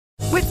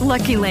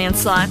Lucky Land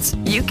Slots,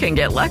 you can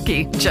get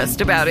lucky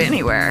just about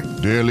anywhere.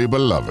 Dearly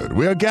beloved,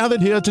 we are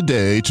gathered here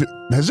today to...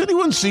 Has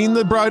anyone seen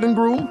the bride and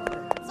groom?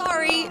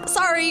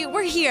 Sorry,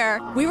 we're here.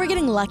 We were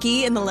getting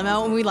lucky in the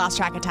limo and we lost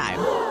track of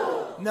time.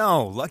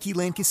 No, Lucky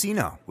Land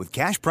Casino, with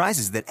cash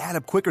prizes that add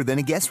up quicker than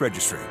a guest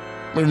registry.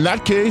 In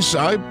that case,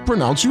 I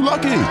pronounce you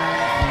lucky.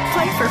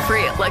 Play for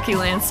free at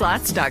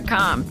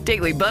LuckyLandSlots.com.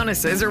 Daily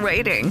bonuses are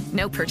waiting.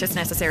 No purchase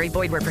necessary.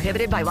 Void where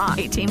prohibited by law.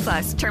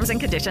 18+. Terms and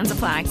conditions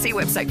apply. See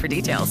website for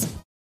details.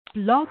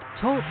 Blog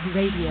Talk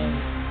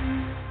Radio.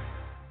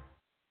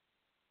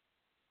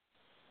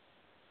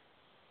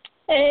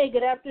 Hey,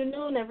 good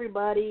afternoon,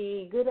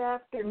 everybody. Good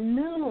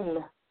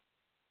afternoon.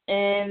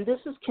 And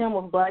this is Kim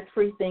of Black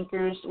Free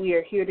Thinkers. We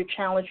are here to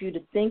challenge you to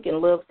think and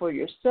live for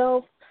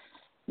yourself,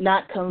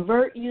 not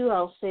convert you.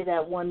 I'll say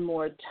that one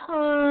more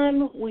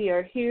time. We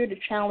are here to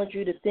challenge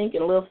you to think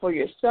and live for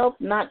yourself,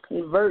 not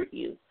convert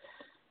you.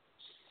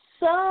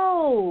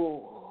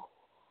 So,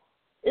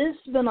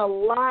 it's been a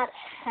lot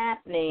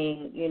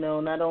happening,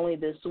 not only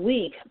this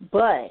week,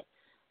 but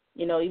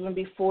even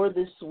before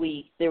this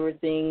week, there were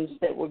things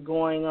that were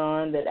going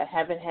on that I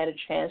haven't had a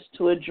chance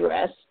to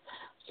address.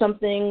 Some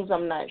things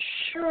I'm not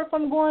sure if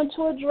I'm going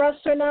to address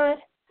or not,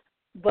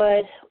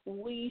 but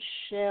we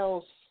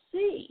shall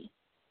see.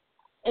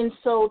 And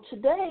so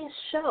today's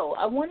show,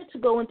 I wanted to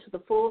go into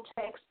the full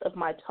text of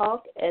my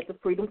talk at the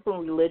Freedom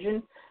from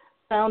Religion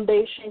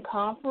Foundation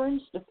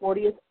Conference, the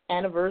 40th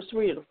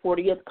anniversary of the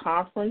 40th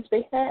conference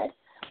they had,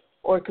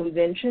 or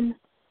convention.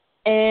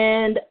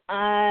 And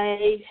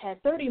I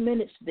had 30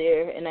 minutes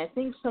there, and I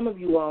think some of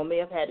you all may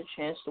have had a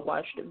chance to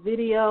watch the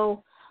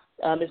video.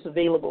 It's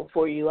available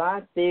for you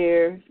out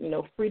there.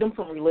 Freedom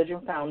from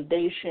Religion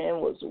Foundation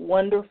was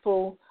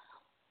wonderful.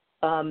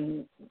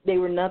 They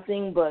were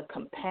nothing but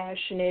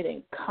compassionate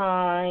and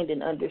kind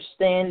and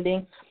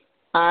understanding.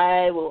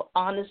 I will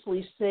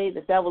honestly say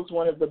that was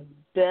one of the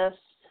best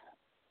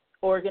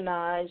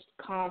organized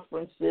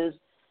conferences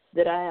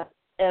that I have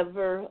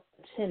ever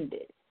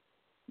attended.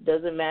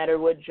 Doesn't matter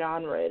what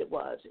genre it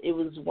was. It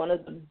was one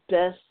of the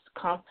best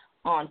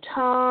on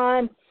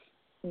time,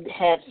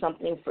 had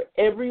something for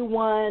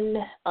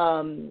everyone,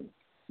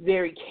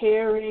 very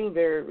caring,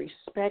 very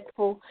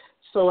respectful.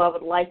 So I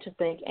would like to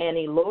thank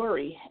Annie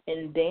Laurie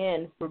and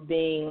Dan for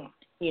being,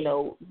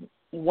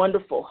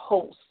 wonderful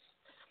hosts.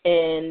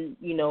 And,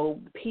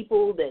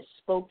 people that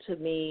spoke to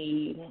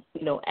me,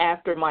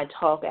 after my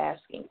talk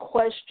asking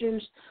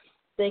questions.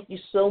 Thank you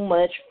so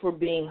much for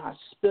being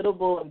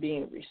hospitable and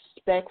being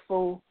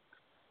respectful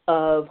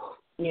of,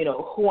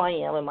 who I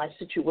am and my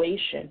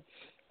situation.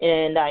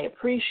 And I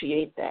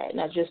appreciate that.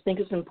 And I just think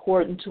it's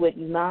important to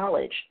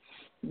acknowledge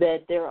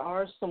that there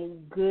are some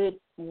good,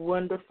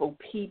 wonderful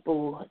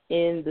people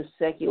in the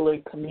secular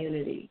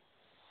community.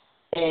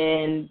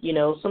 And,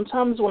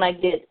 sometimes when I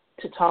get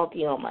to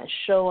talking on my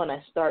show and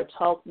I start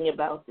talking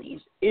about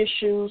these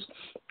issues,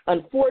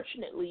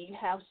 unfortunately, you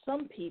have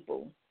some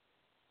people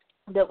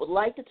that would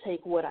like to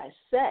take what I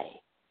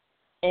say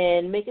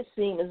and make it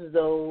seem as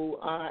though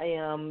I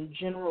am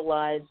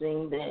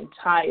generalizing the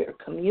entire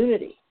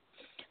community.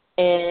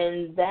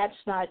 And that's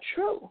not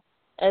true.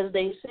 As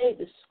they say,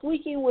 the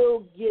squeaky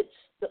wheel gets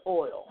the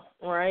oil,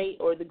 right,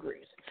 or the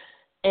grease.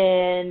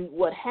 And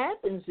what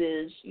happens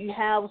is you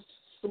have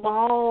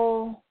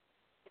small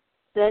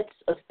sets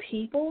of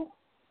people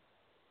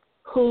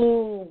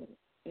who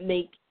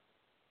make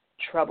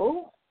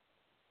trouble,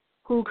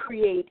 who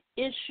create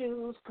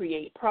issues,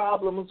 create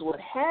problems, what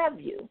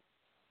have you.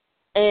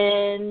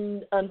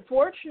 And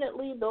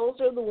unfortunately, those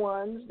are the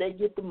ones that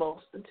get the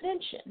most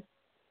attention.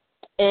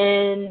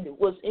 And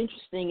what's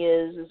interesting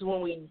is when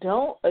we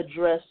don't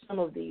address some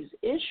of these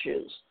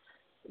issues,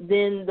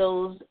 then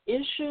those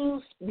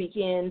issues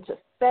begin to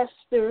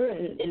fester,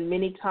 and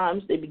many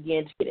times they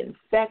begin to get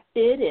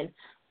infected and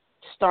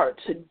start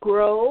to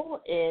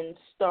grow and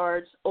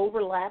starts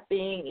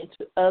overlapping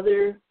into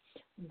other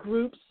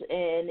groups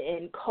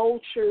and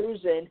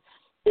cultures, and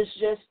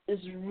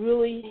it's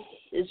really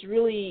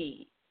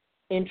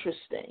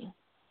interesting,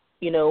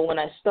 when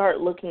I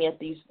start looking at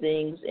these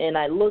things and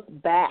I look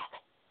back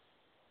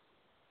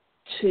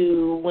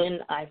to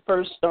when I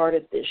first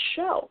started this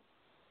show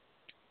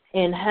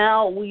and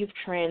how we've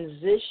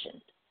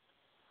transitioned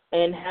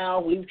and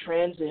how we've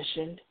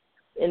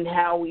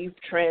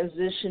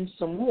transitioned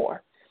some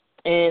more.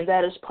 And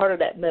that is part of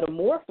that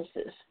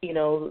metamorphosis,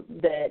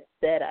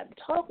 that I'm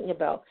talking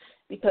about,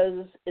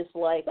 because it's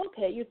like,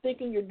 okay, you're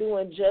thinking you're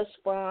doing just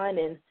fine,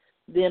 and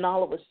then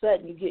all of a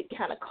sudden you get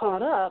kind of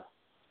caught up,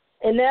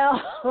 and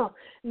now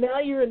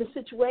you're in a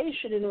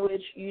situation in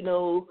which,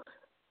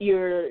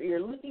 you're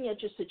looking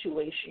at your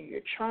situation, you're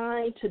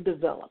trying to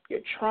develop, you're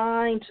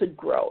trying to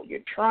grow,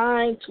 you're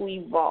trying to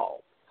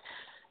evolve.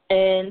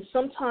 And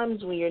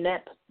sometimes when you're in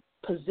that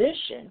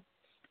position,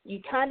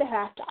 you kind of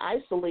have to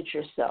isolate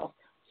yourself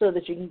so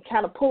that you can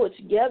kind of pull it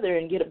together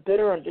and get a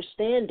better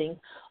understanding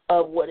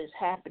of what is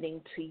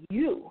happening to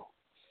you,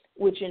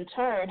 which in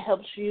turn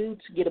helps you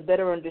to get a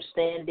better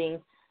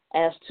understanding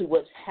as to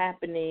what's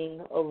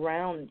happening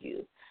around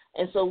you.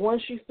 And so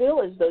once you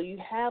feel as though you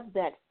have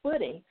that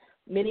footing,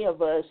 many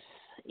of us,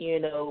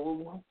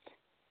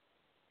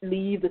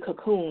 leave the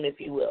cocoon, if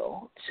you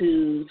will,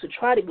 to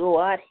try to go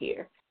out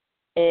here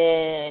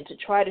and to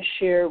try to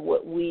share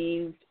what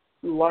we've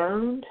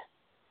learned,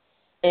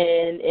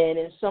 and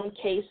in some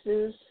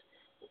cases,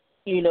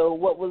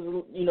 what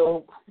was,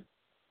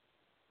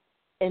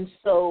 and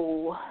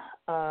so,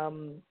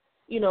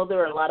 there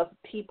are a lot of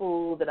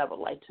people that I would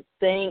like to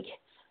thank,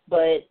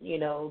 but,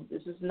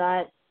 this is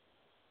not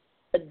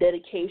a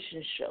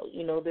dedication show.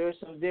 There are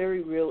some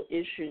very real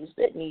issues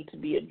that need to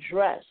be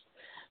addressed.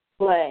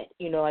 But,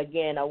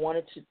 again, I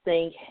wanted to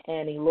thank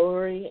Annie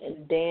Laurie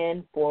and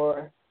Dan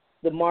for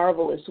the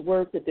marvelous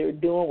work that they're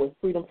doing with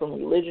Freedom from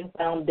Religion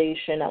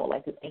Foundation. I would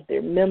like to thank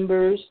their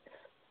members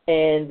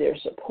and their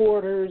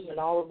supporters and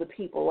all of the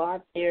people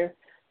out there.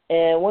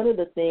 And one of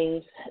the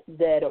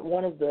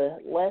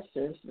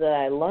lessons that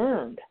I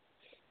learned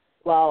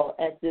while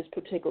at this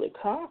particular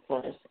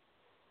conference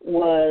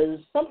was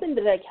something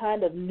that I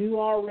kind of knew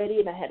already,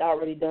 and I had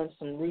already done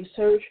some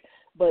research,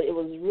 but it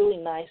was really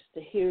nice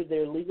to hear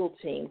their legal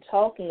team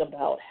talking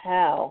about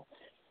how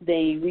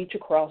they reach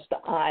across the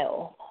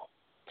aisle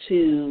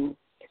to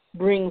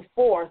bring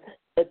forth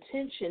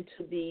attention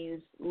to these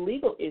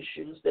legal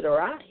issues that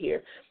are out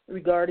here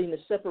regarding the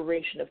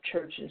separation of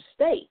church and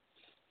state.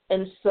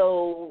 And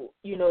so,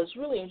 it's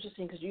really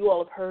interesting because you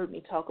all have heard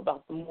me talk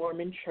about the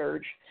Mormon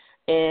church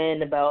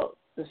and about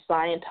the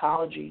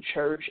Scientology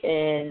church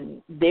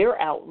and their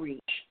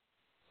outreach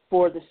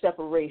for the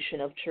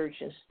separation of church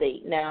and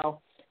state.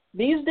 Now,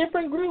 these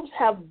different groups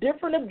have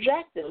different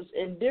objectives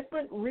and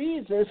different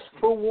reasons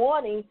for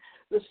wanting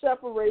the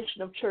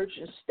separation of church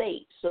and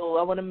state. So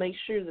I want to make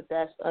sure that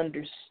that's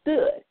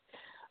understood.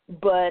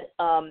 But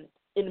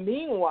in the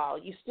meanwhile,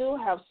 you still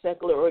have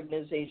secular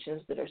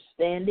organizations that are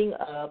standing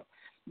up,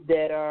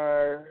 that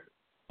are,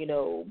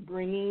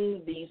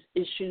 bringing these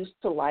issues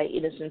to light,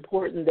 and it's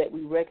important that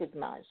we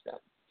recognize them.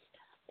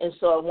 And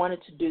so I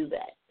wanted to do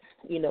that,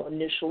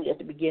 initially at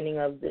the beginning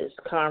of this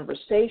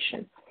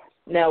conversation.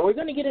 Now, we're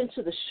going to get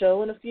into the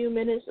show in a few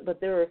minutes,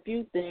 but there are a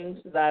few things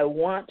that I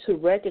want to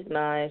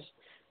recognize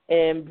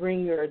and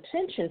bring your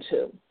attention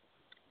to.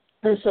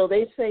 And so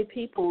they say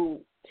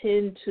people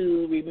tend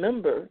to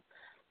remember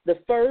the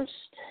first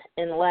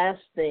and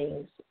last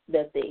things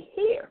that they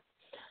hear.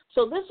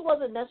 So this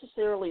wasn't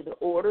necessarily the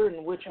order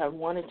in which I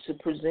wanted to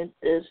present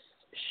this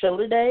show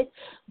today,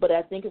 but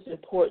I think it's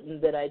important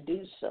that I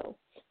do so.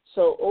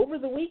 So over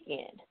the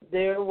weekend,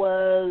 there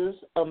was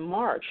a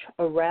march,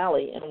 a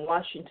rally in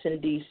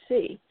Washington,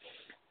 D.C.,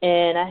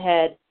 and I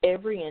had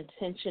every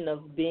intention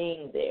of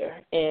being there.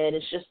 And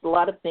it's just a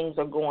lot of things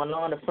are going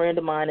on. A friend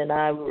of mine and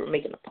I, we were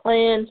making the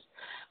plans,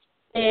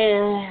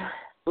 and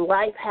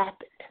life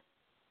happened.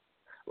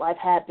 Life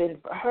happened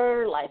for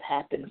her. Life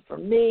happened for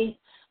me.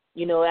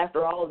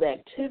 After all of the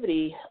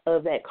activity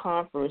of that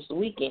conference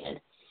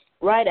weekend,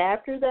 right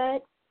after that,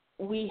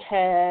 we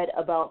had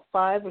about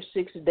 5 or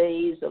 6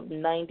 days of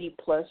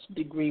 90-plus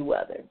degree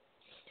weather.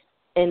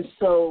 And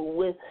so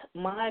with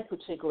my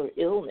particular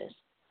illness,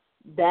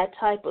 that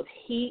type of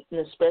heat, and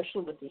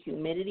especially with the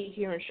humidity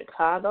here in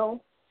Chicago,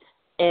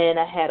 and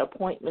I had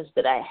appointments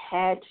that I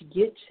had to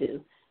get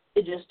to,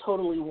 it just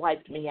totally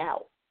wiped me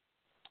out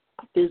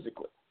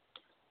physically.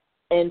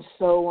 And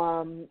so,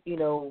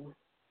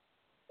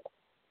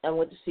 I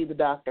went to see the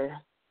doctor,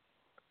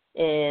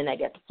 and I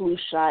got the flu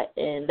shot,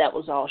 and that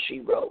was all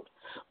she wrote.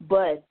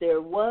 But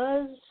there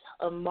was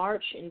a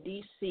march in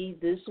D.C.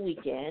 this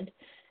weekend,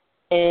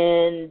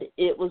 and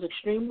it was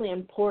extremely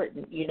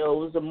important. It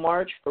was a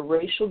march for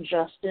racial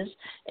justice,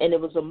 and it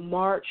was a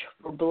march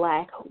for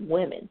black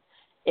women.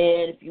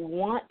 And if you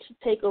want to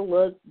take a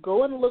look,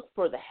 go and look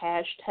for the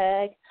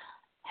hashtag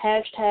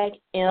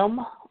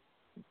M,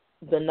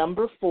 the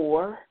number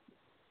 4,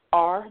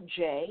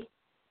 RJ,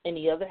 and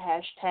the other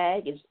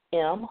hashtag is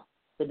M,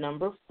 the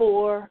number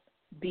 4,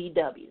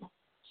 BW.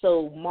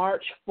 So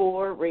March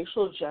for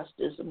Racial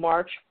Justice,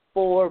 March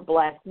for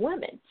Black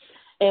Women.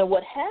 And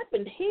what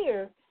happened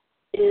here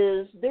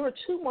is there were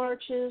 2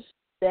 marches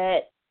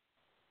that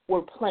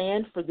were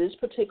planned for this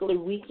particular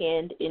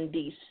weekend in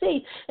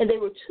D.C., and they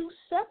were 2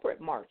 separate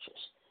marches.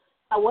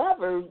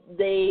 However,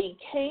 they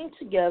came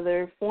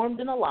together, formed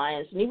an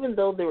alliance, and even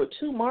though there were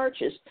 2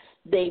 marches,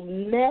 they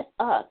met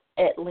up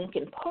at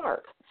Lincoln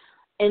Park.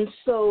 And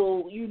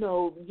so, you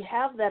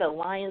have that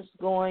alliance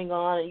going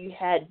on, and you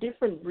had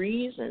different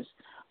reasons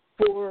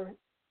for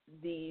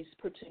these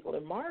particular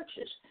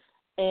marches.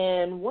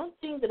 And one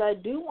thing that I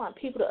do want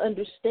people to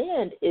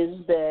understand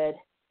is that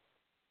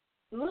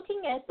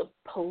looking at the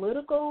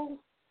political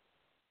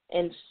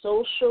and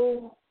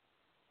social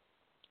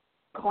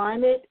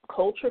climate,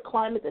 culture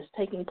climate that's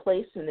taking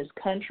place in this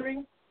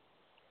country,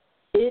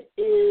 it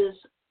is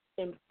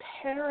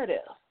imperative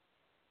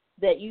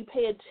that you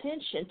pay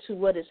attention to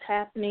what is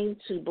happening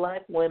to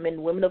black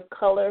women, women of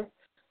color,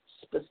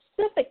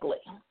 specifically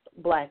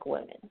black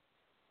women,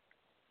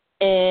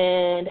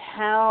 and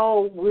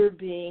how we're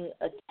being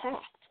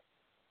attacked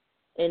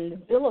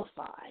and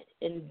vilified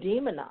and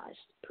demonized,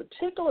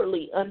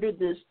 particularly under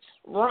this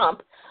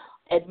Trump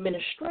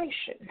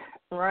administration,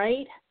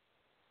 right?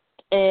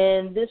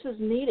 And this is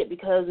needed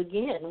because,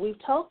 again,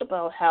 we've talked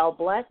about how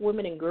black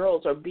women and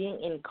girls are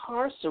being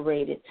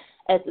incarcerated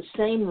at the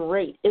same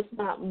rate, if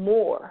not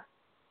more,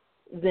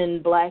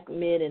 than black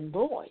men and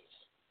boys.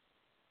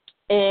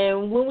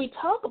 And when we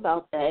talk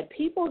about that,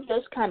 people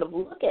just kind of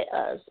look at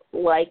us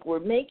like we're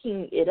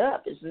making it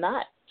up. It's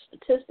not.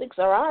 Statistics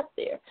are out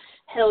there.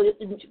 Hell,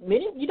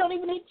 you don't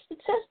even need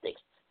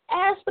statistics.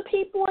 Ask the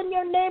people in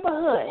your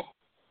neighborhood.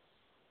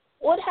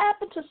 What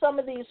happened to some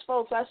of these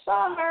folks? I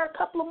saw her a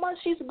couple of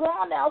months. She's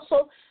gone now.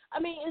 So, I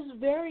mean, it's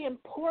very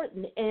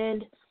important.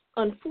 And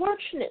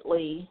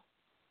unfortunately,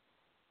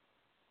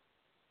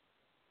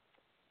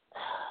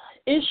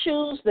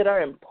 issues that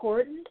are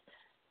important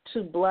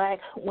to black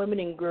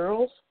women and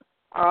girls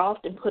are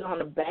often put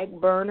on a back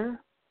burner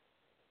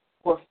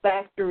or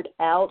factored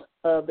out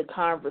of the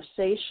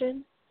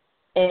conversation.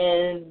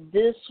 And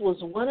this was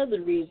one of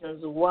the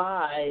reasons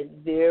why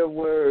there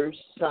were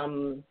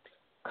some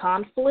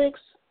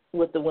conflicts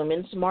with the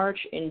Women's March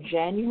in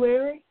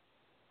January.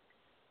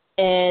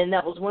 And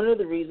that was one of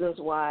the reasons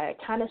why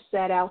I kind of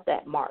sat out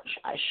that march.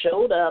 I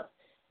showed up,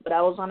 but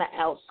I was on the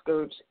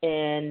outskirts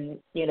and,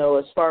 you know,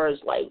 as far as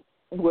like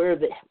where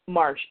the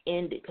march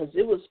ended, because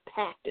it was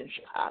packed in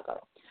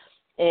Chicago.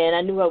 And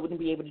I knew I wouldn't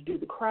be able to do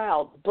the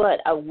crowd, but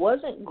I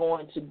wasn't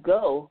going to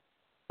go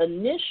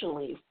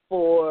initially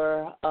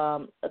for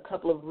a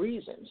couple of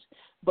reasons.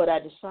 But I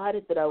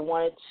decided that I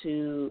wanted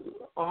to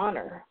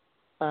honor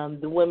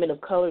the women of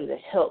color that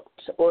helped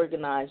to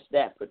organize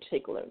that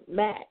particular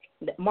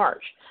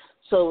march.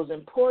 So it was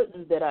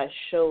important that I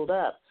showed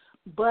up.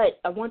 But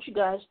I want you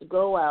guys to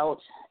go out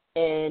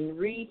and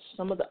read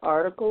some of the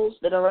articles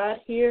that are out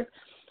here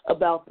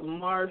about the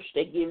march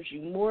that gives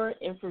you more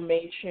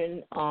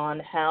information on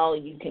how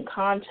you can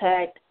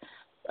contact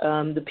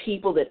the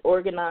people that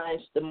organize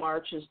the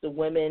marches, the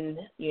women,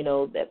 you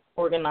know, that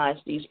organize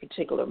these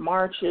particular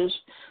marches,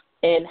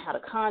 and how to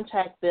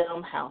contact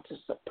them, how to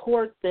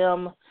support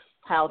them,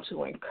 how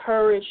to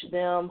encourage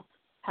them,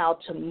 how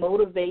to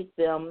motivate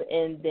them,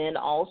 and then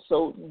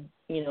also,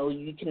 you know,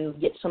 you can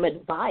get some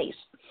advice,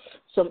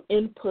 some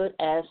input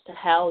as to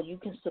how you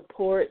can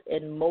support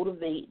and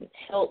motivate and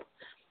help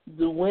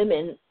the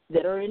women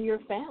that are in your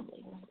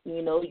family,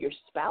 you know, your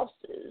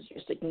spouses,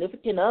 your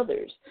significant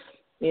others,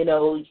 you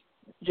know,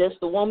 just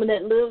the woman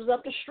that lives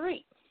up the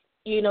street,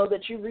 you know,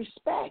 that you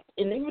respect.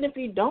 And even if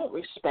you don't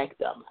respect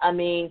them, I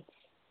mean,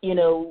 you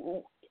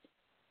know,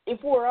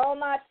 if we're all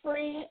not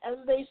free, as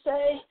they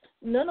say,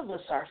 none of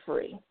us are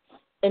free.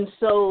 And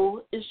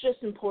so it's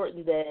just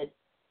important that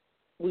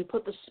we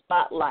put the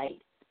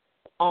spotlight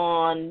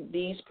on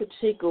these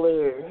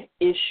particular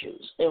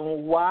issues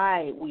and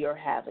why we are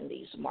having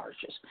these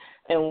marches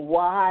and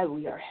why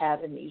we are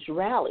having these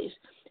rallies,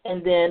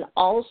 and then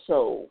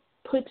also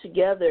put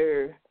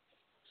together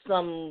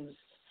some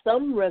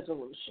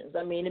resolutions.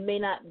 I mean, it may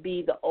not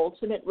be the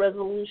ultimate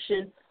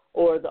resolution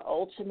or the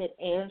ultimate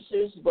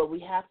answers, but we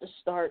have to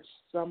start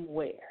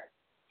somewhere,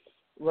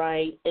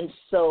 right? And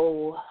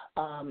so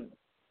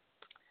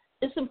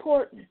it's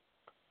important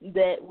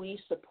that we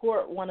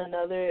support one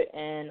another,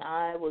 and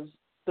I was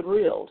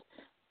thrilled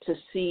to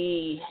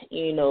see,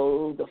 you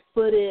know, the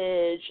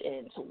footage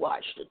and to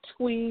watch the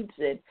tweets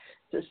and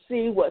to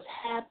see what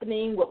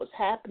was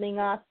happening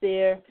out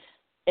there.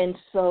 And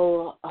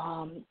so,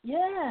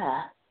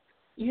 yeah,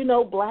 you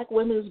know, Black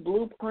Women's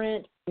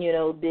Blueprint, you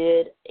know,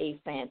 did a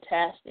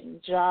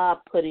fantastic job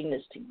putting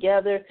this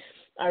together.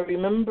 I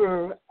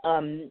remember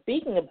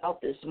speaking about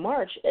this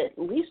march at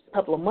least a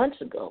couple of months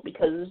ago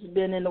because it's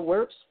been in the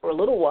works for a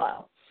little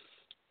while.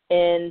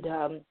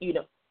 And, you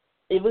know,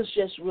 it was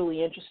just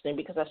really interesting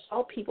because I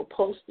saw people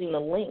posting the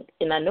link,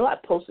 and I know I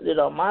posted it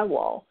on my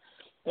wall.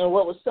 And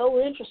what was so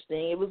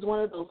interesting, it was one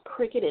of those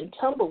cricket and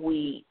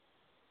tumbleweed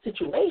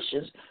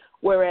situations,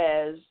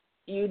 whereas,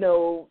 you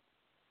know,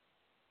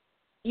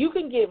 you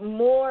can get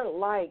more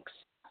likes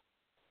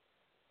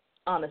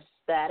on a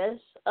status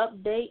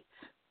update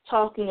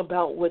talking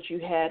about what you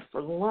had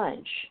for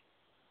lunch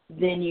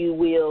than you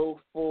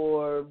will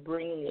for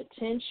bringing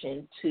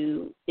attention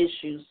to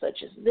issues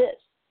such as this.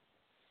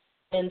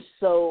 And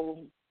so,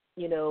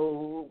 you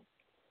know,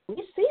 we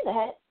see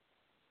that,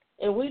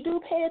 and we do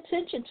pay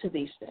attention to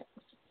these things.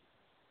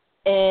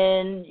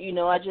 And, you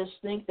know, I just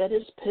think that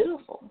it's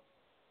pitiful.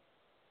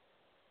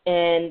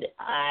 And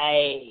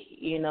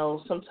you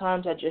know,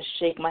 sometimes I just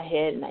shake my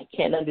head and I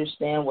can't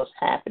understand what's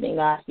happening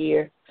out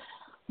here.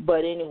 But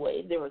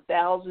anyway, there were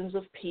thousands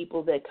of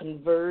people that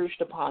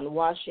converged upon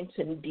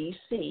Washington,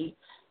 D.C.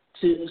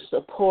 to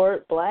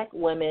support Black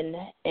women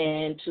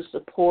and to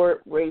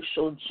support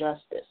racial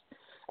justice.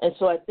 And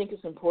so I think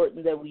it's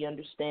important that we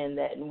understand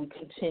that and we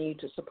continue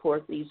to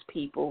support these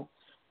people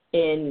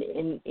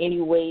in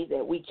any way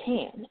that we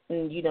can.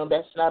 And, you know,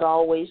 that's not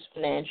always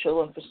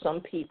financial, and for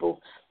some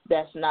people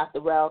that's not the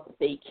route that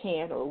they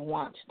can or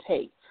want to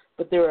take.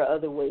 But there are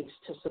other ways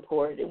to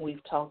support, and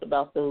we've talked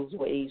about those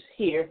ways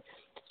here.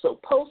 So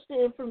post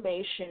the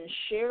information,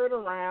 share it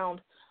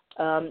around,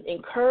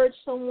 encourage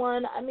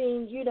someone. I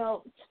mean, you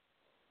know,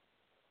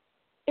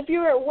 if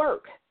you're at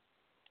work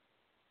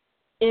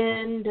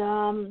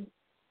and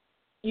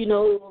you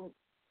know,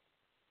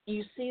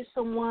 you see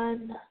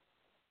someone,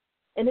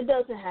 and it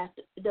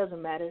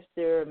doesn't matter if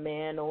they're a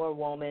man or a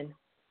woman,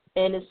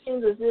 and it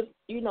seems as if,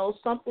 you know,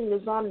 something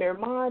is on their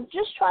mind.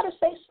 Just try to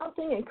say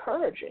something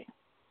encouraging.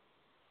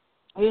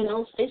 You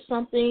know, say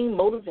something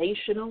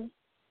motivational,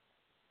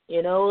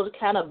 you know, to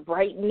kind of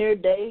brighten their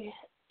day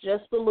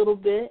just a little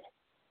bit.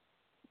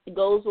 It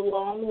goes a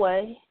long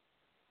way.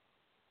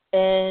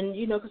 And,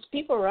 you know, because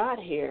people are out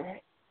here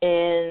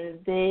and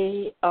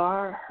they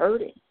are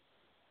hurting.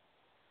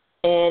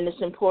 And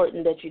it's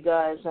important that you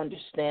guys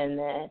understand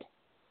that,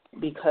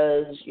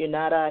 because you're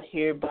not out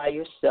here by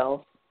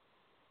yourself.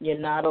 You're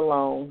not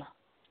alone.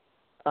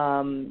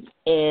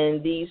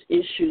 And these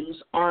issues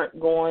aren't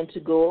going to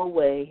go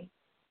away.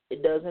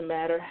 It doesn't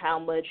matter how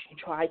much you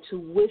try to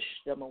wish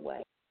them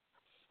away.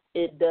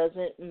 It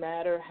doesn't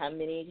matter how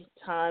many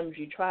times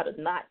you try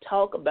to not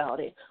talk about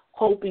it,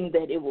 hoping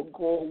that it will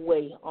go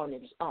away on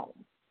its own.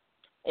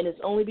 And it's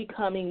only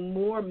becoming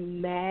more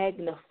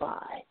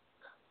magnified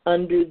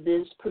under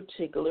this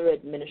particular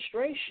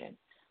administration.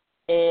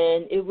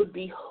 And it would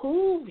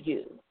behoove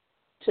you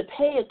to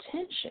pay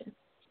attention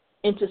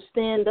and to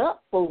stand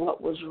up for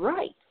what was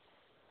right.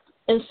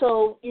 And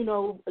so, you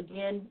know,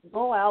 again,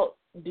 go out,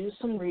 do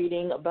some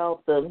reading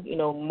about the, you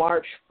know,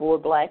 March for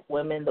Black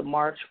Women, the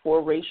March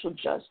for Racial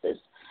Justice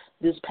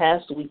this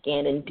past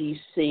weekend in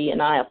D.C.,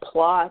 and I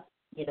applaud,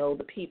 you know,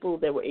 the people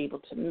that were able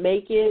to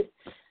make it.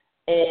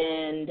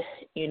 And,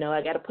 you know,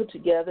 I got to put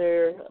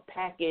together a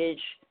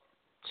package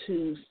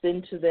to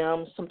send to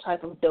them, some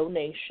type of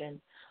donation.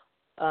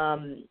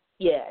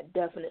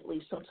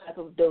 Definitely some type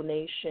of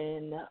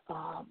donation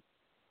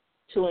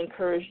to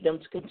encourage them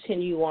to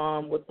continue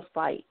on with the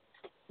fight.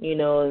 You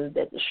know,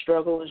 that the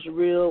struggle is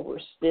real, we're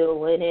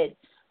still in it,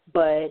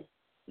 but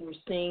we're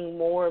seeing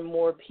more and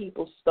more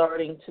people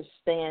starting to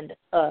stand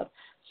up.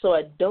 So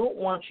I don't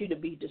want you to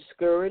be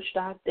discouraged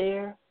out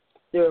there.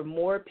 There are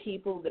more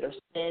people that are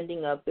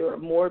standing up. There are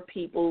more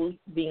people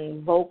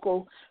being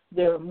vocal.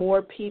 There are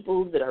more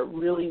people that are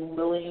really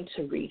willing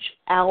to reach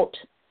out,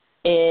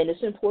 and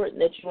it's important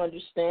that you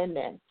understand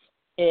that.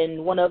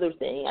 And one other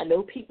thing, I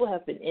know people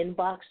have been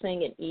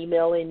inboxing and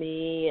emailing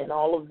me and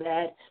all of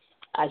that.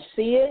 I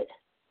see it.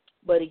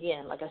 But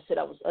again, like I said,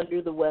 I was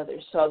under the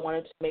weather, so I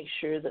wanted to make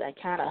sure that I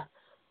kind of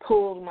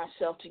pulled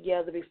myself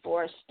together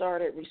before I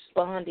started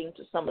responding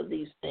to some of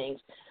these things.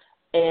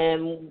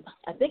 And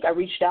I think I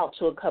reached out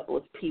to a couple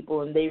of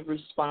people, and they've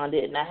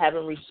responded, and I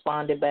haven't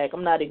responded back.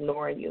 I'm not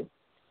ignoring you.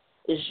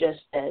 It's just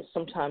that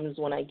sometimes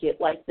when I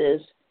get like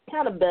this,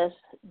 kind of best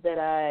that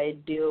I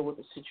deal with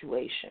the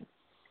situation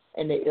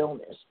and the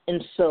illness.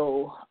 And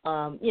so,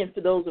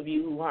 for those of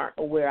you who aren't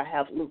aware, I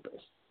have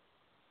lupus.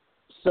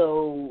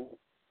 So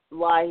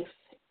life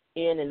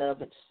in and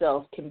of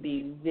itself can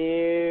be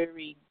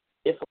very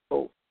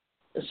difficult,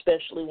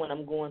 especially when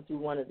I'm going through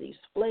one of these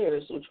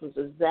flares, which was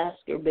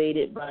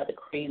exacerbated by the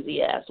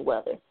crazy-ass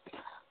weather.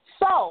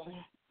 So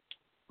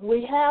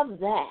we have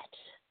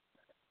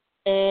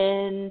that.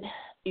 And,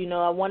 you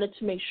know, I wanted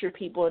to make sure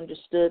people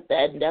understood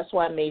that, and that's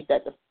why I made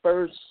that the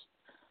first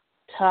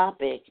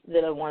topic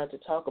that I wanted to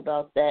talk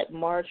about. That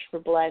March for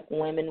Black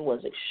Women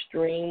was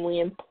extremely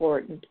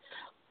important.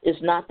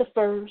 It's not the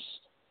first,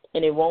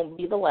 and it won't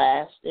be the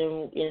last.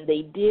 And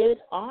they did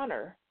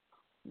honor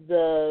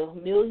the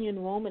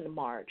Million Woman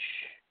March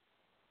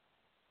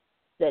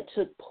that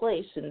took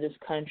place in this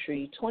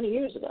country 20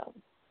 years ago.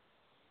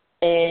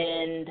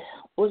 And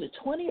was it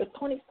 20 or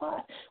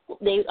 25?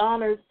 They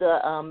honored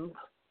the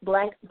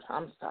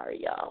I'm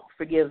sorry, y'all,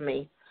 forgive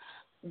me.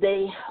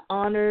 They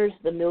honored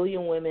the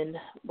Million Women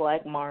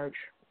Black March,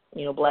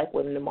 Black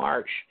Women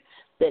March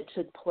that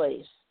took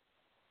place.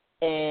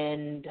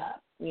 And,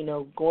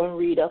 go and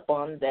read up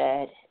on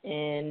that.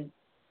 And,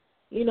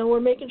 we're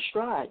making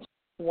strides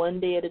one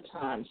day at a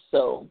time.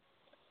 So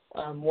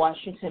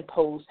Washington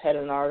Post had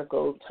an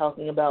article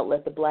talking about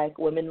Let the Black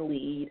Women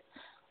Lead.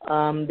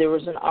 There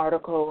was an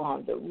article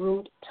on The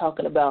Root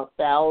talking about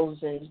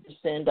thousands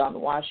descend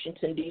on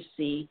Washington,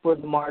 D.C. for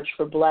the March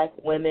for Black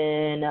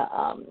Women.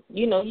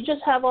 You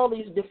just have all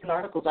these different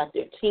articles out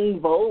there. Teen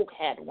Vogue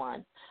had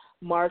one,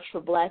 March for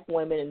Black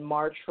Women and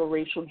March for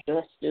Racial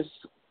Justice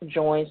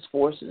joins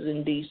forces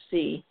in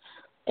D.C.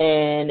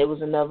 And it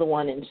was another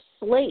one in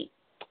Slate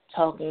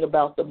talking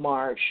about the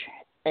march.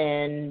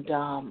 And,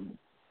 go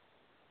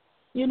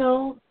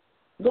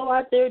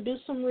out there, do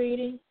some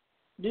reading.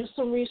 Do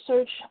some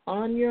research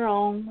on your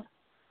own.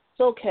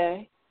 It's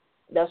okay.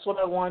 That's what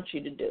I want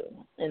you to do.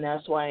 And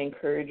that's why I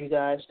encourage you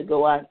guys to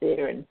go out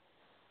there and,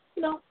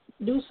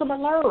 do some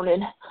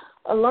learning.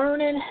 A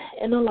learning.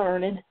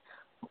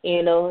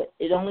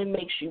 It only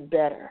makes you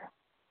better.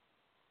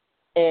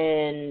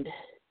 And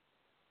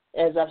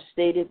as I've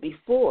stated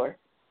before,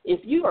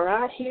 if you are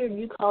out here and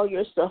you call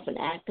yourself an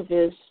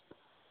activist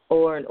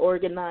or an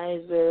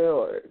organizer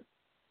or,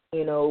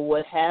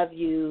 what have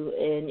you,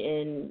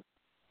 and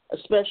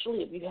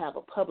especially if you have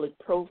a public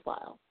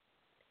profile,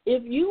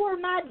 if you are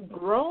not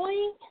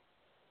growing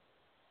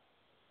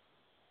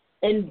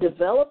and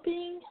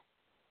developing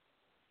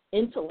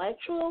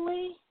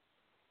intellectually,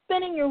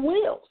 spinning your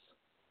wheels.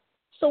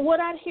 So what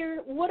are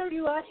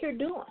you out here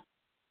doing?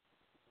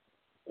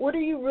 What are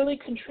you really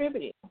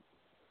contributing?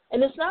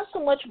 And it's not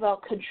so much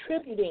about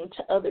contributing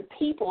to other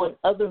people and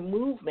other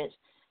movements.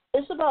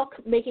 It's about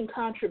making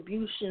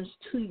contributions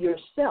to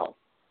yourself.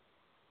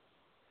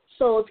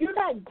 So if you're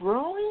not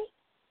growing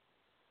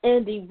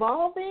and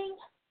evolving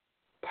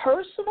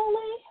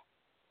personally,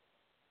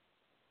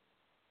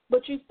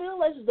 but you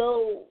feel as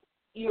though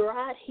you're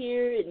out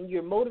here and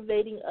you're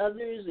motivating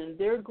others and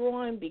they're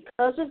growing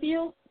because of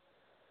you,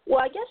 well,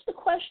 I guess the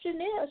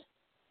question is,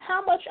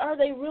 how much are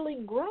they really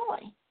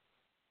growing?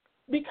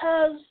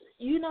 Because,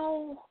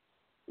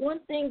 one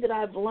thing that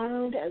I've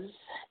learned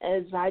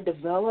as I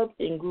developed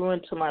and grew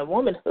into my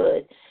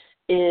womanhood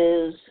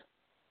is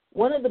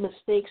one of the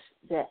mistakes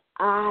that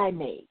I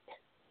made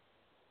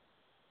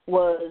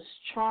was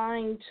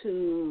trying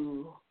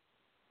to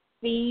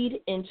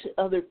feed into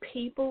other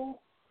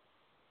people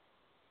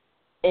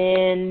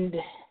and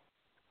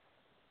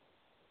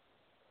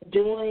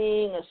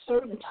doing a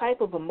certain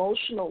type of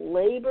emotional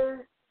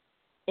labor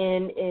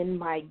in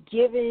my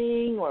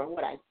giving or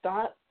what I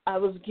thought I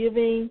was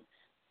giving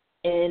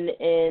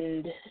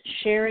and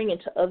sharing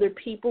into other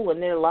people and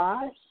their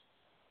lives.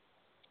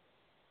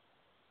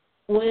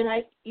 When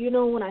I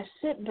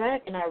sit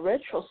back and I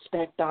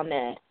retrospect on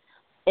that,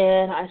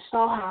 and I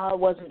saw how I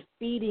wasn't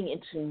feeding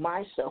into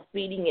myself,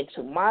 feeding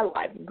into my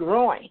life,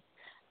 growing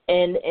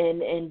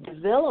and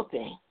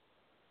developing.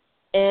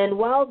 And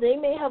while they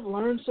may have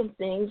learned some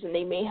things and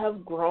they may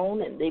have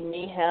grown and they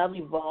may have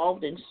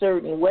evolved in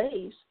certain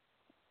ways,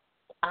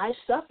 I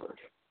suffered.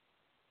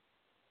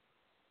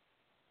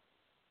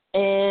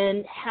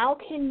 And how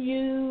can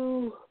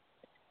you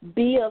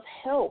be of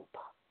help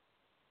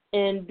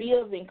and be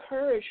of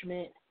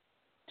encouragement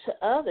to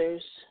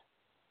others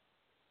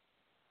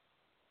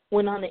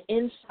when on the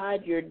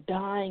inside you're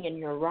dying and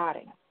you're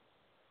rotting?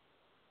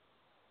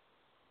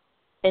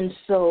 And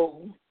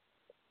so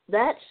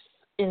that's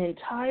an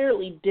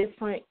entirely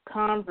different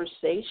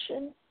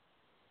conversation,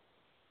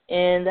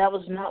 and that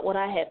was not what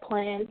I had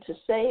planned to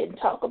say and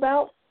talk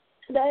about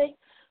today.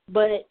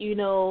 But,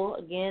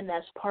 again,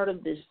 that's part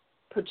of this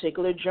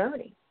particular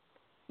journey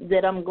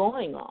that I'm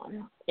going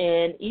on.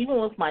 And even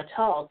with my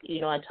talk,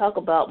 I talk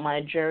about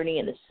my journey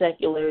in the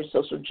secular,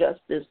 social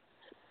justice,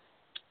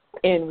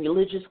 and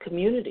religious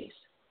communities.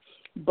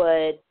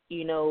 But,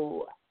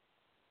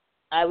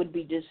 I would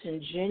be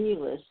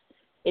disingenuous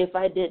if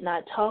I did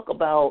not talk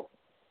about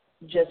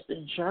just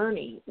the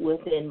journey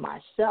within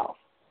myself.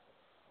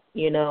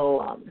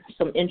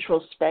 Some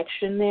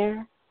introspection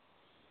there,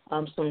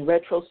 some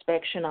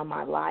retrospection on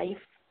my life,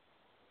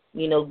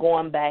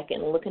 going back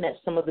and looking at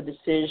some of the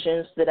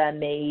decisions that I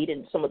made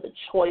and some of the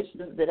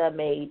choices that I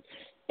made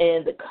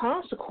and the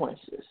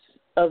consequences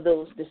of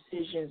those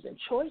decisions and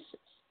choices.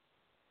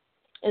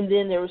 And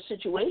then there were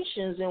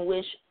situations in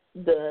which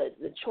the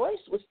choice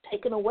was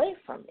taken away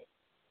from me.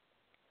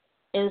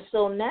 And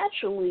so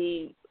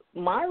naturally,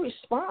 my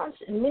response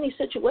in many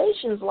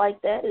situations like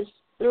that is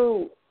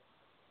through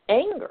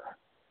anger.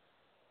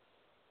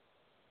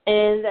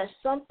 And that's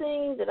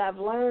something that I've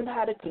learned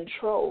how to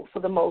control for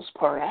the most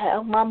part. I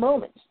have my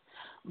moments.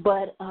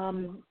 But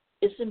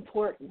it's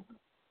important,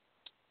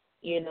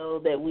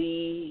 that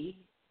we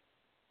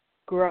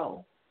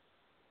grow.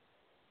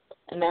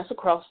 And that's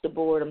across the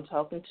board. I'm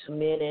talking to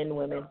men and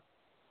women,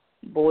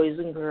 boys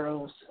and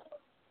girls,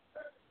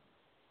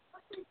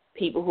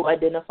 people who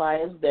identify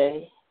as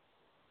they,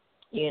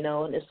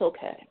 and it's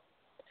okay.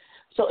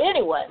 So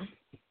anyway,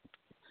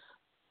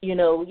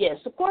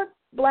 support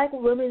Black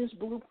Women's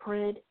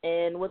Blueprint,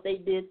 and what they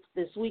did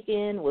this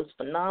weekend was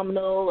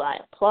phenomenal. I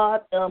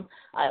applaud them.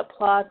 I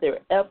applaud their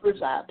efforts.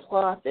 I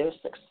applaud their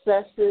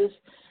successes.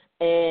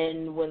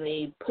 And when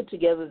they put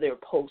together their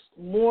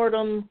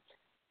post-mortem,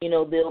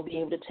 they'll be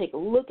able to take a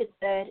look at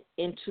that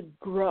and to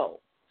grow,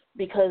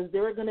 because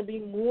there are going to be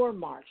more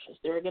marches.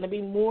 There are going to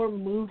be more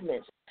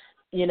movements.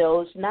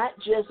 It's not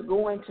just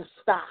going to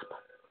stop.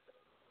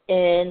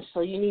 And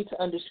so you need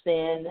to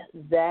understand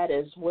that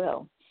as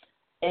well.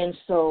 And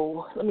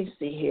so let me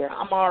see here.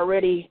 I'm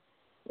already,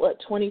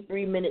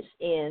 23 minutes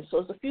in. So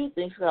it's a few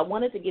things, because I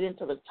wanted to get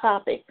into the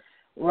topic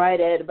right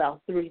at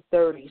about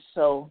 3:30.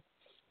 So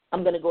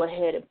I'm going to go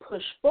ahead and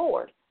push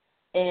forward.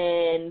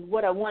 And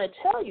what I want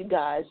to tell you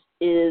guys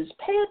is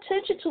pay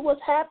attention to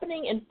what's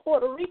happening in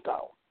Puerto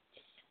Rico.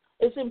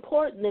 It's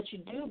important that you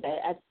do that.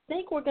 I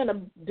think we're going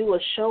to do a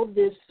show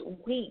this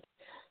week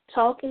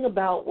talking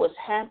about what's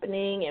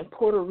happening in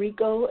Puerto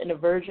Rico and the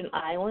Virgin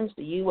Islands,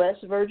 the U.S.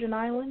 Virgin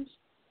Islands,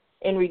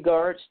 in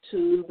regards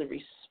to the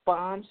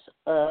response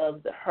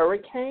of the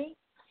hurricane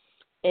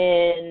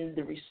and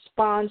the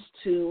response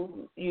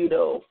to,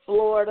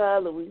 Florida,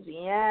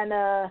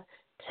 Louisiana,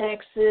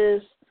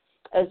 Texas,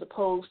 as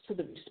opposed to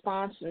the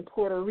response in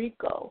Puerto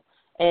Rico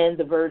and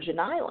the Virgin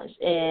Islands,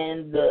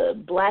 and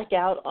the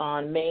blackout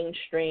on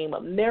mainstream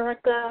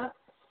America,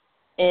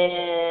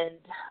 and,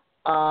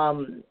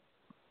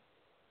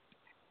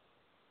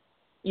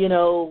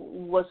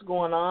 what's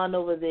going on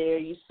over there.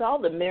 You saw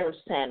the mayor of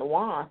San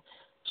Juan.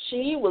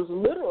 She was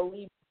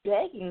literally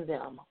begging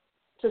them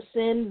to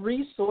send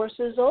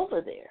resources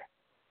over there.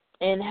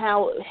 and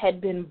how it had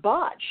been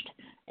botched.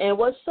 And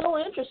what's so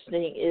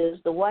interesting is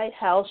the White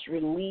House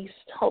released,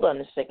 hold on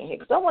a second here,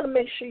 because I want to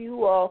make sure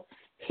you all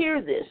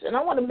hear this, and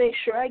I want to make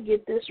sure I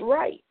get this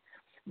right.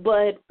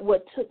 But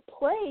what took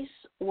place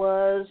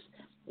was,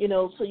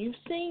 so you've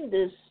seen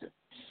this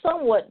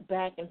somewhat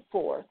back and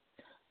forth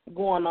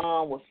going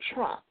on with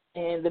Trump,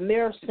 and the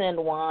mayor of San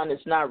Juan is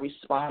not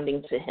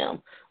responding to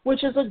him,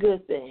 which is a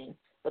good thing.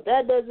 But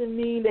that doesn't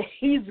mean that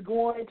he's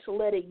going to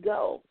let it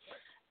go.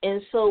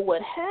 And so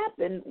what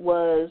happened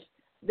was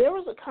there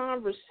was a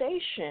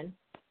conversation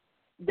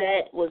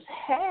that was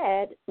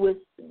had with,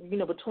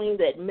 between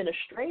the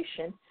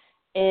administration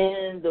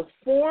and the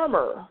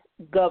former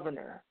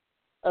governor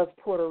of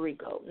Puerto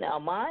Rico. Now,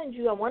 mind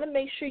you, I want to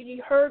make sure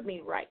you heard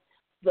me right.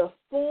 The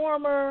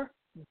former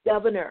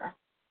governor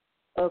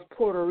of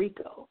Puerto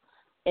Rico.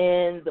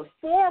 And the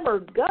former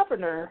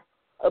governor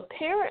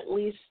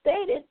apparently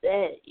stated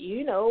that,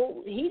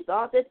 he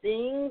thought that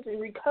things in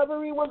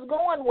recovery was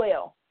going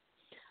well.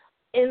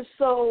 And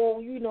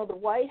so, the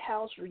White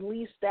House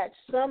released that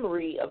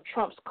summary of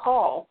Trump's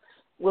call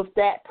with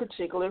that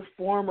particular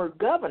former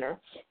governor.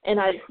 And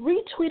I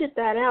retweeted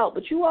that out,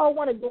 but you all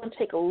want to go and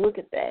take a look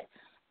at that.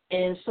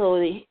 And so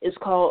it's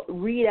called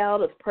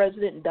Readout of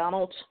President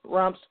Donald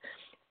Trump's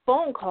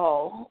phone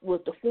call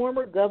with the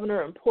former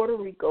governor in Puerto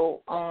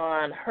Rico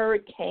on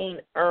Hurricane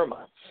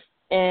Irma.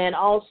 And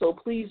also,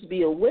 please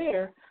be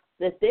aware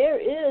that there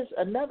is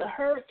another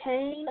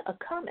hurricane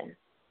a-coming.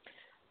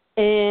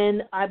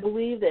 And I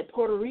believe that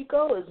Puerto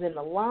Rico is in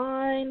the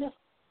line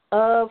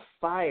of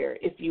fire,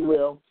 if you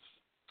will.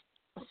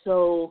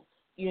 So,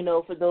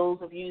 for those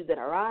of you that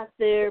are out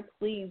there,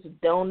 please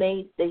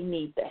donate. They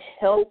need the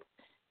help.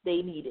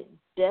 They need it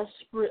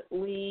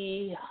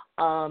desperately.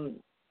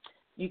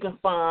 You can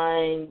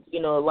find, a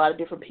lot of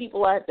different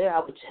people out there.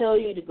 I would tell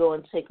you to go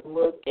and take a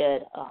look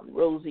at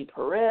Rosie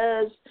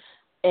Perez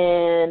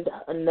and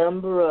a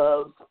number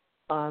of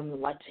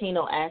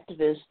Latino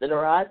activists that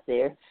are out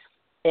there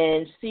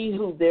and see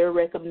who they're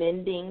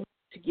recommending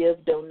to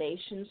give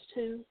donations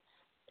to.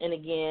 And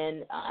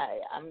again,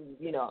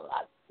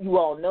 you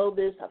all know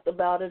this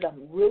about it.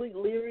 I'm really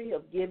leery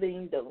of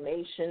giving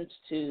donations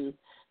to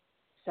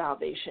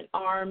Salvation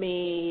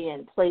Army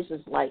and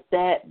places like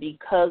that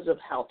because of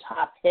how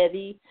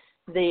top-heavy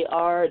they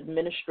are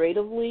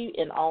administratively,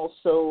 and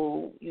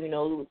also,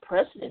 the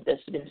precedent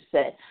that's been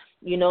set.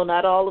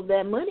 Not all of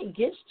that money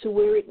gets to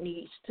where it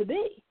needs to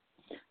be.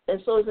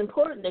 And so it's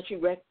important that you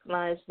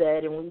recognize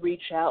that, and we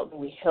reach out and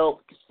we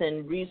help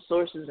send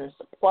resources and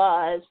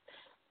supplies.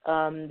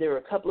 There are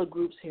a couple of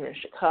groups here in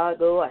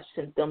Chicago. I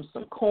sent them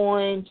some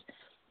coins.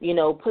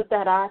 Put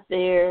that out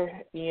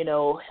there,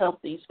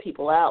 help these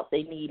people out.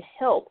 They need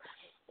help.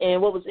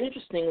 And what was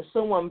interesting is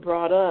someone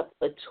brought up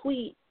a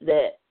tweet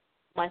that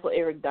Michael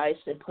Eric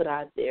Dyson put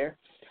out there,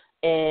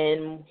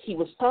 and he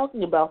was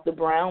talking about the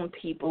brown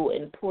people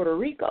in Puerto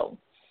Rico.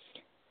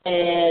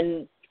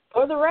 And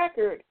for the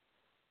record,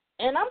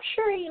 and I'm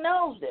sure he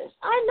knows this,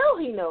 I know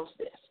he knows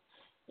this,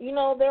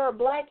 there are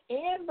black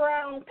and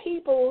brown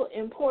people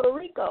in Puerto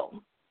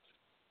Rico.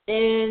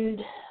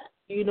 And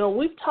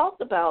we've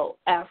talked about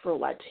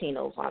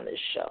Afro-Latinos on this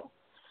show.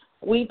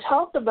 We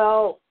talked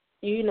about,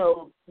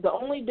 the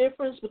only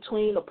difference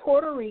between a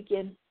Puerto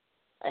Rican,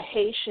 a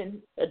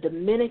Haitian, a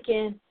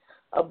Dominican,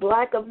 a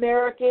black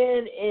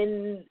American,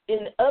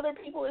 and other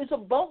people is a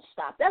boat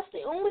stop. That's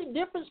the only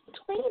difference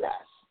between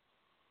us.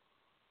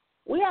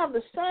 We have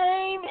the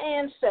same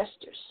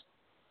ancestors,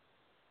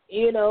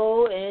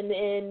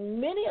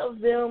 and many of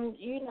them,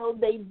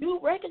 they do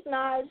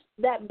recognize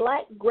that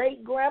black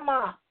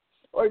great-grandma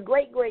or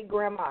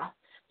great-great-grandma.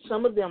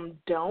 Some of them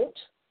don't,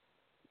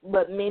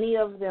 but many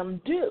of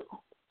them do.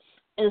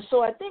 And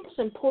so I think it's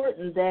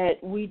important that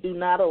we do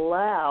not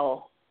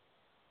allow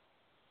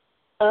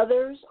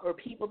others or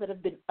people that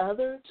have been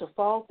other to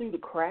fall through the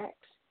cracks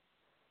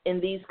in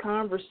these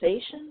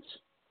conversations.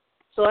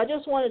 So I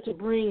just wanted to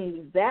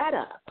bring that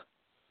up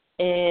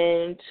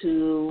and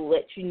to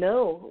let you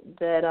know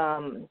that,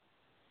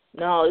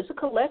 no, it's a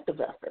collective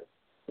effort.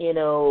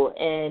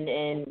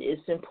 And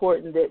it's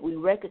important that we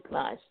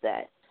recognize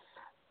that.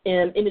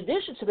 And in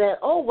addition to that,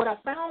 what I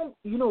found,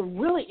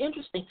 really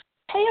interesting,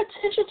 pay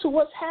attention to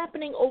what's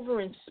happening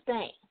over in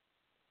Spain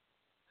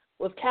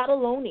with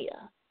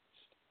Catalonia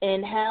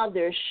and how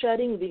they're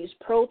shutting these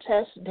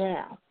protests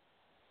down,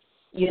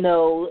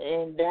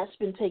 and that's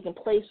been taking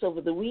place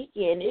over the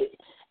weekend.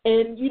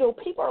 And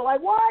people are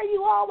like, why are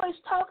you always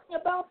talking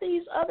about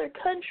these other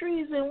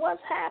countries and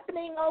what's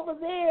happening over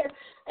there?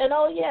 And,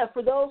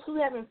 for those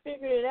who haven't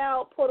figured it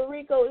out, Puerto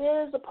Rico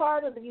is a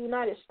part of the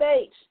United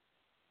States.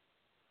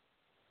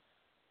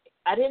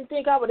 I didn't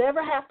think I would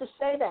ever have to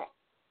say that.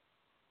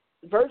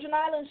 Virgin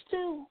Islands,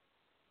 too.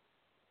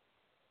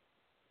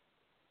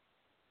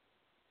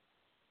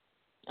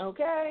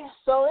 Okay,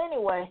 so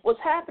anyway, what's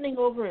happening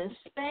over in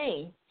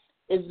Spain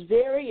is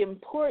very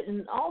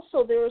important.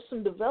 Also, there are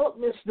some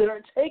developments that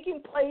are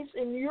taking place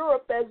in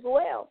Europe as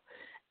well.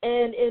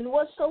 And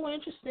what's so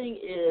interesting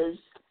is,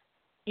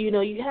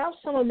 you have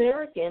some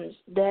Americans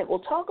that will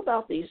talk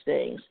about these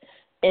things,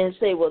 and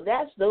say, well,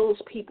 that's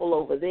those people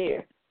over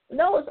there.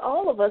 No, it's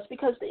all of us,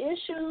 because the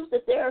issues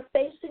that they're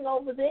facing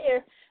over there,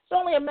 it's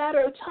only a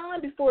matter of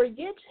time before it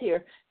gets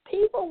here.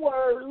 People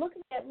were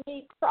looking at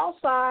me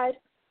cross-eyed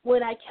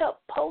when I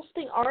kept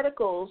posting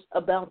articles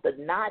about the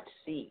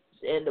Nazis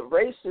and the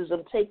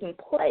racism taking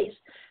place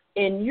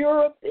in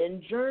Europe,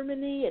 in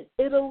Germany, and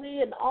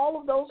Italy, and all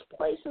of those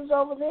places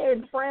over there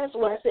in France.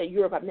 When I said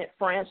Europe, I meant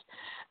France.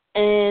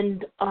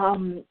 And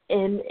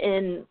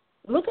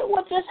look at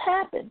what just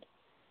happened.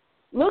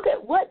 Look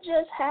at what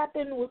just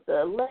happened with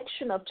the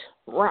election of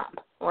Trump,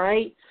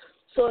 right?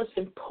 So it's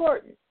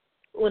important.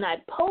 When I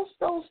post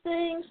those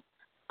things,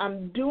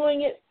 I'm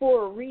doing it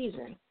for a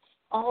reason,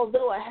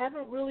 although I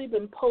haven't really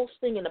been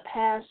posting in the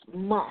past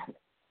month.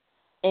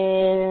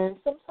 And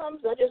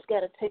sometimes I just got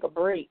to take a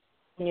break,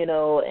 and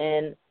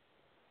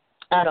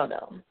I don't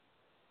know.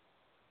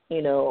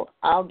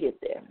 I'll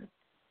get there.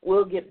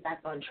 We'll get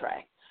back on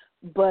track.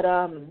 But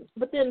then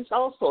there's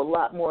also a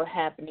lot more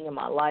happening in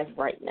my life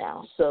right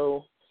now.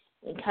 So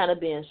I'm kind of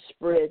being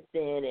spread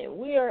thin, and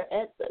we are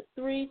at the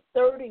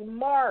 3:30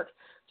 mark.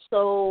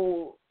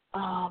 So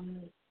a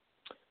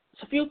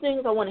few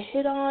things I want to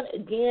hit on.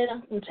 Again,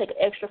 I'm going to take an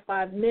extra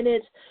 5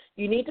 minutes.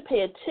 You need to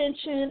pay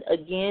attention,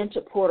 again,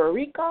 to Puerto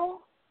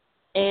Rico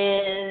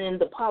and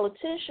the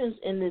politicians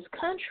in this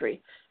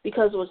country,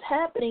 because what's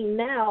happening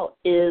now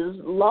is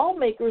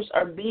lawmakers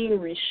are being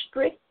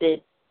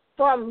restricted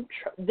from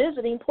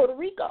visiting Puerto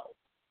Rico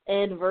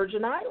and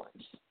Virgin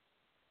Islands.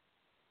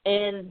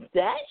 And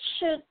that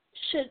should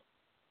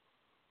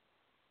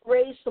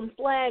raise some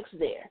flags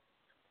there.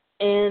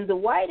 And the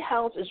White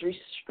House is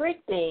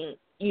restricting,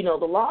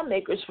 the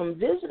lawmakers from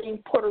visiting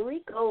Puerto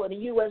Rico and the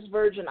U.S.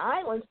 Virgin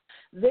Islands.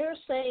 They're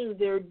saying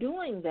they're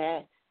doing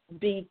that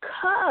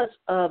because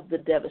of the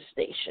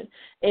devastation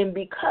and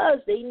because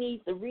they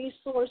need the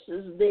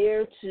resources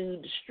there to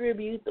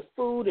distribute the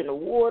food and the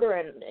water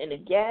and the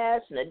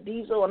gas and the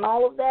diesel and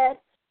all of that.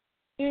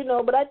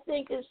 But I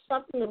think it's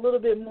something a little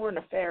bit more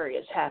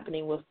nefarious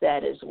happening with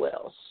that as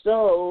well.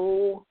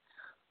 So,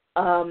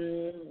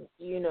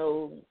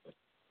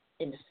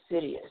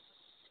 insidious.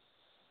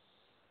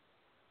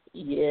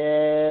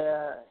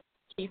 Yeah,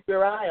 keep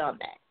your eye on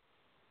that.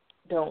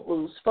 Don't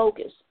lose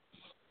focus.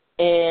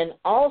 And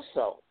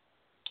also,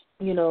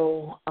 I'm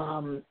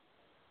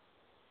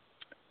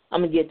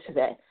going to get to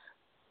that.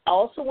 I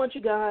also want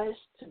you guys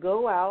to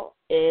go out,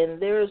 and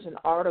there's an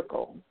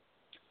article,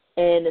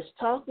 and it's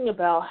talking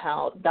about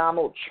how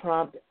Donald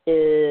Trump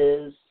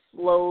is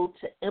slow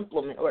to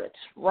implement, or the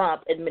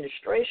Trump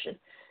administration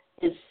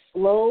is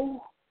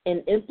slow in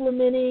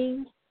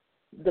implementing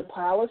the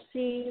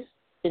policies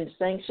and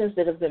sanctions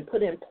that have been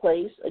put in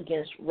place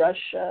against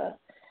Russia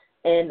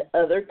and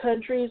other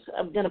countries.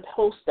 I'm going to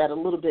post that a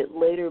little bit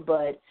later,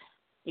 but,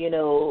 you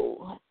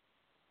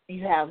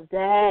have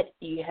that.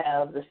 You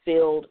have the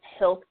failed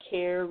health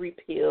care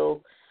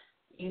repeal.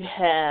 You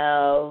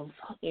have,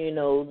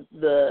 the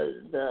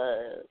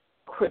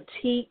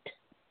critiqued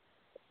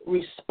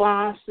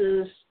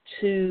responses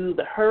to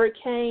the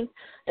hurricane.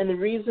 And the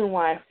reason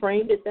why I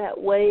framed it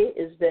that way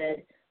is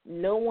that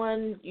no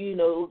one,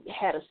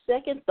 had a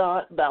second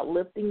thought about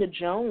lifting the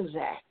Jones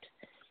Act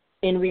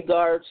in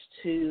regards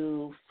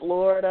to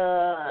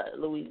Florida,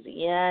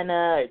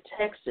 Louisiana, or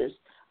Texas,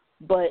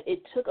 but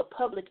it took a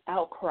public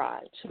outcry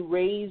to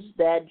raise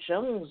that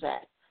Jones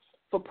Act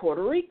for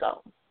Puerto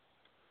Rico.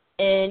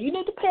 And you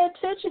need to pay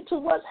attention to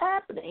what's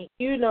happening.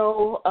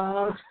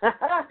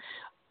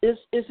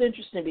 It's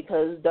interesting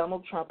because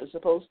Donald Trump is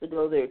supposed to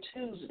go there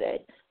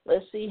Tuesday.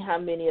 Let's see how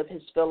many of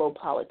his fellow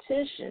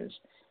politicians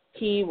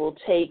he will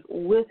take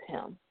with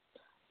him.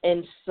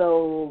 And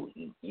so,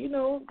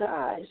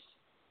 guys,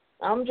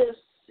 I'm just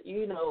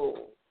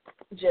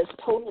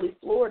totally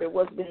floored at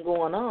what's been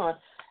going on.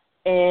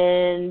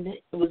 And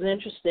it was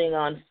interesting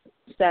on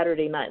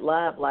Saturday Night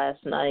Live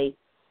last night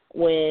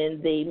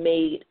when they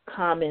made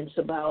comments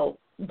about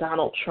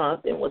Donald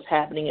Trump and what's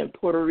happening in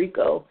Puerto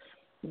Rico.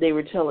 They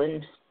were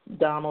telling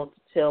Donald to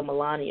tell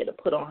Melania to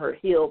put on her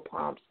heel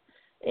pumps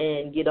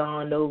and get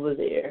on over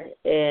there.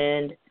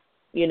 And,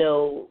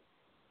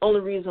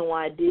 only reason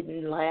why I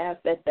didn't laugh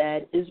at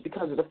that is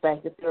because of the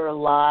fact that there are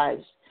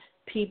lives.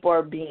 People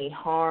are being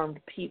harmed.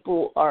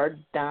 People are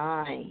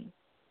dying,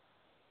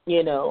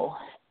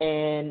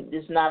 and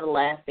it's not a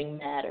laughing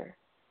matter.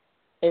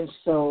 And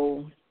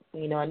so,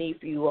 I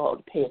need for you all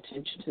to pay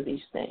attention to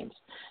these things.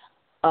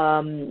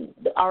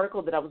 The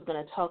article that I was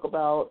going to talk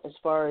about as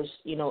far as,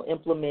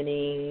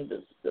 implementing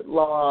the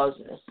laws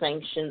and the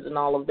sanctions and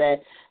all of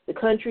that, the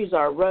countries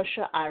are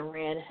Russia,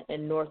 Iran,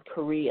 and North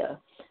Korea,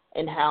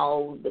 and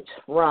how the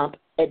Trump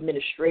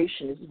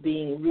administration is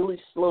being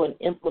really slow in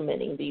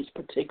implementing these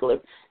particular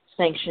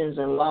sanctions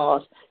and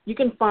laws. You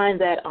can find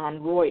that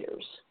on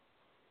Reuters.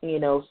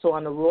 So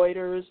on the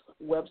Reuters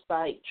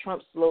website,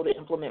 Trump's slow to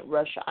implement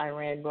Russia,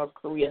 Iran, North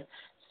Korea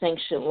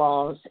sanction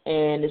laws,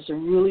 and it's a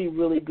really,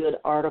 really good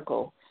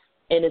article.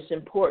 And it's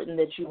important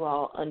that you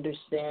all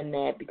understand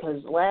that,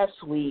 because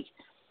last week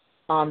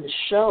on the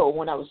show,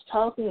 when I was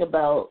talking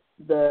about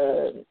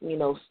the,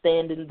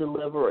 stand and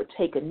deliver or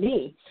take a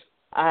knee,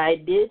 I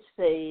did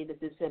say that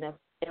this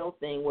NFL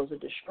thing was a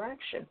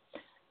distraction,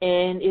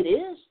 and it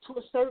is to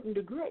a certain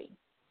degree.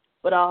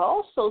 But I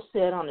also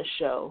said on the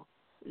show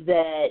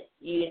that,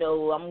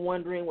 I'm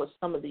wondering what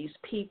some of these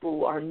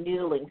people are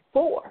kneeling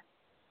for.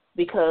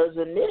 Because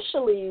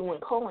initially when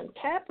Colin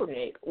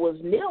Kaepernick was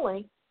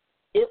kneeling,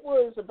 it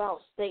was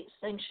about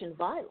state-sanctioned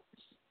violence.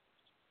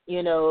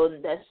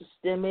 That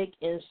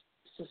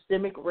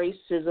systemic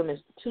racism,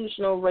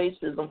 institutional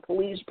racism,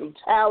 police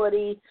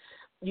brutality,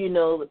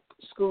 the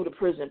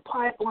school-to-prison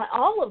pipeline,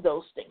 all of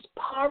those things.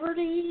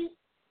 Poverty,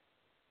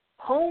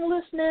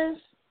 homelessness,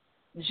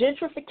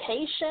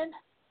 gentrification,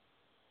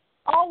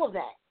 all of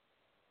that.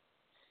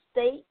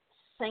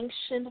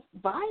 State-sanctioned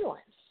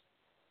violence.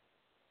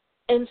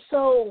 And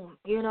so,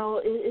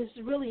 it's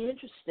really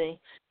interesting.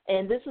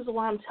 And this is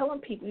why I'm telling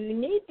people you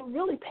need to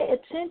really pay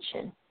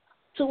attention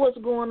to what's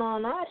going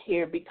on out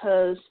here,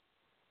 because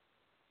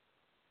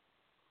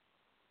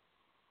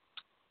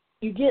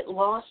you get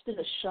lost in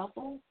the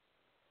shuffle.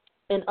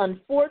 And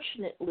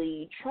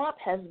unfortunately, Trump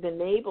has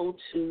been able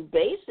to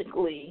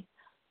basically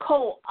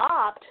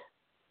co-opt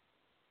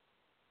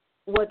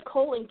what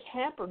Colin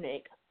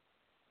Kaepernick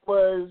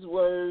was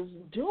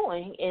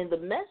doing and the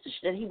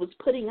message that he was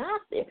putting out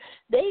there.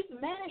 They've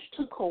managed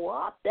to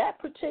co-opt that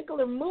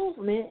particular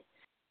movement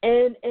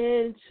and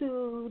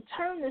to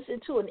turn this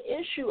into an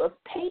issue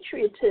of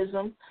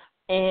patriotism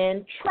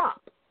and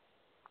Trump,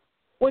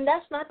 when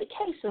that's not the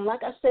case. And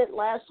like I said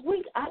last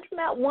week, I do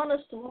not want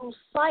us to lose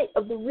sight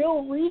of the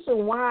real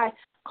reason why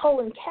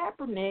Colin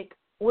Kaepernick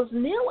was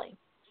kneeling.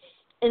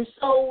 And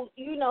so,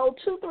 2,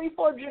 3,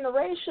 4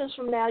 generations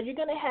from now, you're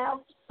going to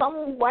have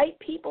some white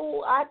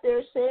people out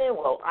there saying,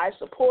 well, I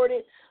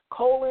supported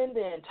Colin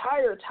the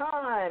entire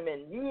time,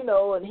 and,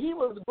 and he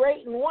was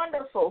great and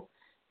wonderful.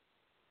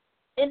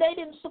 And they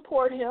didn't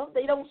support him.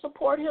 They don't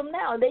support him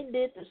now. They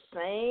did the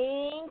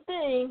same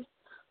thing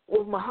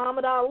with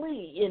Muhammad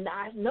Ali. And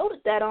I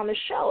noted that on the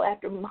show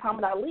after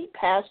Muhammad Ali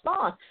passed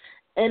on.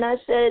 And I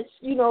said,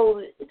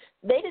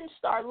 they didn't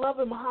start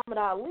loving Muhammad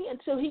Ali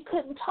until he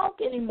couldn't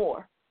talk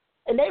anymore.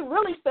 And they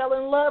really fell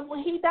in love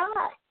when he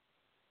died.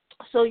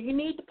 So you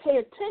need to pay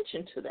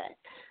attention to that.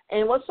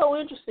 And what's so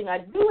interesting, I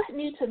do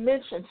need to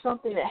mention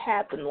something that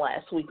happened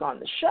last week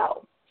on the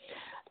show.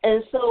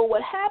 And so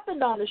what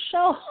happened on the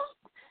show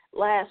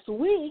last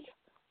week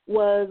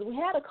was we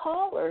had a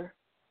caller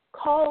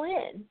call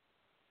in,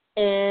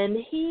 and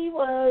he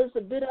was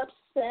a bit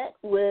upset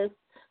with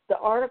the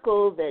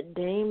article that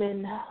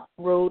Damon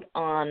wrote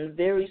on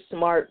Very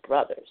Smart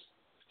Brothers.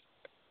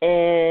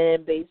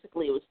 And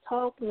basically it was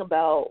talking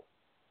about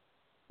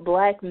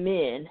black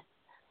men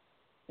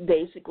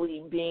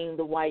basically being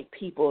the white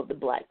people of the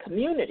black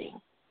community.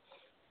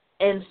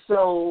 And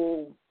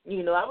so,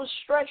 I was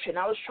stretching.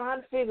 I was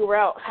trying to figure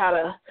out how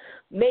to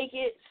make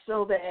it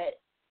so that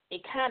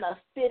it kind of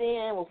fit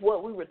in with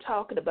what we were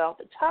talking about,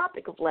 the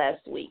topic of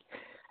last week.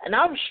 And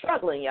I was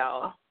struggling,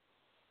 y'all.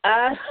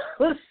 I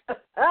was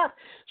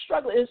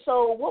struggling. And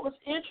so what was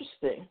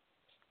interesting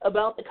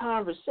about the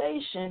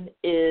conversation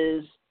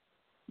is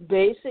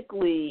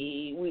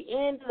basically we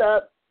ended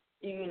up,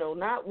 he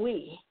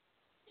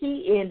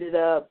ended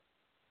up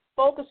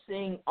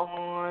focusing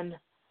on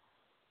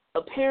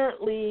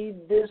apparently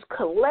this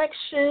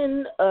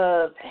collection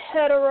of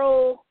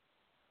hetero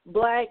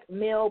black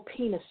male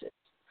penises.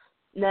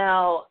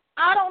 Now,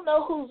 I don't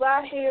know who's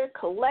out here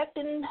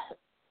collecting,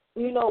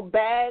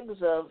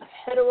 bags of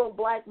hetero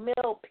black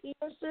male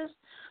penises,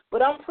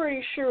 but I'm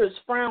pretty sure it's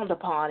frowned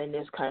upon in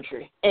this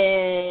country.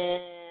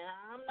 And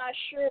I'm not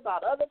sure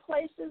about other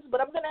places,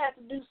 but I'm going to have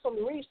to do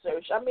some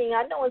research. I mean,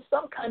 I know in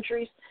some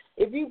countries,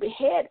 if you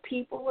behead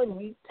people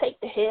and you take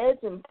the heads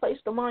and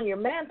place them on your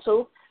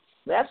mantle,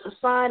 that's a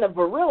sign of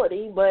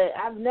virility, but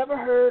I've never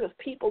heard of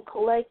people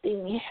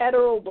collecting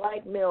hetero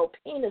black male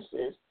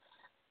penises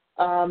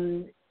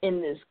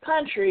in this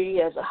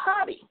country as a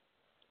hobby.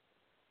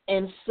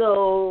 And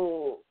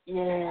so,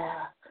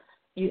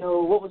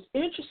 what was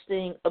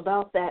interesting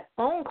about that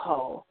phone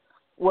call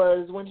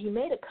was when he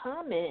made a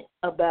comment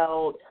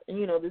about,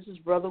 this is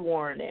Brother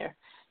Warren there,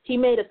 he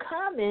made a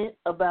comment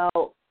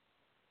about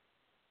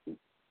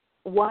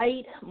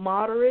white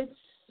moderates,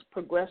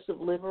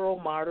 progressive liberal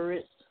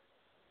moderates,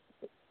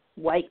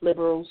 white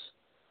liberals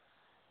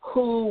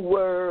who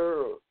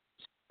were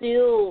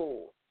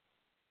still,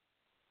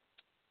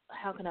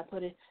 how can I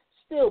put it,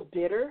 still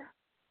bitter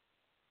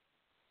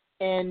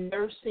and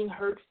nursing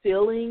hurt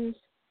feelings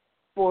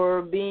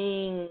for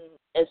being,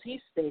 as he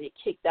stated,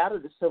 kicked out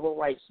of the civil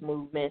rights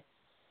movement.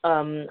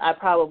 I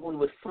probably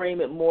would frame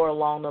it more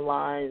along the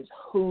lines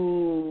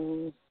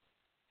who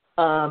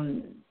I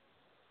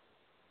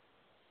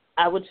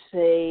would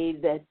say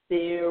that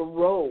their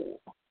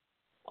role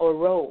or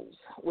roles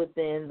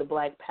within the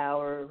Black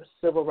Power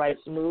civil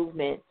rights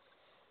movement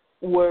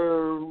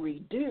were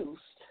reduced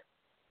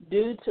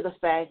due to the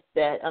fact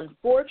that,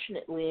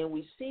 unfortunately, and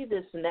we see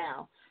this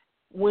now,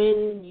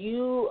 when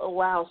you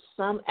allow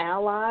some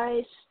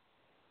allies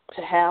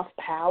to have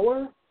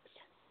power,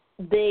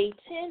 they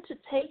tend to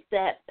take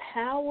that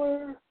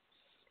power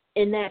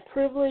and that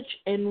privilege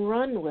and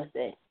run with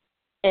it.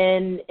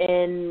 And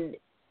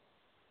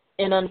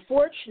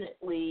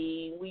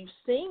unfortunately, we've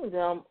seen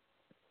them,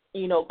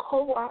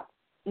 co-opt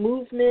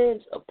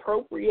movements,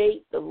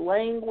 appropriate the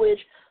language,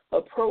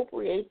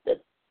 appropriate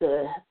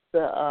the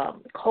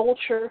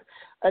culture,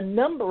 a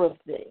number of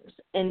things.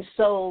 And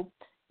so,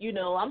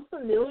 I'm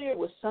familiar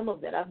with some of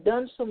that. I've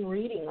done some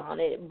reading on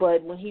it,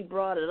 but when he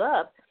brought it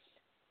up,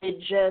 it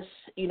just,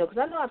 because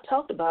I know I've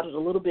talked about it a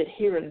little bit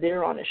here and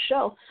there on the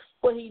show.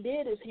 What he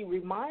did is he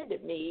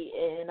reminded me,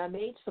 and I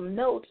made some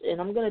notes,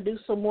 and I'm going to do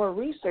some more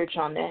research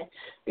on that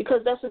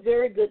because that's a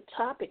very good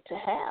topic to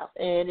have,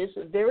 and it's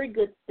a very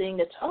good thing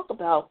to talk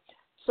about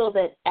so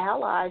that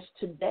allies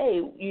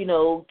today,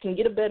 can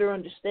get a better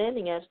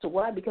understanding as to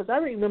why. Because I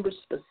remember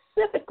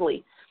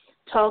specifically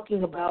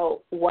talking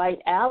about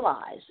white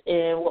allies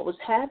and what was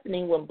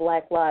happening when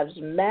Black Lives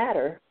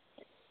Matter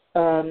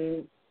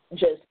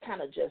just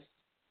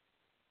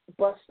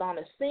bust on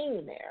a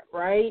scene there,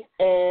 right?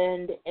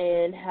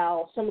 And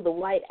how some of the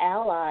white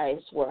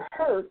allies were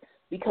hurt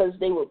because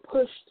they were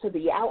pushed to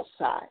the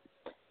outside,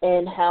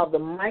 and how the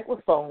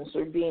microphones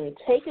were being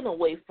taken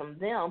away from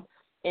them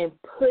and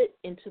put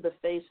into the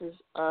faces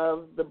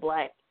of the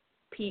black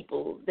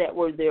people that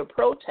were there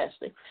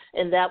protesting.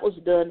 And that was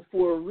done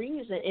for a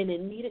reason, and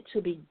it needed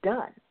to be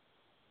done.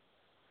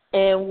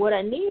 And what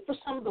I need for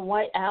some of the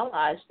white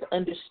allies to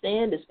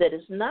understand is that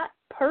it's not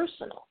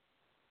personal.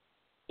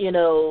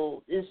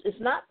 It's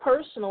not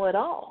personal at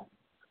all,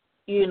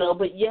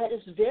 but yet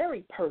it's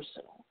very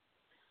personal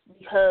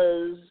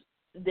because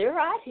they're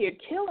out here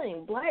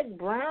killing black,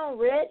 brown,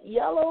 red,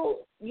 yellow,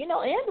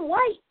 and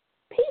white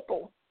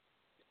people.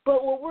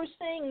 But what we're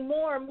seeing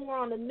more and more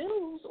on the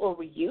news, or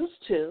we used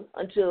to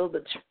until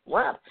the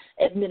Trump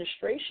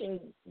administration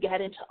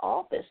got into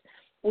office,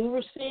 we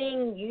were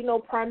seeing,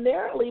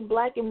 primarily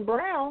black and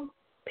brown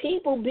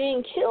people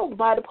being killed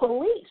by the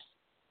police.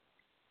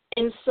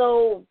 And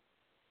so,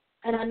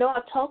 and I know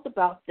I've talked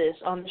about this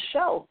on the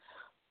show,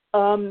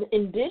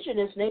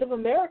 indigenous Native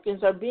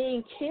Americans are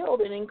being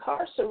killed and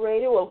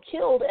incarcerated or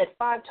killed at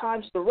 5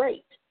 times the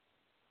rate.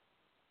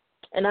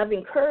 And I've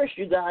encouraged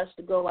you guys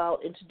to go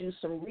out and to do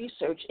some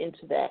research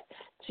into that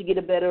to get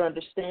a better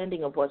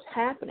understanding of what's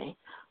happening.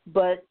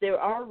 But there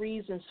are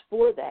reasons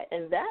for that,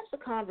 and that's a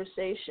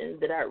conversation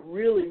that I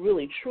really,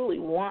 really, truly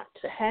want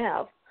to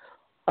have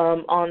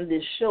on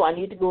this show. I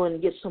need to go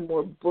and get some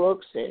more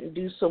books and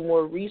do some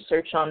more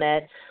research on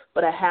that,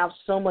 but I have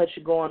so much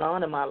going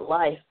on in my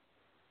life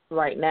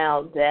right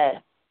now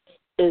that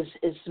is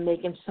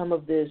making some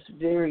of this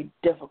very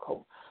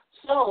difficult.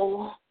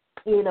 So,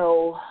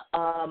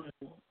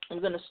 I'm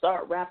going to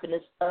start wrapping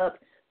this up.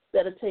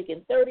 Instead of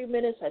taking 30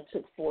 minutes, I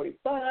took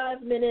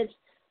 45 minutes.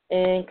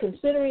 And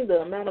considering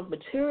the amount of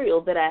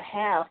material that I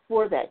have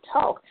for that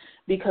talk,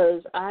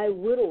 because I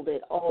whittled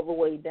it all the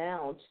way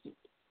down,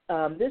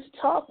 this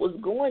talk was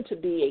going to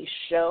be a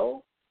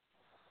show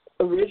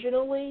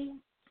originally.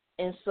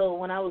 And so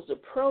when I was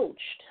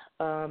approached,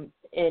 and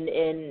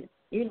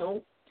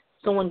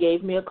someone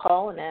gave me a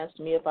call and asked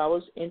me if I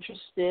was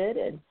interested,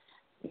 and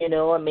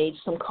I made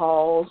some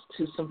calls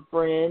to some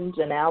friends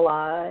and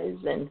allies,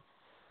 and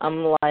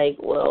I'm like,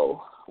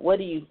 well, what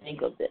do you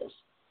think of this?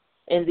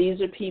 And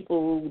these are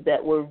people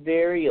that were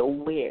very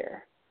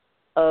aware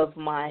of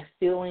my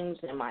feelings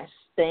and my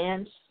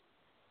stance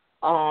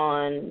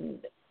on,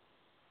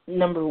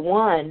 number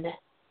one,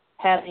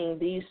 having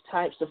these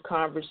types of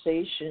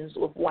conversations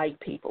with white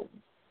people.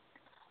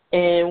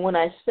 And when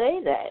I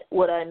say that,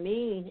 what I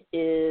mean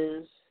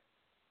is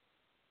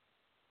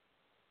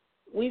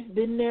we've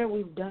been there,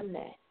 we've done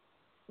that.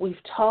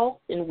 We've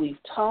talked and we've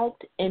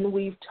talked and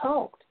we've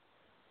talked.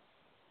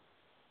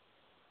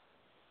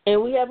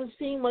 And we haven't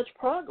seen much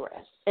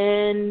progress.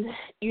 And,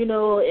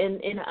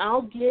 and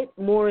I'll get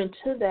more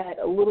into that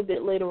a little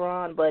bit later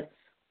on, but,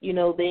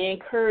 they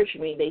encouraged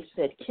me. They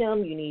said,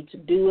 Kim, you need to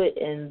do it,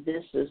 and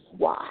this is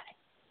why.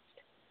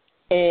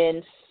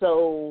 And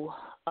so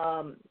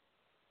I'm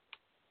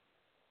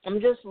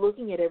just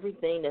looking at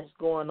everything that's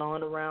going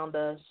on around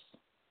us,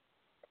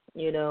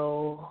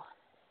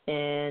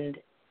 and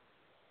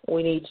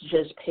we need to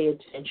just pay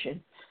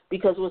attention.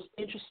 Because what's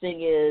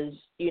interesting is,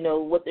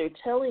 what they're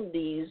telling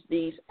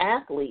these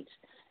athletes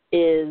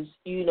is,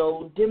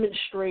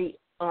 demonstrate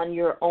on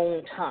your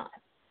own time.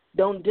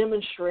 Don't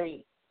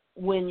demonstrate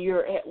when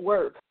you're at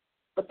work.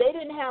 But they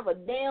didn't have a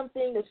damn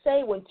thing to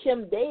say when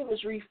Kim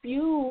Davis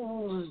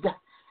refused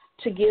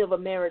to give a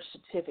marriage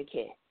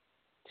certificate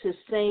to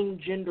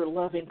same-gender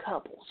loving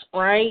couples,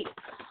 right?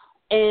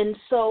 And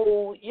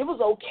so it was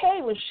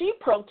okay when she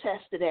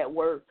protested at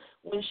work,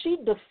 when she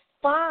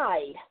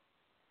defied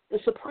the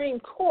Supreme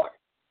Court.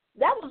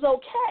 That was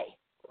okay,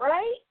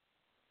 right?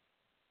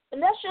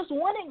 And that's just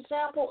one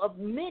example of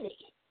many.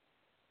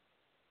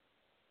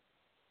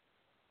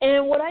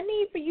 And what I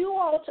need for you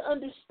all to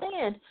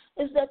understand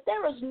is that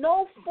there is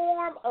no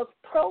form of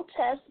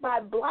protest by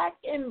black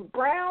and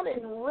brown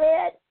and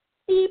red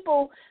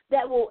people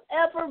that will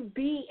ever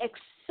be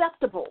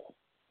acceptable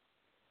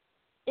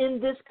in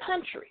this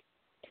country.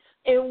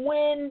 And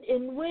when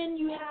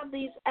you have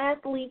these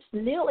athletes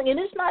kneeling, and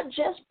it's not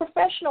just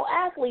professional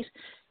athletes,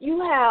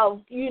 you have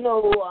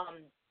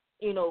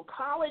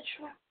college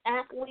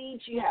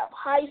athletes, you have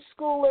high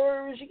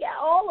schoolers, you got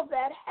all of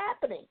that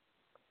happening.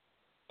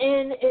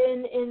 And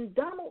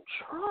Donald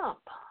Trump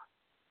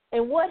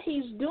and what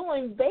he's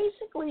doing,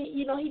 basically,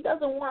 he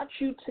doesn't want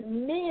you to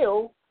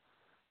kneel,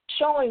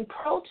 showing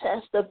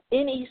protest of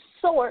any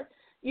sort,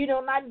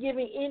 not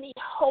giving any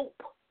hope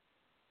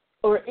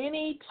or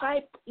any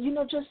type,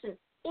 just an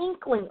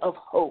inkling of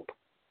hope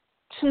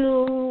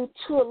to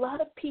a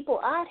lot of people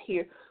out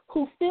here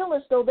who feel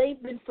as though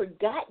they've been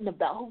forgotten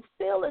about, who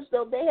feel as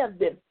though they have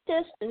been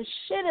pissed and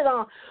shitted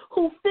on,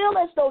 who feel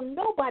as though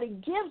nobody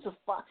gives a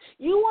fuck.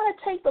 You want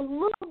to take the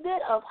little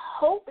bit of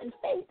hope and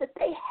faith that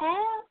they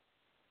have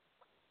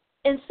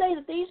and say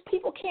that these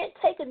people can't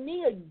take a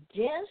knee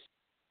against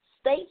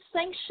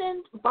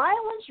state-sanctioned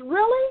violence?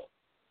 Really?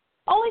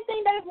 Only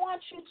thing they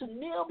want you to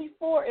kneel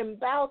before and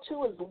bow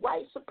to is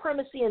white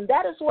supremacy, and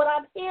that is what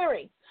I'm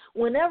hearing.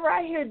 Whenever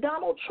I hear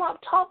Donald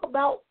Trump talk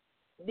about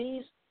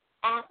these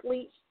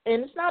athletes,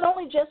 and it's not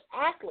only just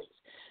athletes.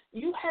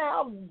 You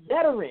have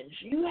veterans.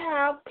 You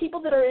have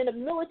people that are in the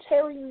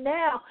military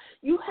now.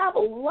 You have a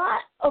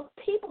lot of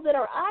people that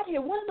are out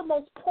here. One of the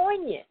most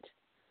poignant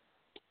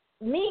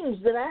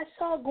memes that I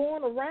saw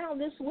going around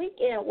this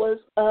weekend was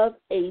of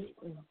a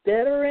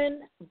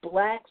veteran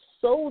black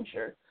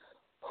soldier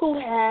who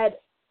had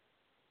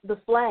the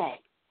flag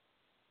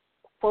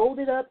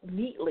folded up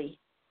neatly,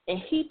 and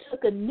he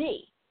took a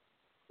knee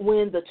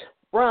when the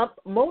Trump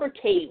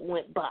motorcade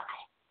went by.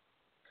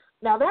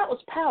 Now, that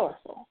was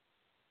powerful.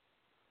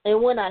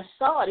 And when I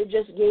saw it, it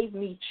just gave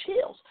me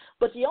chills.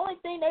 But the only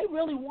thing they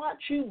really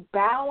want you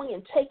bowing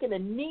and taking a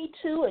knee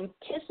to and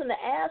kissing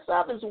the ass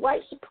of is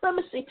white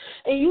supremacy.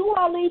 And you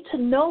all need to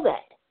know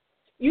that.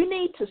 You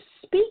need to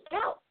speak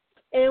out.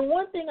 And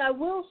one thing I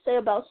will say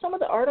about some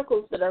of the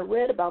articles that I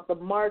read about the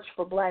March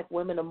for Black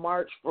Women, the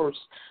March for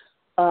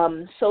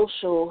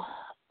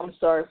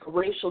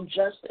racial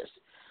justice,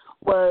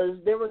 was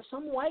there were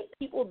some white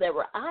people that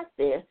were out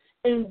there,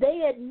 and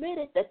they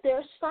admitted that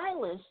their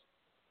silence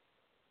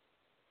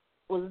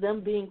was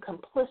them being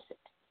complicit.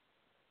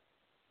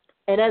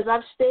 And as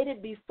I've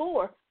stated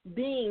before,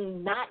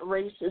 being not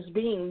racist,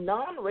 being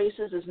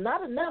non-racist is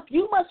not enough.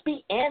 You must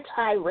be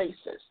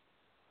anti-racist.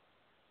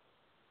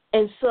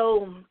 And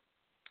so,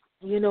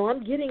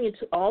 I'm getting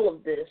into all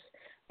of this,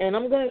 and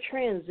I'm going to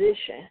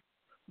transition.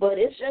 But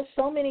it's just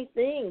so many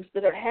things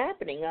that are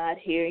happening out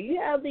here. You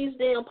have these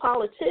damn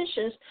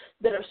politicians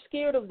that are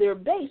scared of their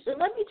base. And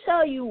let me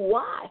tell you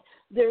why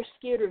they're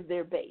scared of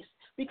their base.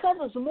 Because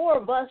there's more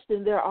of us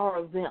than there are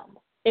of them.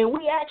 And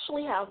we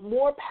actually have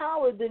more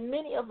power than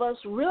many of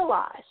us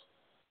realize.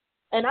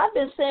 And I've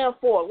been saying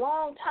for a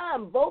long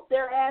time, vote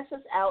their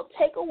asses out,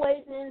 take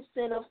away the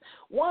incentives.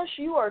 Once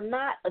you are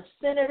not a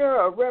senator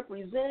or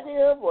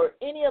representative or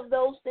any of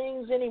those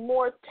things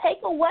anymore,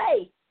 take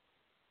away,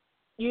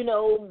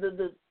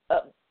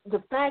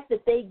 the fact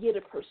that they get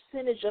a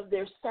percentage of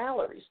their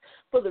salaries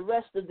for the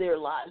rest of their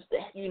lives.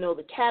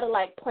 The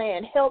Cadillac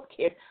plan, health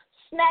care,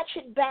 snatch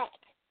it back.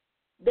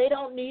 They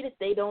don't need it.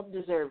 They don't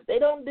deserve it. They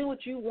don't do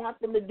what you want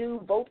them to do.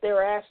 Vote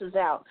their asses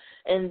out.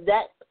 And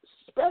that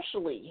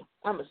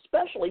I'm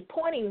especially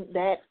pointing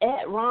that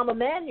at Rahm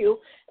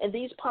Emanuel and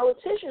these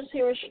politicians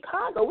here in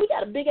Chicago. We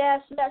got a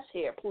big-ass mess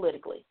here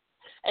politically.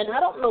 And I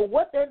don't know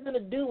what they're going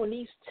to do when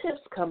these tips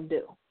come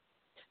due.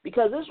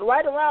 Because it's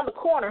right around the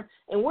corner,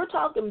 and we're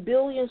talking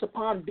billions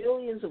upon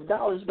billions of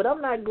dollars, but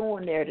I'm not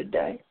going there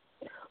today.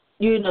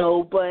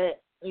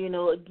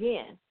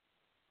 Again,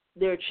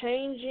 they're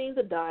changing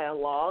the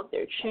dialogue,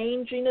 they're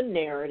changing the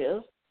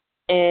narrative,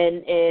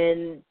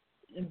 and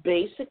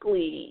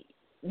basically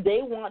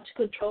they want to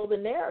control the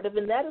narrative,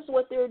 and that is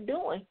what they're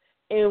doing,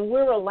 and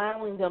we're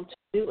allowing them to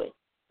do it.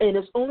 And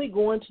it's only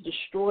going to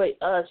destroy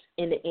us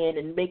in the end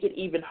and make it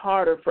even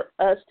harder for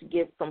us to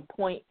get from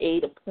point A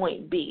to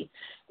point B.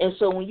 And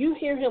so when you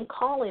hear him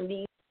calling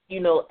these,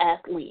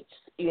 athletes,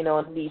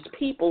 and these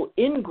people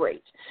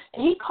ingrates,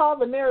 and he called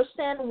the mayor of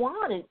San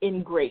Juan an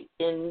ingrate,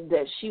 and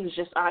that she was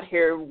just out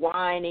here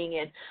whining,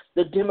 and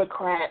the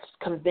Democrats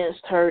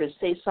convinced her to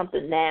say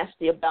something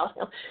nasty about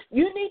him.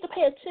 You need to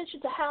pay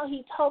attention to how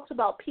he talks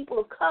about people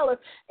of color,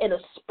 and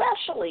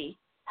especially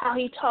how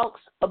he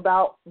talks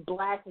about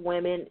black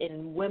women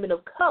and women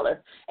of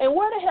color. And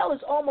where the hell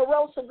is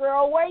Omarosa,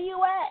 girl? Where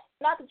you at?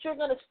 Not that you're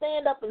going to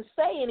stand up and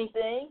say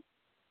anything,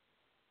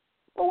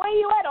 but where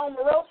you at,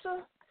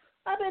 Omarosa?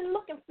 I've been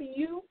looking for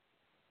you.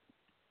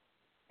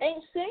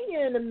 Ain't seen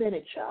you in a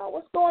minute, y'all.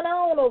 What's going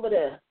on over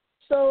there?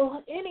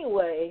 So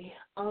anyway,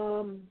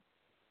 I'm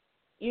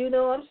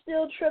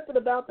still tripping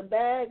about the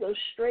bag of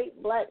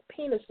straight black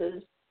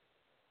penises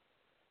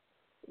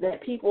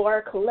that people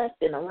are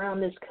collecting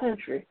around this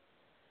country.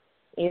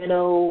 I didn't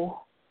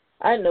know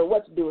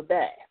what to do with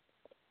that.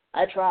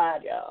 I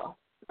tried, y'all.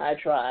 I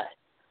tried.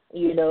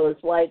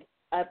 It's like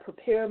I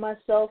prepare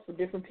myself for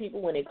different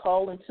people when they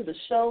call into the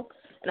show,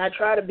 and I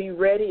try to be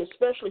ready,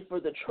 especially for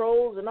the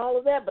trolls and all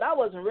of that, but I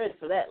wasn't ready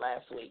for that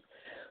last week.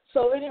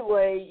 So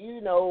anyway,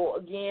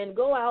 again,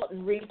 go out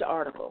and read the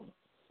article.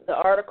 The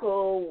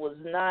article was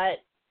not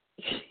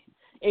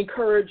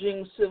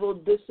encouraging civil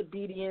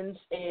disobedience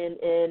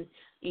and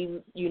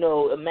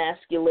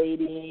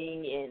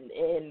emasculating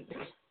and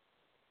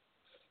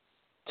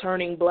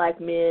turning black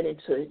men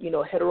into,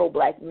 hetero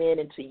black men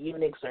into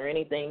eunuchs or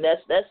anything.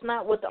 That's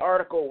not what the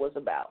article was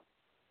about.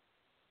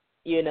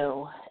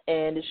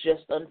 And it's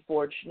just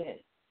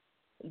unfortunate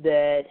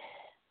that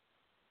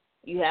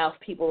you have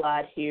people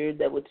out here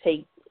that would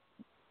take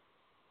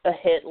a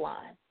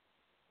headline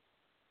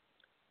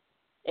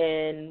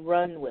and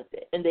run with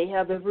it. And they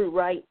have every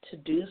right to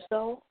do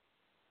so.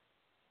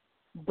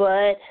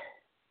 But,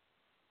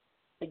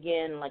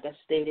 again, like I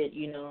stated,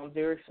 I'm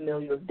very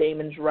familiar with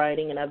Damon's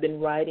writing, and I've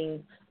been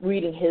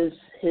reading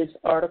his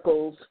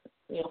articles,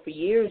 for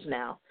years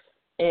now.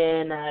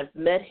 And I've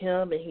met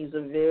him, and he's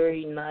a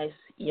very nice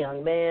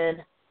young man.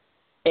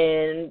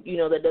 And,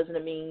 that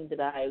doesn't mean that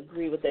I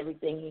agree with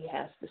everything he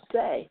has to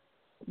say.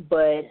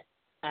 But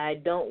I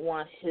don't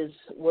want his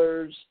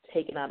words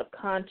taken out of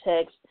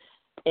context,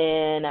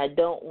 and I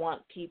don't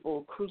want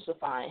people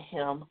crucifying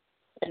him.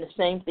 And the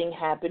same thing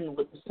happened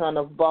with the son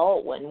of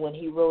Baldwin when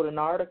he wrote an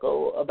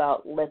article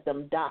about Let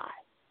Them Die.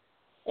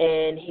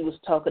 And he was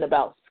talking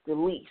about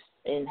Scalise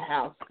and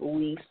how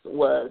Scalise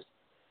was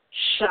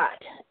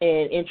shot.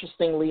 And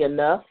interestingly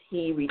enough,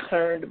 he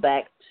returned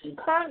back to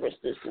Congress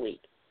this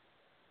week.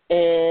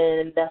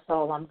 And that's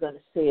all I'm going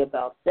to say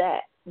about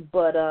that.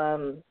 But,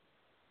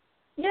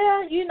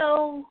 yeah,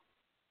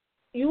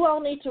 you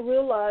all need to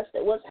realize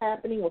that what's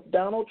happening with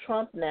Donald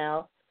Trump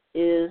now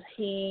is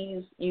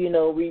he's,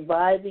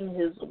 reviving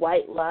his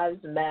White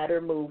Lives Matter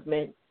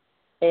movement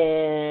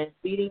and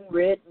feeding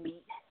red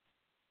meat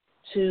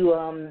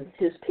to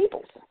his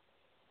peoples,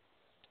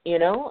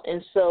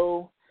 And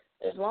so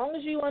as long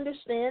as you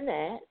understand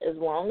that, as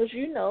long as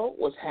you know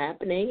what's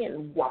happening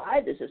and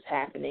why this is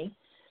happening,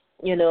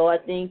 I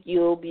think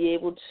you'll be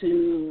able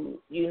to,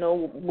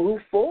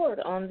 move forward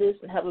on this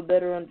and have a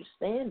better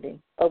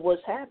understanding of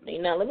what's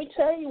happening. Now, let me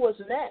tell you what's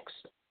next,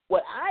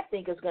 what I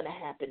think is going to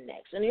happen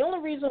next. And the only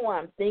reason why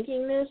I'm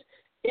thinking this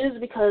is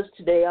because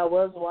today I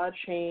was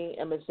watching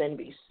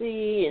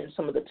MSNBC and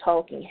some of the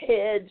talking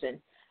heads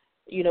and,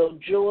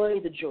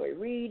 Joy, the Joy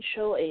Reid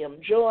show, AM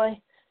Joy.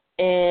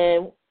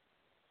 And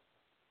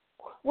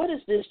what is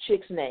this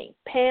chick's name?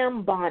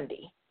 Pam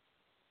Bondi.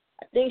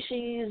 I think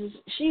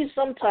she's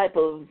some type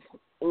of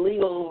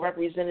legal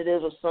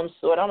representative of some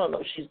sort. I don't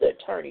know if she's the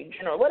attorney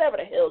general, whatever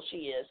the hell she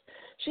is.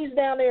 She's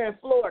down there in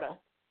Florida.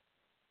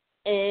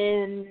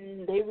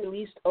 And they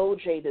released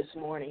OJ this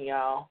morning,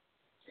 y'all.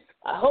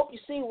 I hope you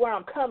see where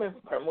I'm coming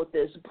from with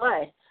this.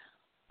 But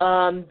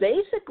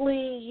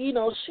basically,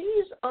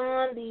 she's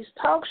on these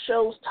talk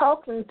shows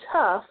talking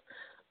tough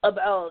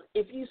about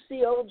if you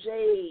see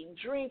OJ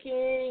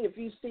drinking, if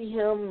you see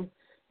him,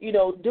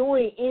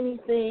 doing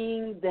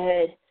anything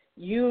that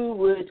you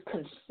would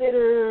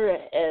consider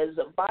as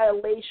a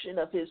violation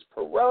of his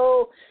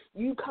parole,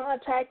 you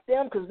contact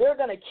them because they're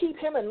going to keep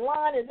him in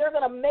line and they're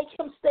going to make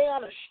him stay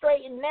on a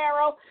straight and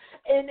narrow.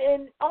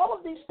 And all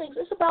of these things,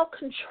 it's about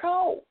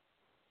control.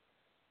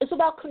 It's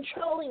about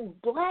controlling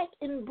black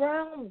and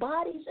brown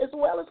bodies as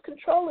well as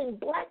controlling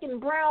black and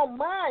brown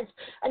minds.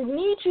 I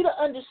need you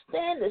to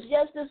understand this.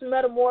 Yes, this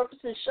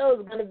Metamorphosis show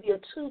is going to be a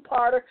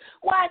two-parter.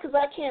 Why? Because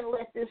I can't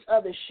let this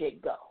other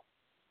shit go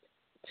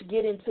to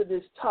get into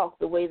this talk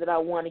the way that I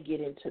want to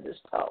get into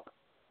this talk.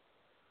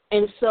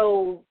 And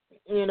so,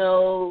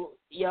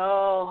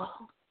 y'all,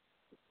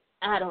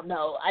 I don't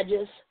know.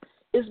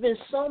 It's been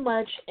so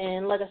much,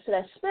 and like I said,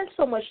 I spent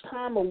so much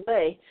time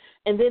away,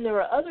 and then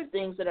there are other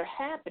things that are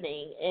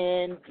happening,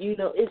 and,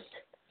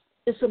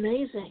 it's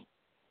amazing.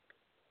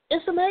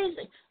 It's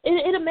amazing.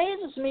 It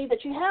amazes me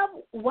that you have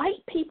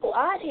white people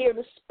out here,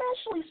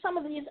 especially some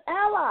of these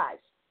allies,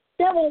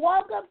 that will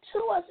walk up to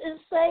us and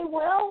say,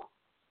 well,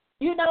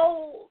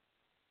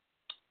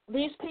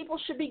 these people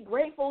should be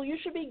grateful. You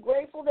should be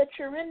grateful that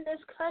you're in this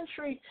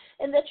country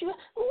and that you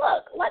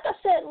look, like I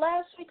said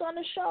last week on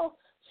the show,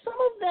 some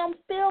of them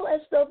feel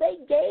as though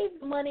they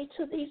gave money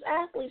to these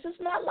athletes. It's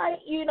not like,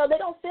 they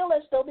don't feel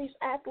as though these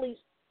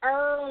athletes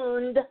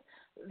earned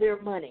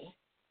their money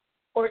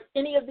or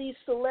any of these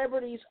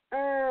celebrities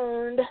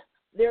earned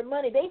their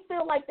money. They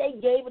feel like they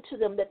gave it to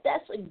them, that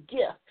that's a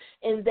gift,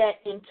 and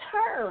that in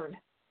turn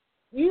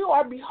you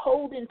are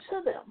beholden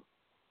to them.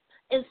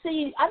 And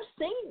see, I've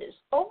seen this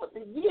over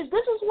the years.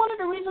 This is one of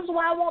the reasons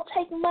why I won't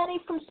take money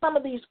from some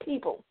of these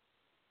people.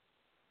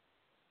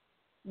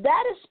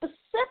 That is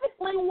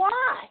specifically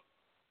why.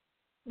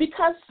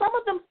 Because some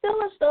of them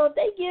feel as though if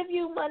they give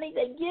you money,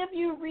 they give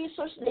you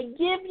resources, they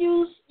give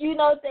you,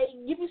 they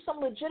give you some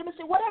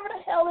legitimacy, whatever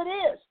the hell it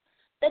is,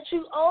 that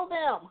you owe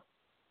them.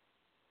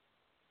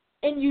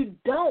 And you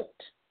don't.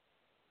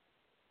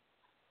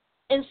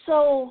 And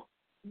so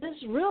this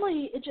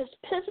really, it just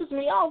pisses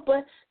me off.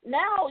 But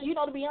now,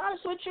 to be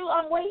honest with you,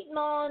 I'm waiting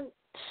on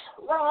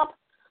Trump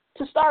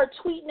to start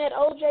tweeting at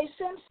O.J.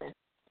 Simpson.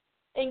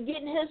 and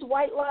getting his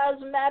White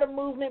Lives Matter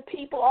movement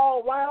people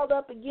all riled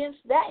up against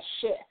that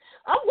shit.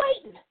 I'm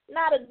waiting.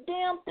 Not a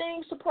damn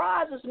thing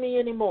surprises me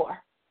anymore.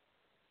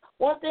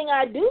 One thing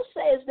I do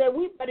say is that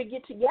we better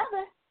get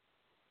together.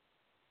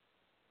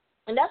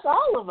 And that's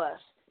all of us.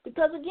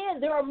 Because,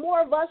 again, there are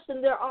more of us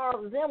than there are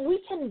of them. We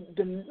can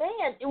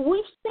demand,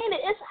 we've seen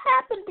it, it's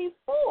happened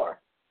before,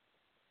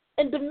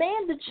 and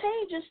demand the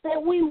changes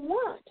that we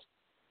want.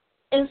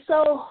 And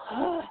so,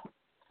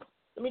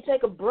 let me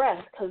take a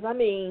breath, because,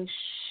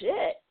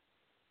 shit,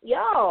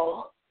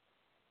 y'all,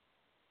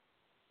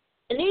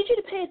 I need you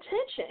to pay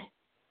attention,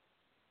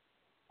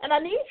 and I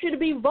need you to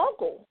be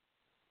vocal.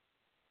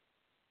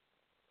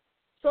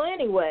 So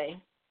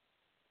anyway,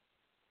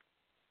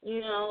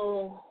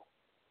 I'm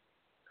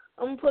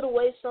going to put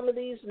away some of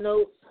these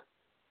notes,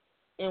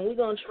 and we're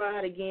going to try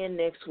it again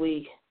next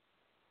week.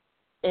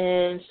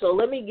 And so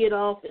let me get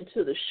off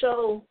into the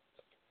show.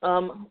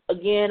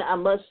 Again, I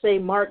must say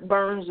Mark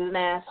Burns is an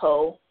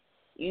asshole.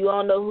 You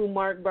all know who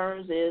Mark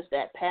Burns is,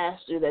 that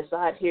pastor that's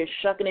out here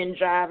shucking and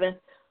jiving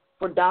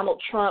for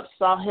Donald Trump.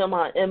 Saw him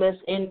on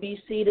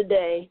MSNBC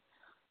today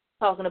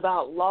talking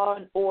about law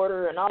and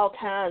order and all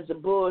kinds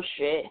of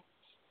bullshit.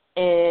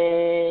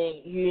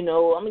 And, I'm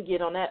going to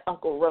get on that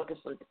Uncle Ruckus.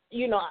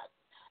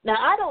 Now,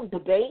 I don't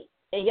debate,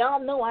 and y'all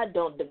know I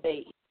don't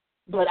debate,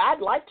 but I'd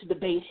like to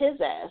debate his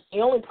ass. The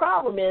only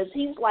problem is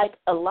he's like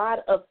a lot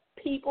of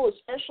people,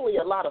 especially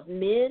a lot of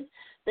men.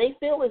 They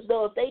feel as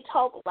though if they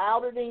talk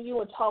louder than you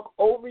and talk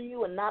over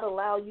you and not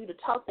allow you to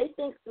talk, they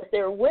think that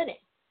they're winning.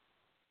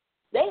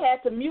 They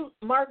had to mute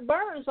Mark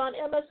Burns on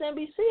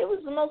MSNBC. It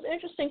was the most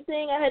interesting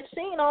thing I had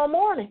seen all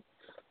morning.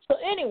 So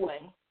anyway,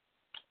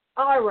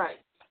 all right.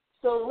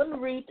 So let me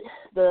read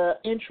the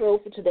intro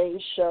for today's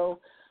show.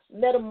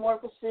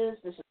 Metamorphosis,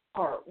 this is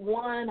part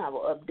 1. I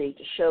will update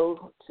the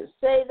show to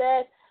say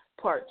that.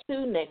 Part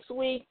 2 next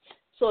week.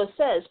 So it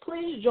says,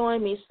 please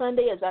join me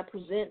Sunday as I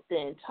present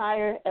the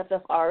entire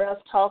FFRF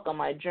talk on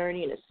my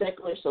journey into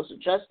secular social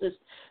justice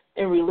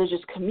in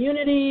religious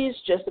communities,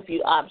 just a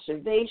few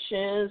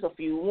observations, a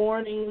few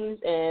warnings,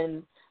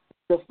 and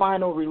the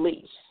final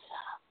release.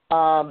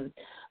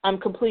 I'm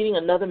completing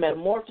another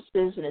metamorphosis,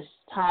 and it's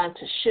time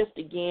to shift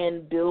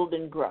again, build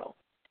and grow.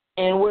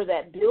 And where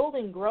that build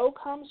and grow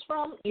comes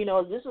from,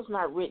 this is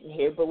not written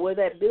here, but where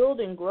that build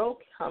and grow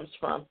comes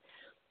from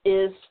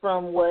is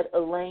from what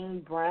Elaine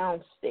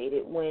Brown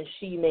stated when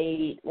she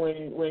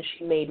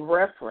made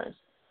reference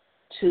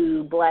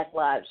to Black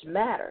Lives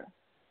Matter.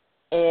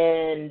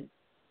 And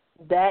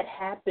that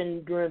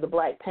happened during the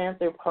Black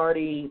Panther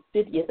Party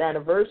 50th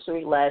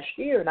anniversary last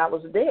year, and I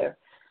was there.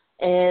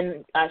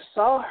 And I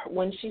saw her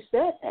when she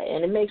said that,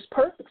 and it makes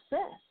perfect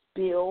sense,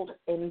 build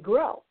and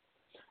grow.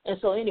 And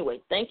so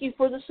anyway, thank you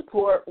for the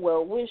support,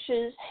 well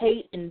wishes,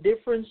 hate,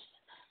 indifference,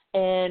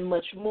 and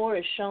much more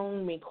has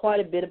shown me quite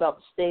a bit about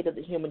the state of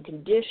the human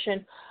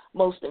condition.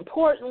 Most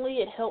importantly,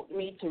 it helped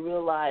me to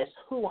realize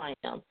who I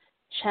am,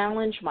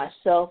 challenge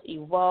myself,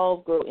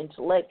 evolve, grow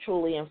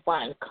intellectually, and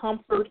find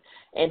comfort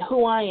in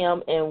who I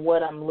am and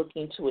what I'm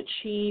looking to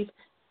achieve.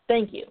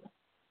 Thank you.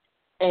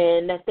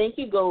 And that thank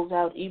you goes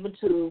out even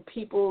to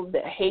people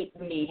that hate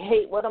me,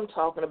 hate what I'm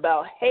talking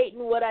about, hating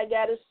what I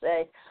got to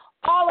say,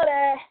 all of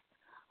that.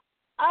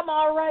 I'm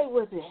all right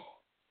with it.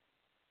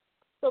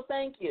 So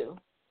thank you,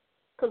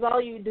 because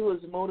all you do is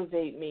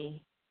motivate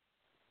me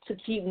to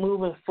keep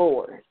moving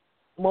forward,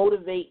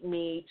 motivate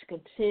me to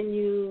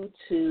continue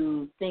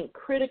to think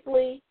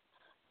critically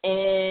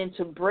and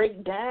to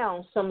break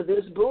down some of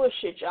this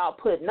bullshit y'all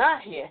putting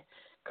out here,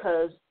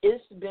 because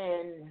it's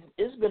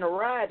been a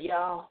ride,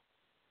 y'all.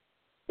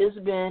 It's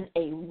been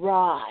a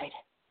ride.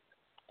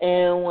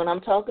 And when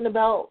I'm talking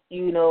about,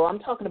 I'm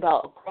talking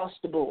about across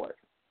the board.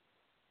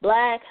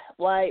 Black,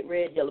 white,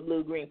 red, yellow,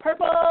 blue, green,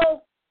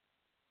 purple,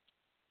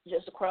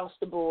 just across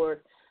the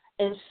board.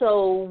 And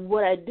so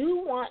what I do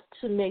want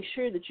to make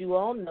sure that you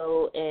all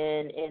know,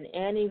 and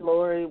Annie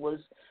Laurie was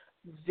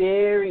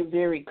very,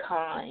 very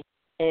kind.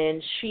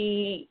 And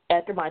she,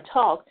 after my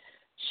talk,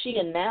 she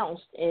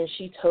announced and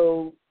she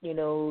told,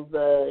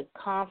 the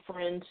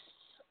conference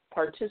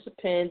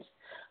participants,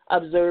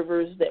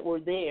 observers that were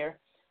there,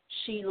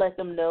 she let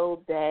them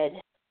know that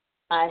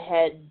I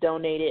had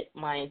donated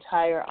my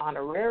entire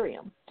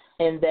honorarium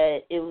and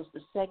that it was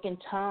the second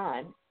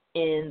time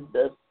in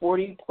the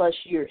 40-plus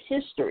year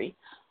history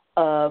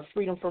of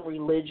Freedom from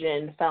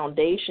Religion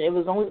Foundation. It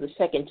was only the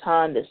second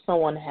time that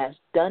someone has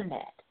done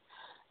that.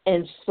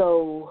 And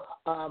so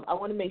I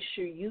want to make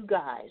sure you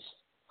guys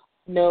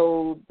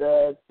know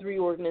the 3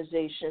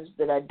 organizations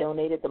that I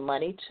donated the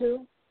money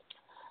to.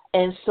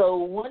 And so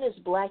one is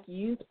Black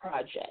Youth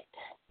Project,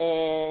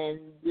 and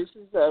this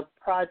is a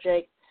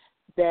project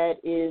that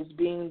is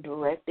being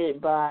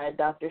directed by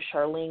Dr.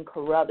 Charlene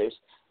Carruthers.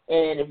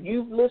 And if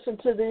you've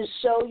listened to this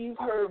show, you've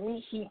heard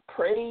me heap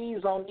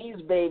praise on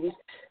these babies.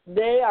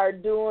 They are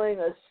doing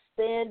a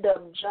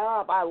stand-up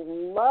job. I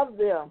love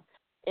them.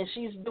 and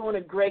she's doing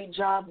a great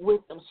job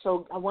with them.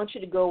 So I want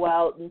you to go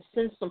out and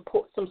send some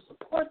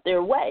support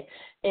their way.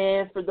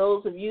 And for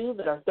those of you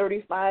that are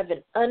 35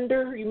 and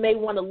under, you may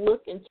want to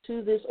look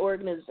into this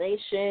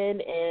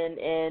organization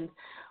and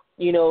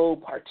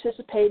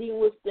participating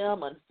with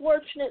them.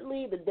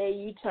 Unfortunately, the day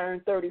you turn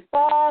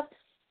 35,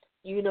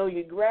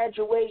 you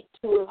graduate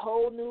to a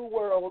whole new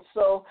world.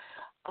 So,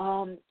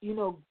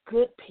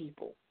 good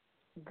people.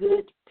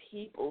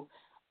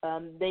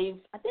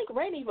 I think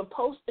Raina even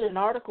posted an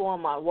article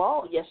on my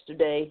wall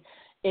yesterday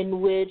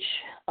in which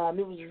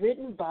it was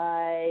written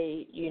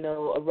by,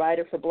 a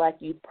writer for Black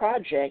Youth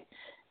Project,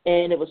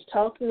 and it was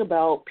talking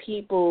about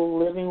people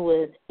living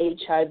with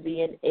HIV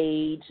and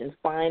AIDS and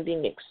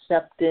finding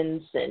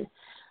acceptance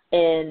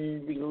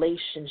and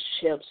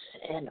relationships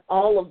and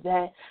all of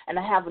that. And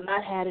I have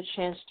not had a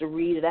chance to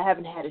read it. I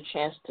haven't had a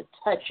chance to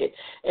touch it.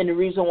 And the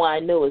reason why I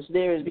know it's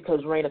there is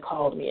because Raina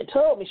called me and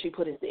told me she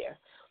put it there.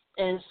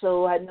 And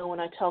so I know when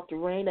I talk to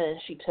Raina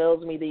and she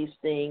tells me these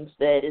things,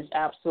 that is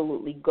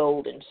absolutely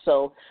golden.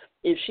 So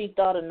if she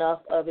thought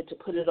enough of it to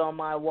put it on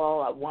my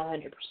wall, I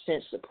 100%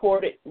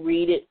 support it,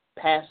 read it,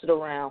 pass it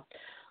around.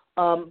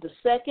 The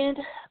second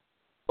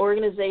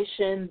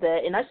organization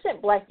and I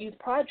sent Black Youth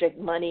Project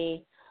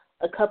money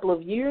a couple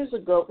of years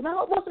ago.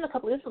 No, it wasn't a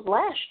couple. This was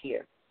last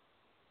year.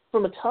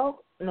 From a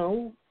talk.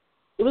 No,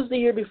 it was the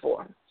year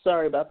before.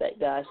 Sorry about that,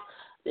 guys.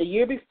 The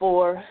year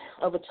before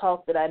of a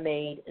talk that I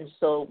made. And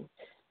so,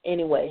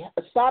 anyway,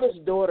 Assata's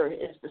Daughter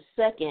is the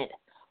second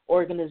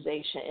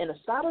organization. And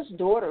Assata's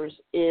Daughters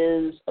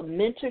is a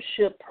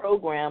mentorship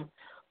program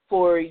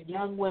for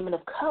young women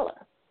of color.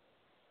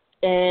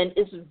 And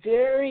it's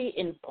very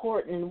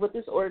important. And what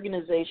this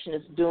organization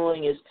is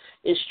doing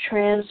is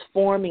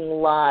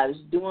transforming lives,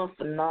 doing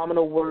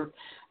phenomenal work,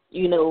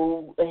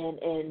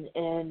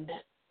 and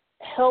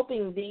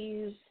helping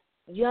these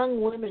young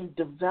women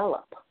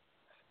develop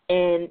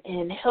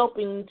and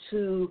helping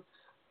to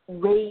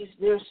raise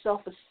their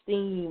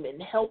self-esteem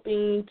and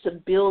helping to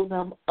build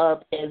them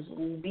up as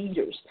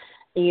leaders.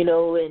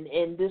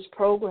 And this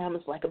program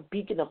is like a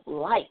beacon of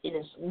light, and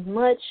it's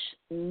much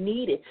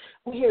needed.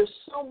 We hear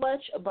so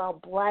much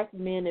about Black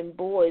men and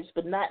boys,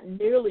 but not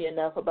nearly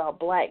enough about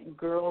Black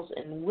girls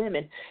and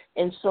women.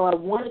 And so I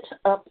wanted to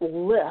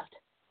uplift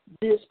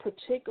this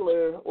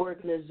particular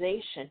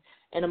organization,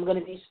 and I'm going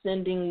to be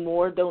sending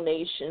more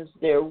donations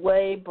their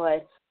way,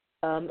 but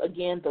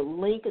again, the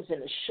link is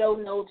in the show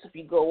notes. If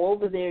you go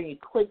over there and you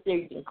click there,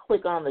 you can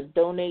click on the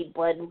donate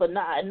button. But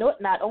I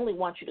not only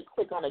want you to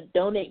click on a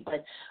donate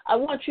button, I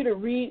want you to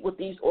read what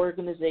these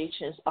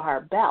organizations are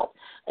about.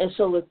 And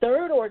so the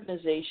third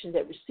organization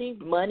that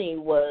received money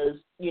was,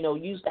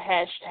 use the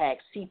hashtag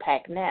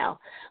CPAC now,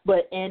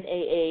 but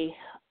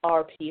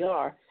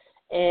NAARPR.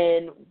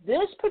 And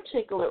this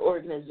particular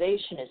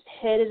organization is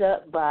headed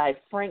up by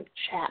Frank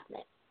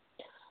Chapman.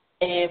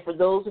 And for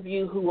those of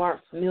you who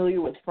aren't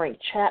familiar with Frank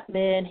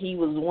Chapman, he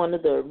was one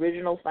of the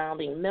original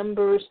founding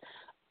members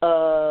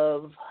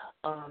of,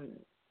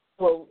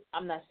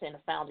 I'm not saying a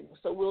founding,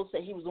 so we'll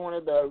say he was one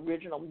of the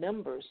original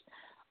members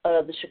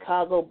of the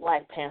Chicago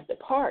Black Panther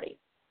Party.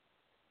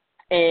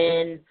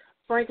 And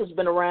Frank has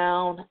been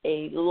around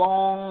a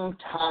long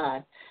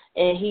time,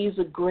 and he's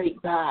a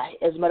great guy.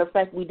 As a matter of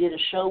fact, we did a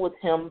show with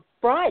him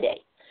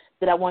Friday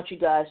that I want you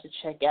guys to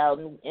check out.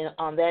 And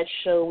on that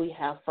show, we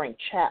have Frank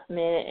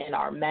Chapman and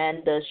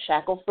Armanda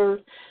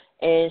Shackelford,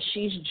 and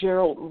she's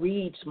Gerald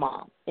Reed's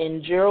mom.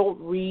 And Gerald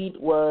Reed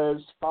was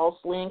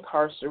falsely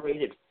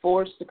incarcerated,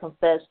 forced to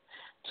confess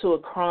to a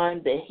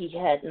crime that he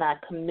had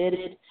not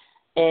committed,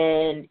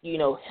 and,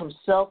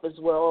 himself as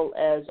well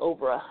as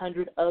over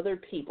 100 other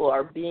people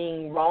are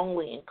being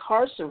wrongly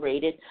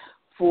incarcerated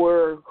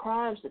for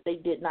crimes that they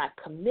did not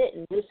commit.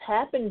 And this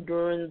happened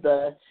during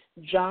the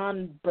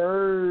John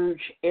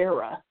Burge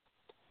era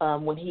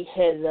when he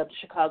headed up the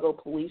Chicago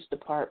Police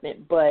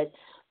Department. But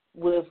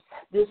with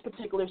this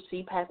particular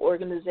CPAC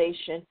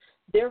organization,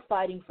 they're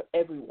fighting for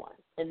everyone.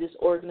 And this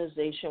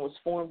organization was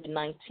formed in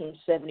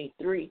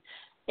 1973.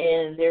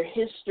 And their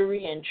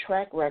history and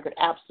track record,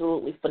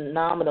 absolutely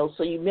phenomenal.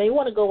 So you may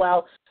want to go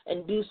out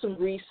and do some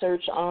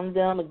research on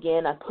them.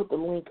 Again, I put the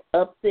link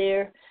up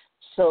there.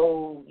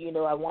 So,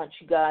 I want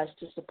you guys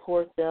to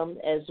support them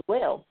as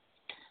well.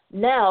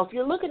 Now, if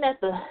you're looking at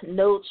the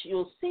notes,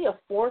 you'll see a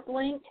fourth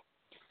link,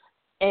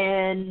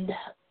 and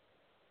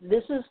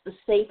this is the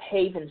Safe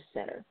Haven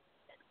Center.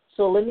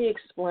 So let me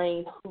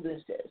explain who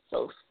this is.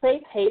 So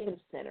Safe Haven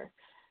Center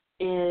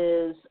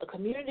is a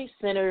community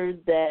center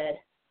that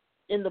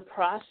in the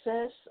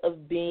process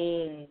of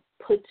being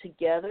put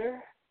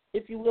together,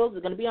 if you will.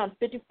 They're going to be on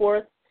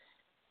 54th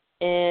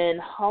and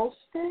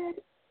Halsted.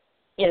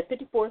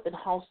 54th and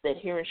Halsted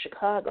here in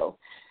Chicago.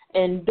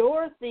 And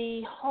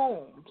Dorothy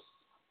Holmes,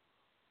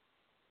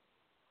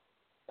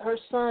 her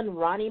son,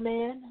 Ronnie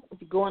Man,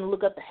 if you go and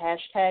look up the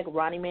hashtag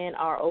Ronnie Man,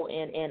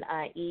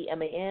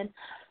 RONNIEMAN,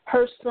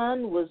 her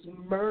son was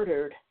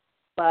murdered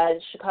by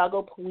the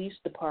Chicago Police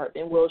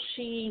Department. Well,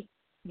 she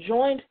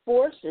joined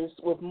forces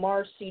with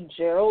Marcy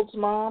Gerald's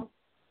mom,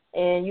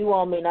 and you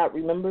all may not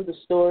remember the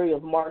story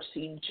of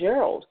Marcy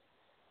Gerald.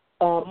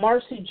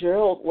 Marcy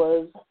Gerald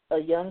was a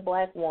young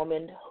black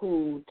woman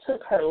who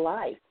took her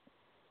life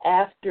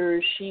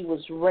after she was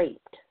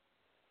raped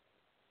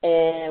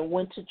and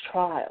went to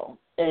trial.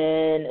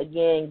 And,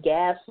 again,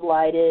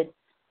 gaslighted,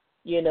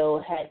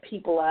 had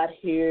people out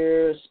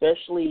here,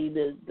 especially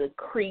the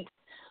creeps,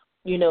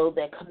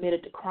 that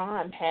committed the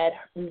crime, had,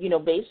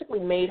 basically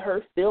made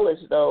her feel as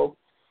though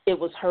it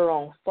was her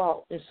own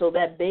fault. And so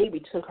that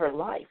baby took her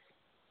life.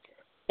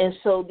 And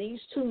so these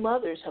two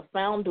mothers have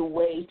found a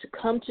way to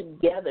come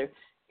together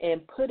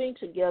and putting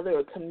together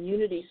a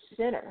community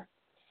center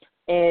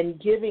and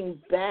giving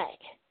back,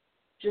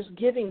 just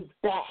giving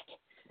back.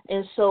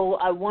 And so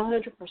I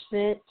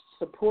 100%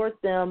 support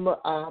them.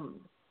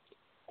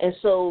 And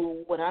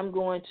so what I'm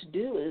going to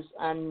do is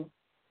I'm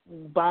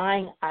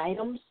buying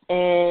items.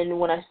 And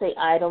when I say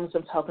items,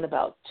 I'm talking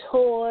about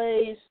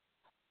toys,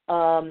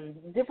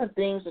 different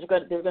things that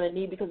they're going to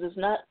need, because it's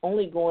not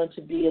only going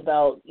to be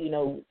about,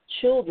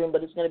 children,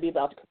 but it's going to be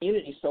about the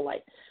community. So,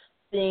 like,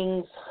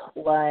 things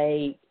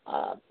like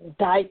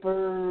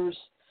diapers,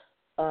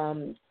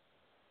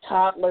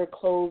 toddler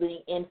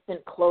clothing,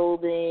 infant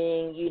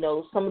clothing.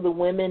 Some of the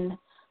women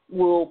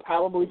will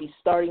probably be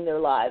starting their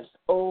lives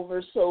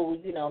over. So,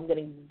 I'm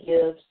going to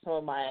give some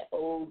of my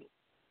old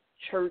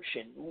church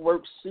and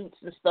work suits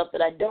and stuff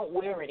that I don't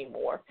wear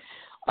anymore.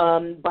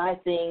 Buy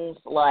things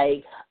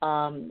like,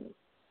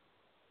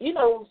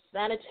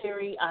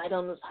 sanitary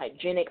items,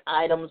 hygienic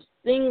items,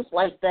 things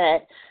like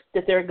that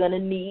they're going to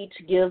need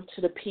to give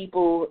to the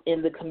people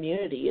in the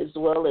community, as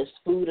well as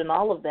food and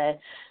all of that.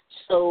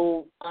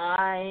 So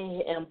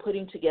I am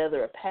putting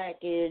together a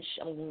package.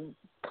 I'm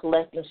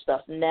collecting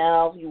stuff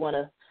now. If you want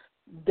to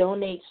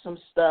donate some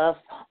stuff,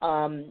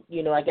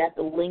 I got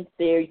the link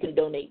there. You can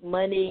donate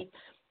money.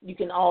 You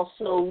can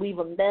also leave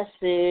a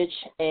message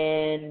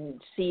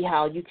and see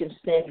how you can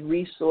send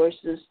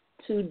resources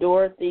to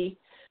Dorothy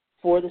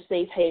for the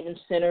Safe Haven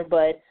Center.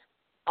 But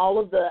all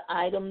of the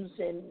items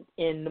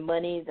and the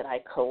money that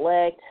I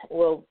collect,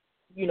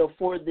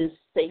 for this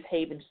Safe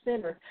Haven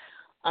Center,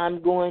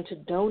 I'm going to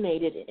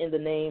donate it in the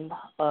name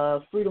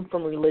of Freedom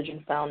from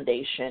Religion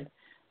Foundation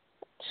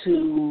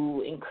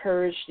to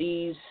encourage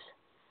these,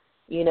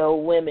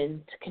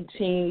 women to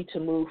continue to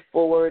move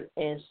forward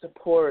and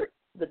support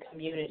the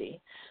community.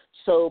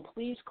 So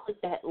please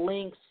click that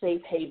link,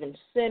 Safe Haven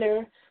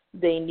Center.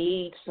 They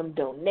need some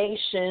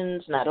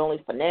donations, not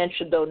only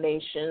financial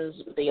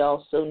donations, but they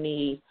also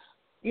need,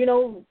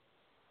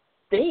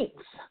 things.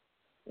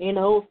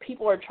 If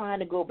people are trying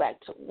to go back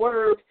to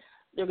work,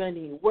 they're going to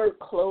need work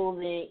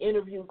clothing,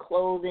 interview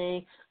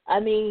clothing. I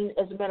mean,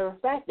 as a matter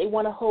of fact, they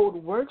want to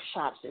hold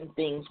workshops and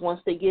things once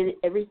they get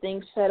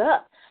everything set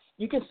up.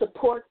 You can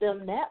support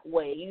them that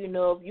way.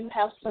 If you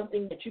have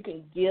something that you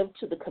can give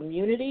to the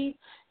community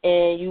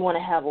and you want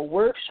to have a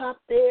workshop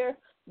there,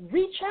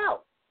 reach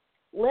out.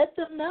 Let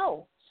them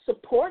know.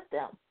 Support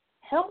them.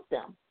 Help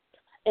them.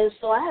 And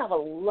so I have a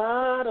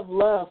lot of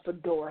love for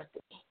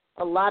Dorothy,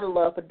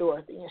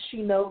 and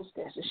she knows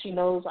this, and she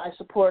knows I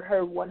support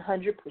her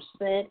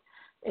 100%,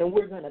 and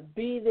we're going to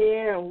be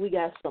there, and we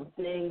got some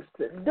things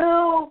to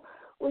do.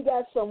 We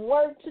got some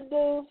work to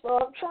do, so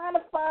I'm trying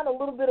to find a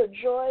little bit of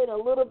joy and a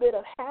little bit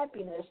of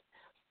happiness,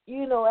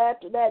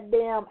 after that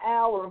damn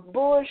hour of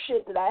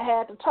bullshit that I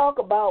had to talk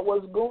about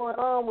what's going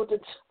on with the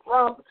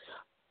Trump,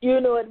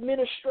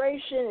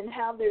 administration and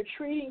how they're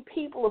treating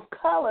people of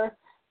color,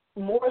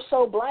 more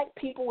so black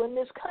people in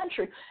this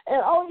country.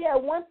 And,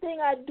 one thing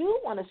I do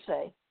want to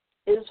say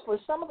is for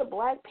some of the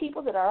black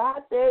people that are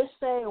out there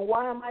saying,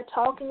 why am I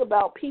talking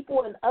about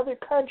people in other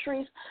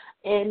countries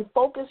and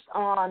focused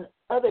on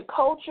other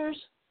cultures?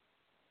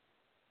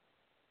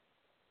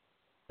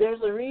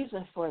 There's a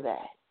reason for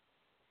that.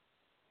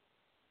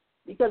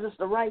 Because it's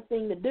the right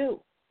thing to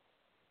do.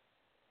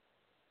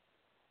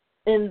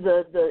 And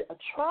the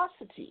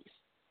atrocities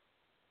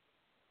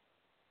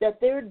that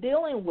they're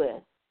dealing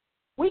with,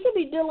 we could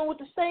be dealing with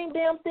the same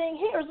damn thing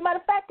here. As a matter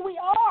of fact, we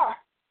are.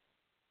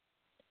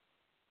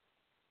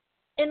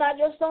 And I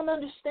just don't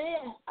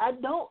understand. I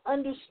don't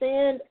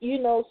understand,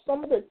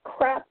 some of the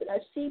crap that I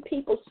see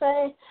people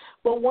say.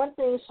 But one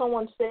thing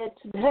someone said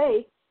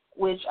today,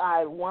 which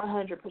I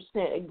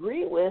 100%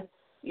 agree with,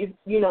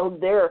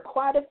 there are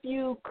quite a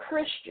few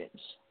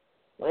Christians,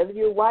 whether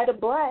you're white or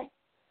black,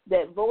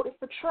 that voted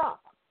for Trump.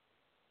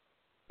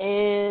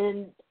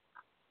 And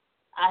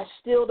I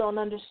still don't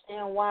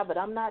understand why, but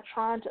I'm not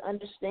trying to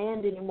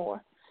understand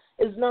anymore.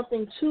 There's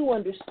nothing to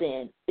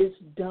understand. It's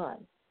done.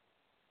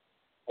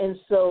 And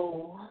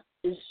so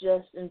it's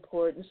just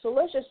important. So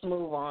let's just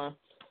move on.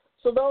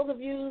 So those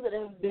of you that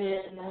have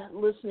been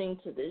listening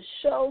to this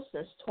show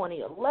since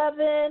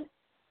 2011,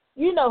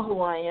 you know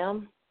who I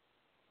am.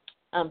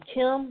 I'm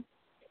Kim,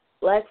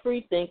 Black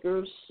Free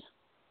Thinkers,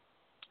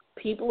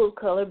 People of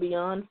Color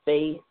Beyond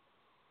Faith.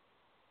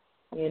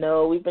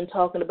 We've been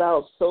talking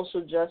about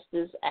social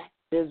justice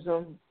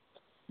activism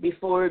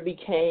before it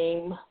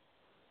became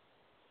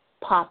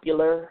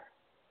popular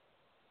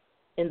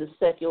in the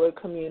secular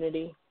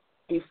community,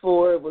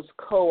 before it was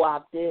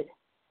co-opted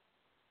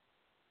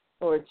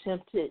or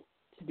attempted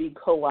to be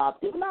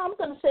co-opted. No, I'm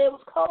going to say it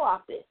was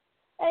co-opted.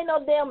 Ain't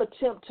no damn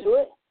attempt to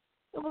it.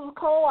 It was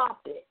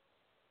co-opted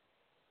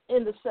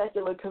in the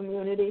secular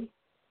community.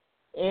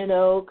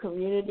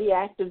 Community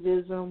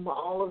activism,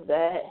 all of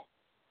that.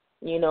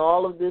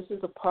 All of this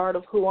is a part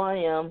of who I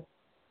am.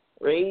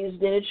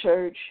 Raised in a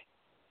church.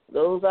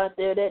 Those out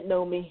there that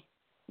know me,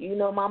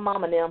 my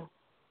mama and them.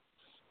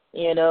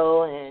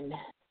 And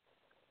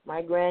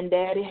my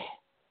granddaddy,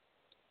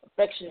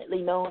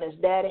 affectionately known as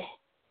Daddy,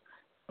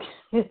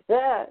 he's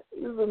a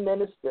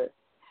minister.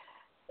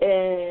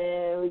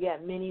 And we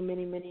got many,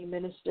 many, many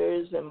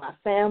ministers in my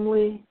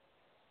family,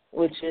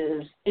 which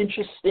is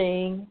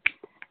interesting.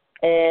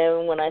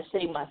 And when I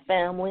say my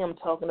family, I'm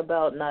talking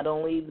about not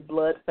only the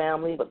blood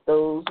family, but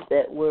those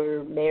that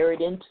were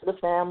married into the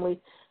family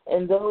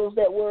and those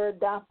that were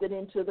adopted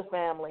into the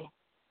family,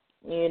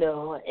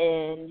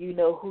 and you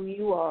know who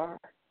you are.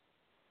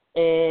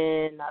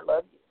 And I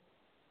love you.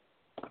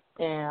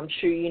 And I'm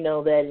sure you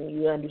know that and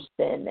you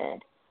understand that.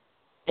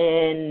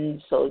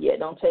 And so,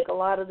 don't take a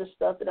lot of the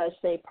stuff that I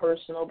say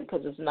personal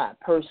because it's not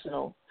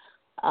personal.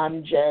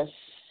 I'm just,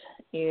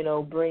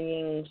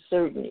 bringing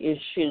certain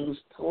issues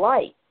to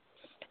light.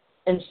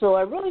 And so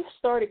I really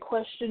started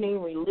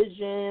questioning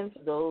religion.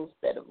 For those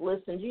that have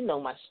listened, you know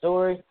my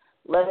story.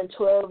 11,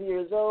 12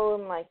 years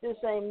old, I'm like, this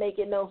ain't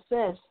making no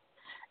sense.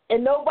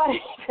 And nobody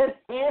could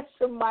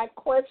answer my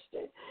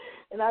question.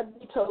 And I'd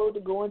be told to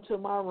go into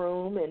my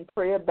room and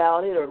pray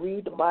about it or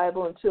read the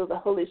Bible until the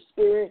Holy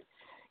Spirit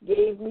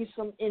gave me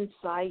some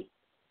insight.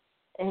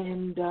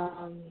 And,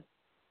 I'm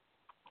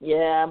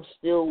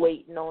still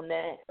waiting on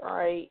that,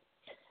 right?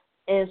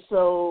 And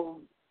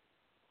so,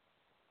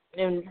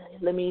 and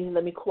let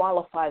me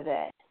qualify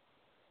that.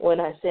 When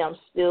I say I'm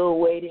still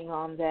waiting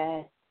on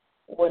that,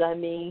 what I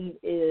mean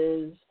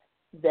is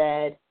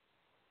that,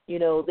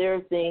 there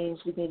are things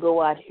we can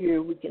go out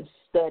here, we can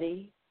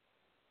study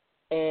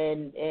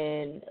and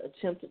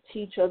attempt to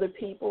teach other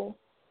people,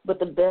 but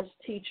the best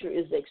teacher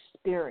is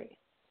experience.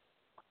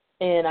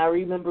 And I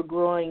remember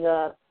growing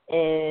up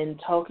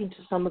and talking to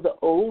some of the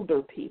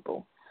older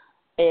people,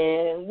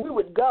 and we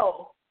would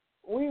go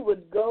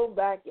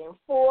back and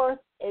forth,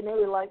 and they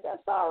were like,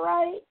 that's all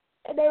right.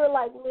 And they were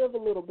like, live a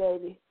little,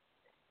 baby,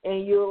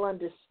 and you'll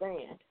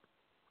understand.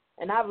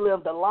 And I've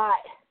lived a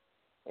lot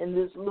in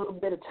this little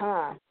bit of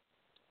time,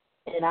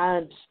 and I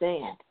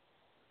understand.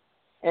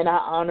 And I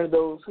honor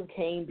those who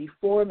came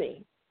before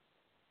me.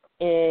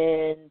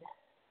 And,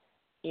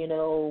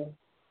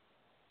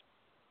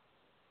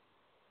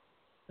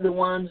 the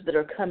ones that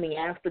are coming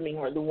after me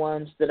are the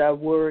ones that I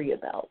worry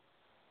about.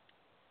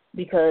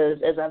 Because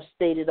as I've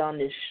stated on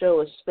this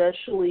show,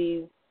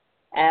 especially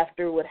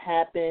after what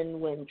happened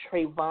when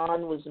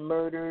Trayvon was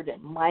murdered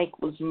and Mike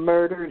was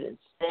murdered and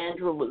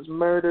Sandra was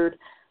murdered,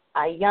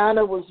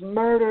 Ayanna was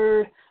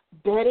murdered,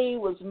 Betty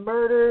was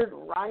murdered,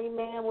 Ronnie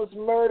Man was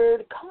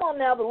murdered. Come on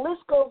now, the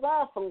list goes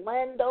on.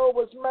 Philando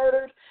was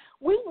murdered.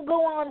 We can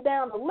go on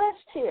down the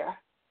list here.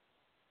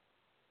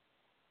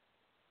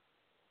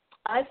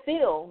 I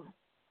feel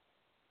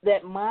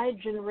that my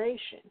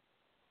generation,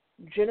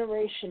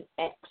 Generation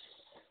X,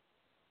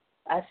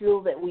 I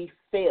feel that we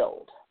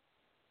failed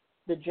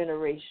the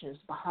generations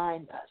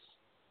behind us.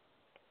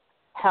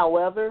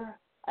 However,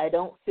 I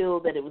don't feel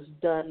that it was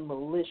done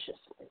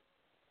maliciously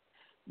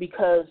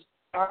because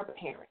our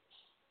parents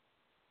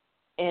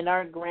and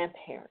our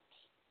grandparents,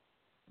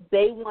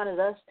 they wanted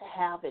us to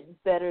have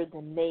it better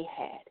than they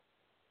had.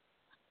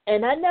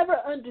 And I never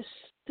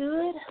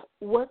understood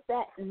what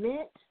that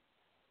meant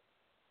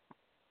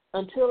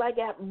until I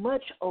got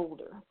much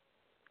older.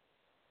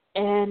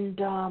 And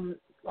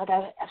like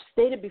I've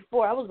stated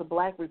before, I was a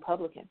black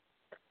Republican.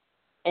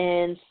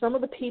 And some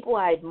of the people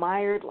I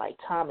admired, like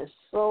Thomas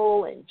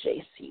Sowell and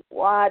J.C.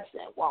 Watts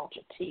and Walter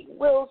T.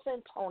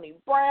 Wilson, Tony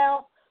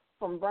Brown,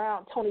 from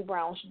Tony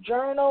Brown's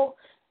Journal,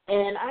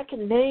 and I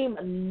can name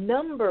a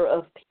number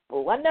of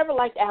people. I never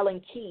liked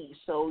Alan Keyes,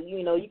 so,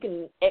 you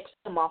can X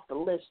him off the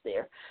list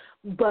there.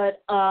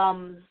 But,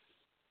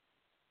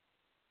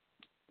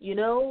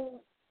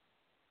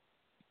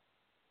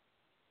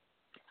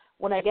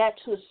 when I got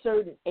to a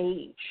certain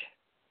age,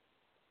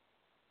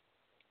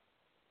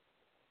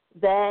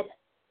 that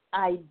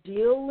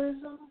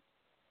idealism,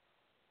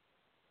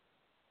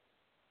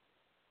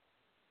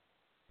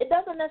 it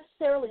doesn't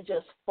necessarily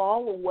just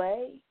fall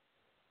away.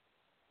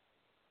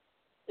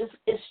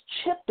 It's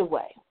chipped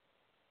away.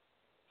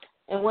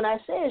 And when I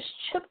say it's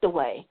chipped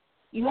away,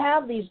 you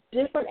have these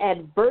different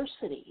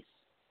adversities,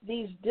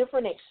 these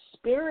different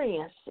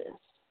experiences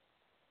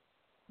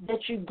that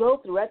you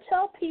go through. I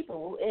tell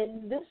people,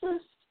 and this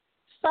is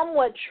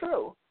somewhat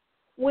true,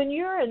 when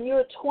you're in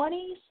your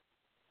 20s,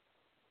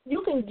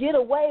 you can get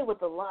away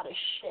with a lot of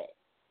shit.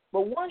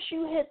 But once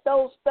you hit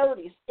those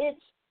 30s,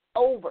 it's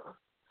over.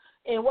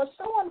 And what's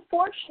so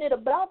unfortunate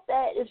about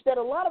that is that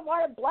a lot of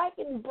our black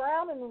and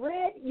brown and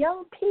red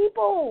young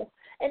people,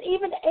 and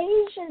even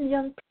Asian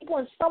young people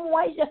and some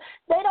white,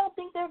 they don't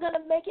think they're going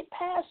to make it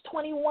past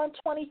 21,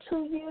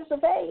 22 years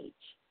of age.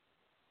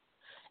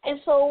 And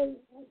so,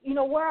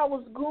 where I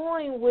was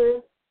going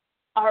with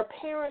our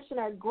parents and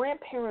our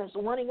grandparents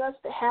wanting us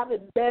to have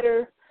it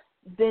better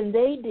than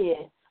they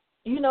did,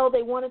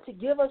 they wanted to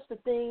give us the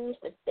things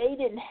that they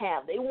didn't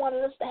have. They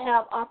wanted us to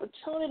have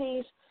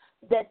opportunities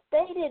that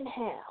they didn't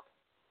have.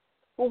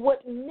 But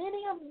what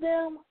many of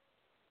them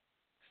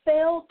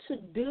failed to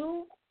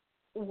do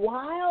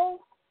while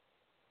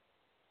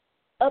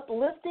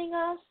uplifting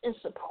us and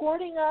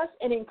supporting us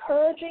and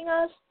encouraging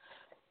us,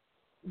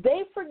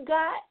 they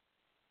forgot.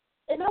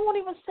 And I won't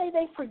even say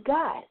they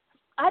forgot.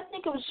 I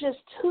think it was just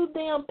too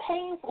damn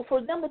painful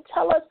for them to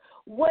tell us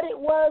what it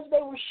was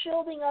they were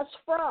shielding us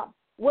from,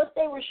 what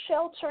they were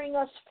sheltering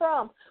us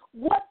from,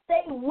 what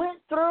they went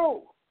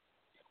through.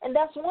 And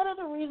that's one of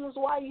the reasons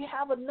why you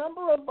have a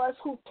number of us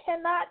who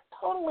cannot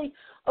totally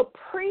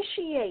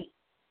appreciate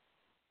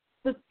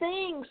the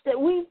things that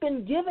we've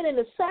been given and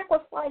the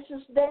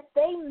sacrifices that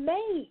they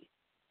made.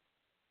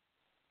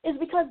 Is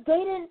because they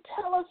didn't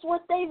tell us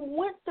what they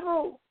went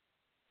through.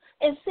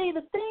 And see,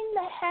 the thing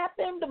that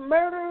happened, the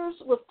murders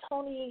with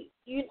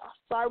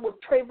with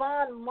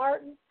Trayvon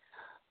Martin,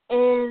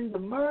 and the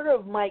murder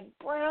of Mike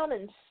Brown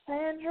and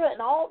Sandra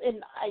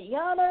and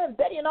Ayanna and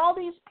Betty and all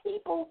these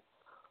people,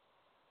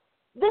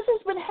 this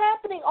has been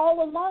happening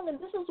all along, and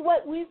this is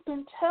what we've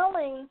been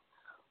telling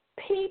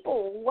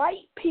people,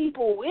 white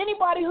people,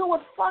 anybody who would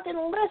fucking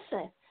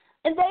listen.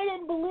 And they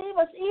didn't believe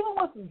us, even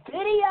with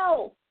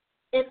video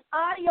and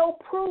audio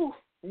proof.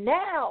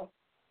 Now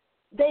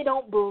they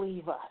don't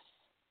believe us.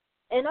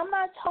 And I'm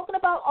not talking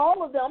about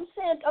all of them.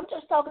 I'm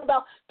just talking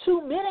about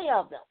too many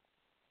of them.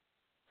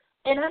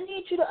 And I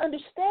need you to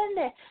understand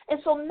that. And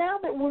so now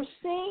that we're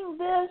seeing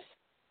this,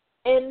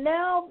 and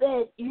now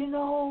that,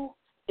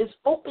 it's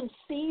open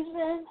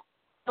season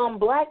on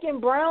black and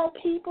brown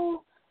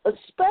people,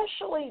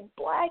 especially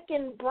black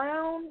and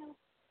brown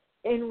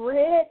and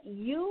red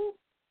youth,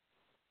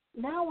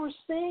 now we're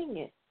seeing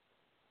it.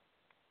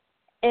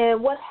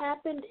 And what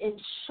happened in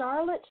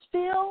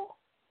Charlottesville,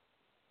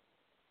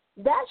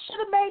 that should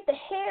have made the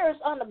hairs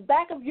on the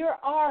back of your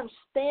arms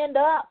stand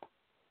up.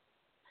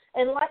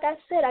 And like I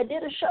said, I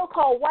did a show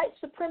called White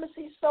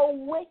Supremacy So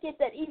Wicked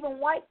That Even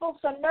White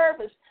Folks Are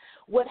Nervous.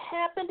 What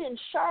happened in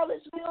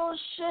Charlottesville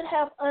should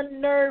have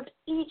unnerved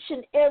each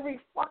and every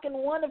fucking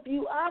one of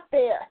you out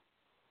there.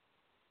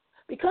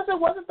 Because it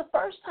wasn't the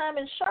first time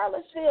in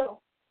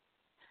Charlottesville.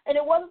 And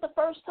it wasn't the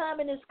first time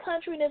in this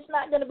country, and it's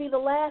not going to be the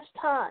last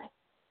time.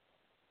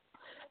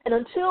 And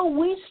until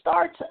we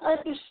start to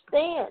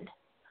understand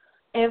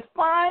and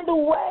find a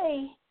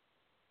way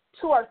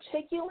to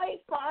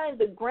articulate, find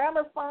the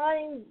grammar,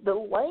 find the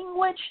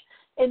language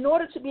in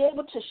order to be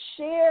able to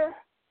share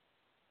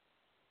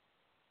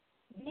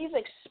these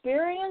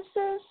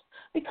experiences.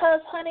 Because,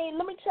 honey,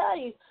 let me tell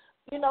you,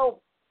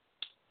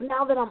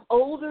 now that I'm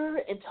older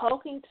and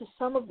talking to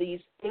some of these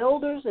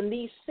elders and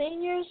these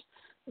seniors,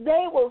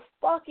 they were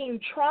fucking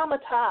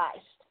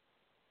traumatized.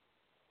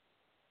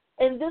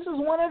 And this is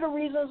one of the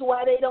reasons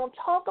why they don't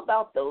talk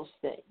about those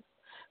things.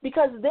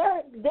 Because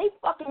they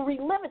fucking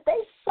relive it. They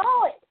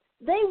saw it.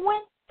 They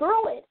went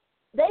through it.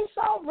 They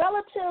saw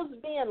relatives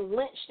being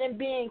lynched and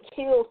being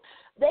killed.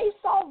 They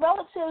saw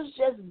relatives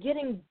just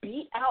getting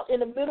beat out in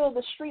the middle of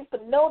the street for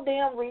no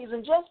damn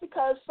reason, just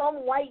because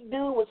some white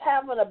dude was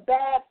having a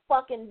bad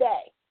fucking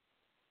day.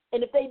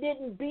 And if they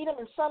didn't beat him,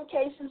 in some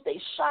cases,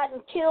 they shot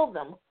and killed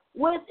them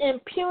with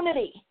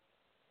impunity.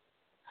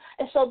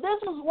 And so this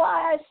is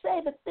why I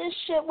say that this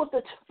shit with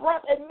the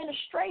Trump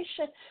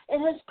administration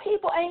and his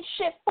people ain't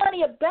shit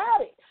funny about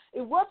it.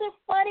 It wasn't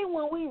funny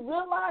when we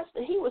realized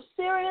that he was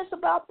serious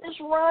about this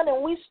run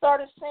and we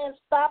started saying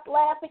stop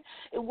laughing.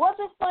 It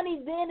wasn't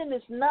funny then, and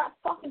it's not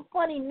fucking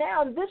funny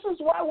now. And this is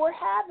why we're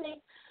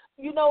having,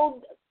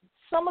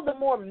 some of the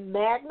more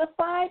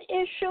magnified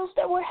issues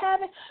that we're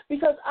having,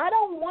 because I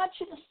don't want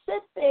you to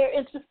sit there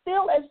and to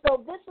feel as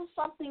though this is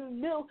something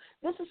new.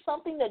 This is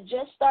something that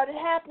just started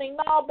happening.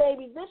 No,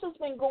 baby, this has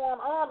been going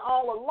on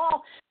all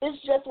along.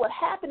 It's just what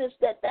happened is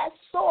that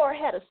sore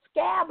had a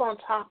scab on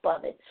top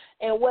of it.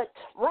 And what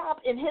Trump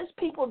and his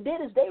people did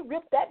is they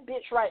ripped that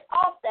bitch right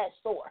off that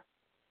sore.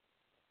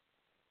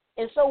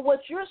 And so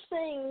what you're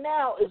seeing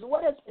now is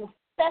what has been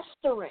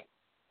festering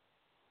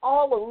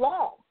all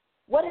along.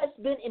 What has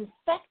been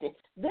infected.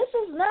 This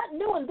is not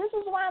new, and this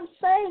is why I'm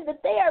saying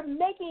that they are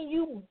making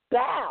you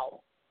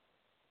bow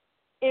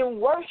and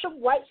worship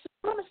white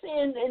supremacy,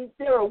 and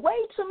there are way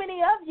too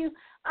many of you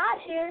out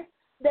here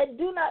that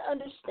do not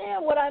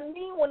understand what I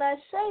mean when I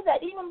say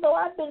that, even though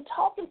I've been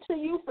talking to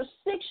you for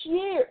 6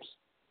 years.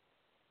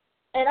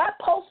 And I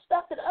post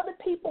stuff that other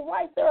people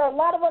write. There are a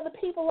lot of other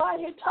people out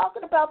here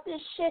talking about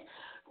this shit.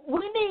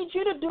 We need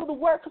you to do the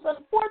work, because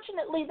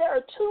unfortunately there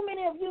are too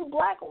many of you,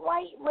 black,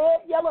 white,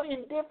 red, yellow,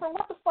 indifferent,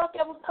 what the fuck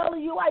ever color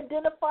you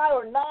identify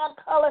or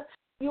non-color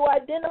you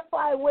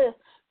identify with.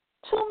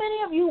 Too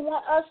many of you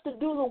want us to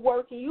do the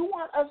work, and you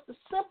want us to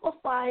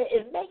simplify it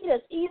and make it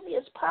as easy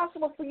as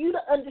possible for you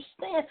to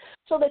understand,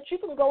 so that you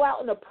can go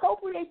out and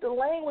appropriate the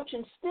language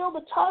and steal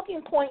the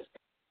talking points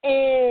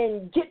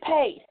and get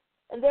paid.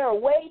 And there are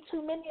way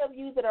too many of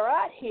you that are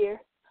out here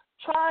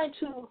trying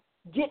to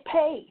get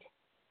paid.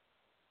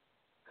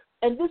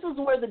 And this is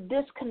where the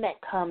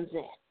disconnect comes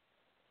in.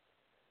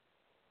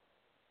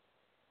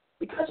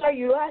 Because are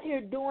you out here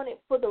doing it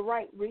for the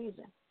right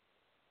reason?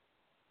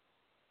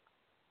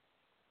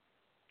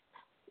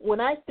 When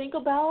I think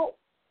about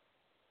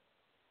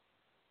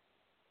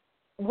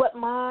what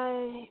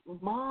my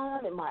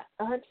mom and my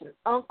aunts and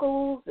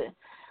uncles, and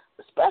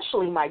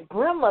especially my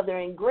grandmother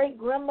and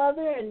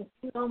great-grandmother and,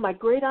 my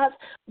great-aunts,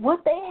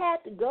 what they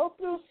had to go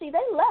through, see,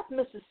 they left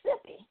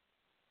Mississippi,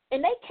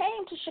 and they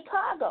came to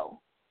Chicago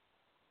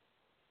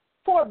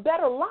for a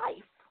better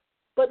life.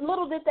 But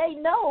little did they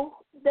know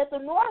that the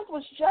North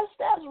was just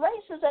as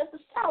racist as the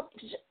South.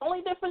 The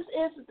only difference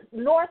is the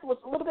North was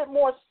a little bit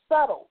more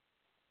subtle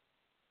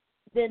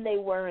than they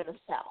were in the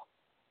South.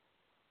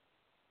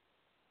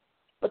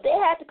 But they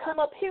had to come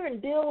up here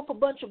and deal with a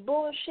bunch of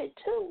bullshit,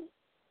 too.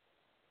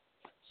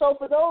 So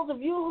for those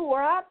of you who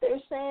are out there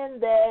saying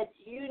that,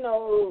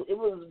 it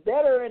was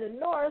better in the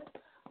North,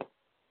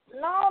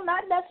 no,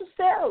 not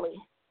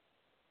necessarily.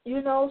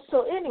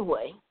 So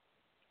anyway,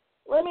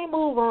 let me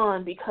move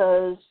on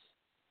because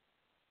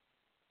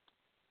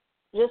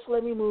just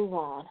let me move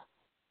on.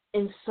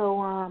 And so,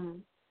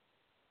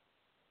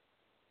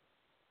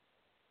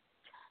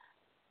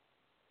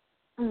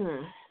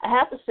 I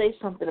have to say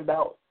something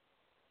about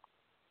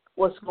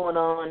what's going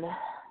on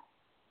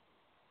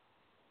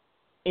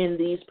in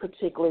these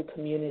particular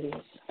communities.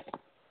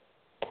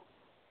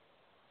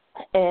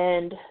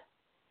 And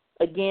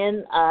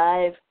again,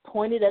 I've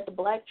pointed at the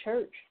black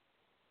church.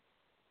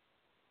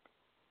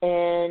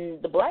 And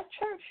the black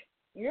church,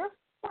 you're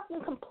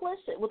fucking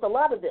complicit with a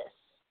lot of this.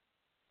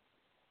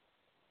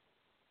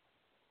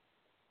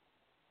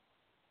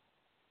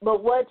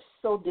 But what's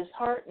so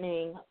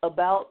disheartening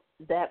about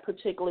that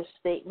particular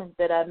statement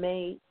that I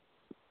made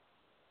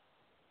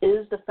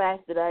is the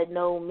fact that I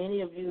know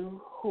many of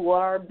you who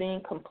are being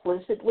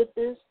complicit with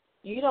this,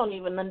 you don't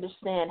even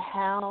understand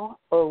how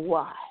or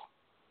why.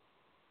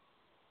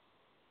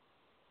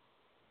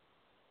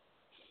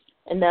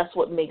 And that's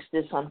what makes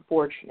this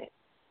unfortunate.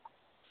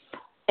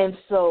 And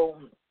so,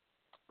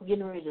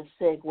 getting ready to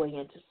segue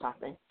into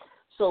something.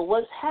 So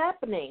what's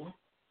happening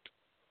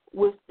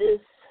with this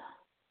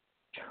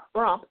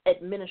Trump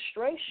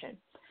administration,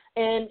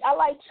 and I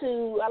like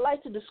to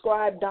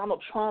describe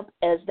Donald Trump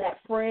as that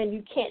friend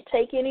you can't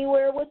take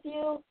anywhere with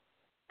you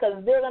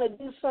because they're going to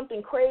do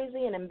something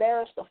crazy and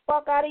embarrass the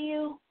fuck out of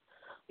you.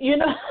 The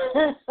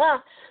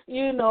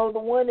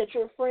one that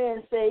your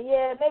friends say,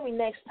 yeah, maybe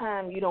next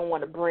time you don't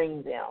want to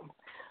bring them.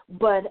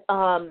 But,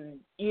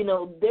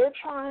 they're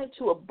trying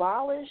to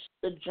abolish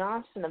the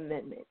Johnson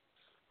Amendment.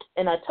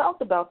 And I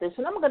talked about this,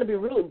 and I'm going to be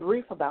really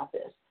brief about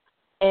this.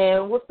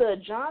 And with the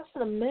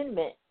Johnson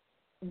Amendment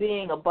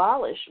being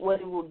abolished,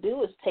 what it will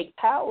do is take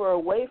power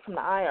away from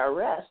the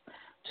IRS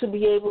to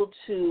be able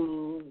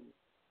to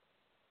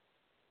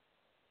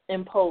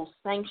impose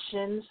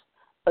sanctions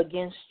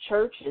against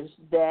churches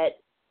that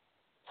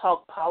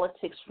talk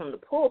politics from the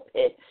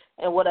pulpit.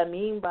 And what I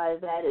mean by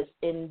that is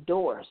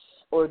endorse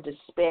or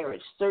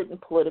disparage certain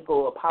political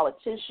or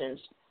politicians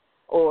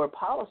or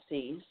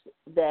policies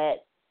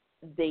that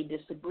they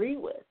disagree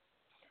with.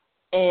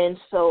 And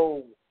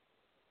so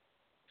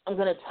I'm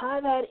going to tie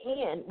that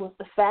in with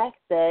the fact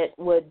that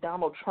what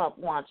Donald Trump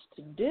wants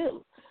to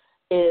do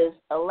is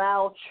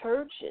allow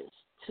churches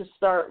to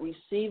start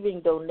receiving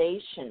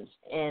donations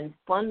and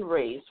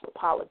fundraise for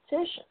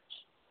politicians,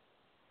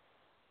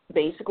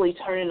 basically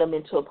turning them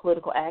into a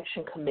political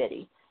action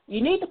committee.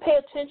 You need to pay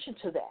attention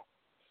to that.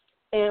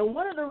 And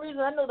one of the reasons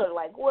I know they're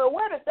like, well,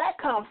 where did that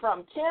come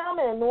from, Tim?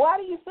 And why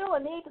do you feel a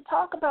need to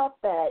talk about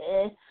that?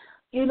 And,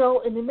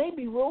 and it may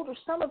be rude to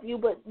some of you,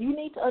 but you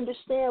need to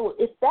understand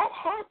if that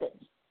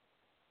happens,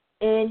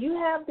 and you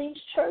have these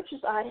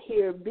churches out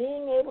here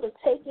being able to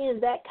take in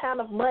that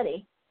kind of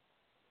money,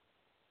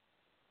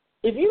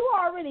 if you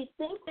already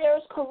think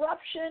there's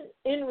corruption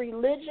in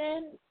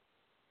religion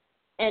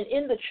and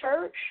in the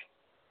church,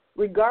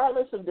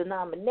 regardless of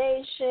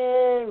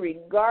denomination,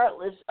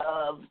 regardless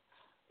of,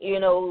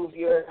 if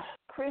you're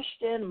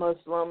Christian,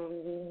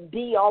 Muslim,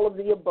 D, all of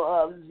the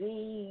above,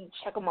 Z,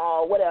 check them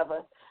all,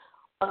 whatever,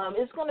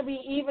 it's going to be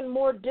even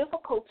more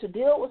difficult to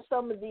deal with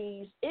some of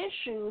these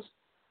issues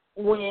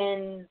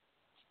when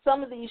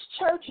some of these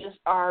churches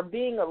are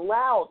being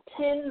allowed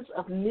tens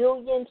of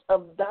millions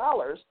of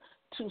dollars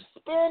to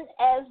spend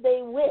as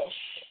they wish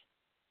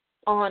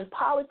on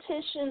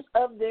politicians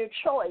of their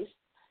choice,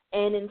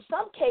 and in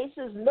some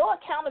cases, no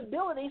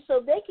accountability, so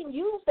they can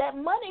use that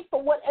money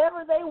for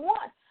whatever they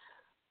want.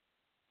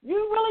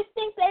 You really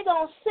think they're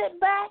going to sit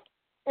back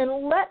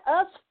and let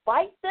us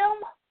fight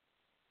them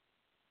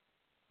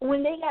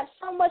when they got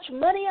so much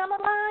money on the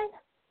line?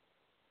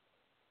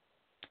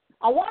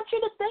 I want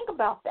you to think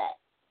about that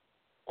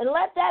and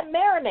let that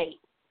marinate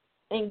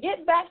and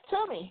get back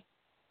to me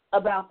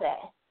about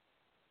that,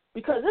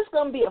 because it's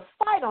going to be a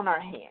fight on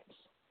our hands.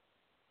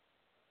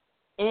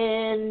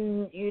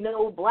 And,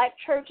 black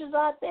churches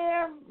out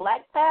there,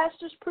 black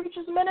pastors,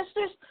 preachers,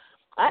 ministers,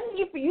 I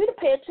need for you to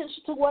pay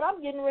attention to what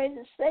I'm getting ready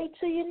to say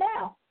to you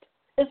now.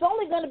 It's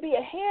only going to be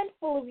a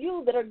handful of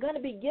you that are going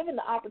to be given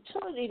the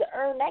opportunity to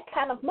earn that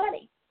kind of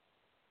money.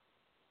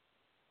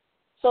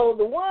 So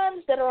the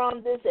ones that are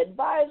on this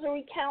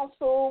advisory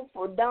council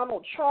for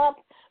Donald Trump,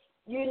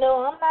 I'm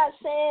not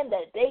saying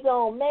that they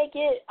going to make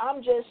it.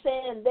 I'm just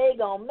saying they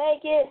going to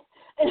make it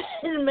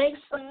and make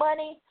some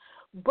money.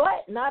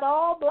 But not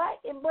all black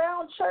and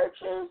brown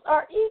churches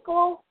are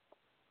equal.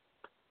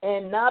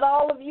 And not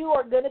all of you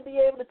are going to be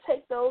able to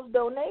take those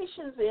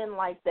donations in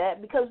like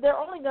that, because they're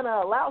only going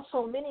to allow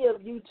so many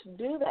of you to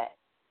do that.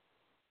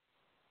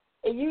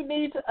 And you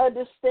need to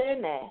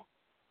understand that,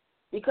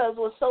 because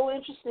what's so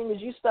interesting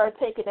is you start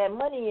taking that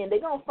money in, they're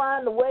going to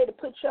find a way to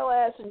put your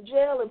ass in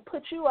jail and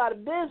put you out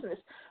of business.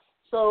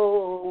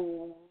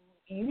 So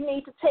you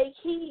need to take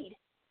heed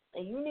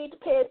and you need to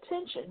pay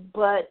attention.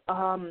 But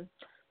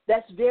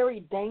that's very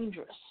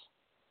dangerous,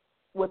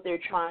 what they're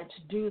trying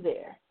to do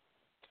there.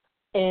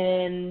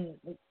 And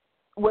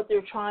what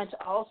they're trying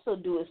to also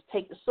do is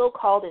take the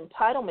so-called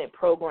entitlement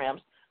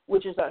programs,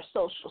 which is our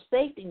social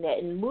safety net,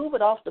 and move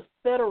it off the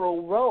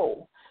federal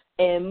roll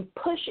and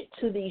push it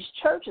to these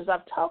churches.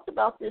 I've talked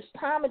about this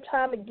time and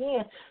time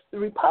again. The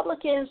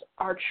Republicans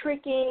are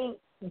tricking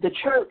the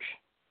church,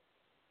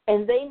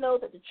 and they know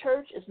that the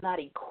church is not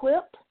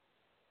equipped,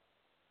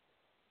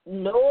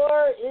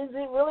 nor is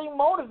it really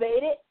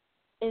motivated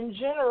in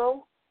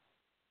general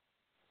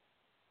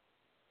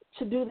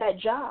to do that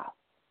job,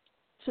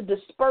 to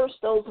disperse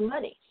those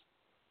monies.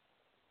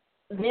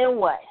 Then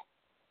what?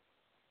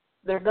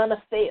 They're going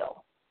to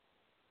fail,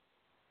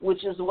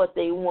 which is what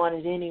they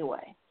wanted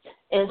anyway.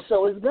 And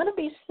so it's going to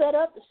be set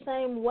up the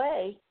same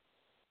way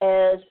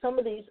as some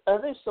of these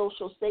other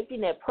social safety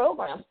net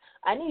programs.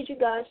 I need you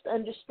guys to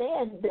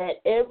understand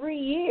that every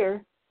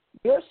year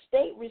your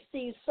state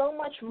receives so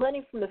much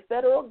money from the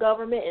federal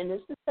government, and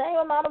it's the same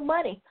amount of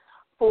money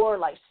for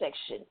like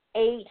Section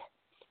 8,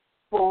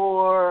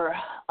 for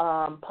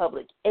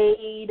public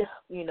aid,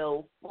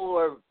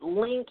 for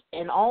LINK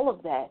and all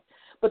of that.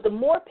 But the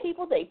more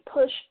people they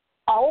push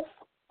off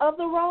of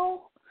the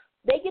roll,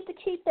 they get to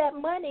keep that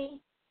money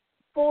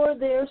for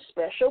their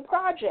special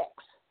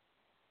projects.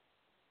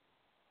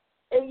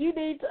 And you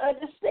need to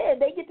understand,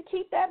 they get to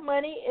keep that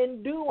money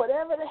and do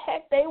whatever the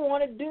heck they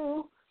want to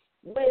do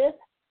with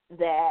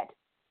that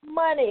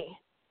money.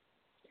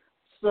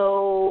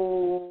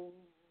 So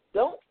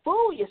don't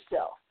fool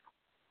yourself.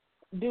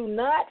 Do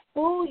not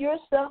fool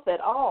yourself at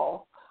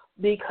all,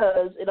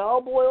 because it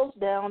all boils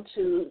down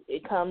to,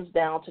 it comes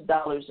down to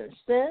dollars and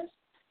cents.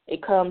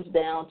 It comes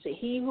down to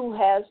he who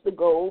has the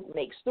gold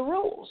makes the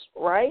rules,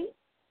 right?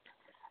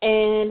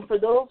 And for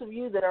those of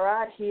you that are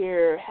out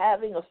here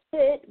having a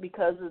fit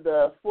because of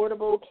the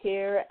Affordable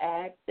Care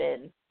Act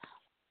and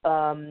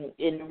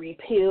in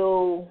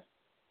repeal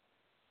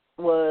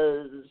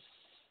was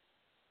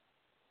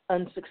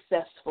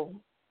unsuccessful,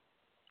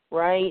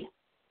 right?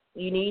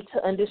 You need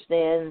to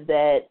understand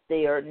that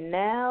they are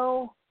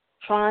now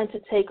trying to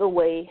take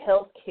away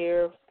health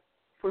care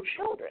for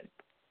children.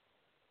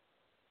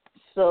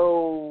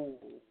 So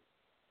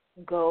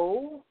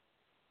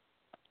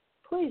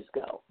please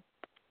go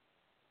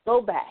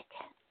back,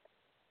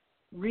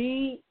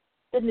 read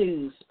the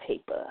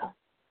newspaper,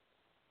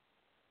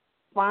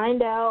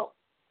 find out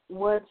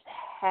what's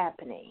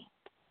happening,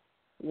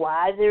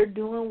 why they're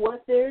doing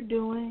what they're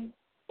doing,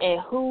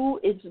 and who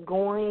it's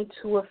going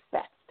to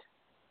affect.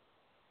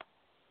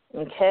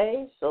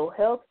 Okay, so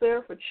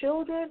healthcare for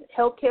children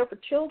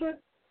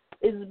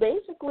is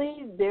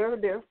basically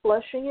they're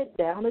flushing it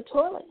down the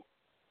toilet.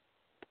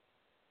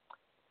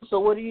 So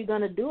what are you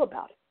going to do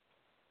about it?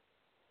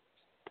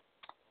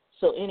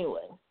 So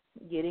anyway,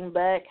 getting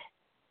back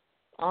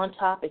on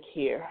topic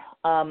here.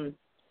 I'm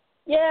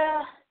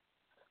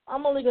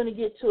only going to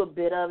get to a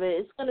bit of it.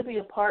 It's going to be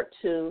a part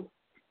 2.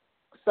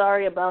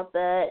 Sorry about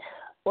that.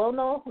 Well,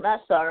 no,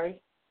 not sorry.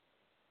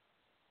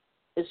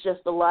 It's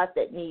just a lot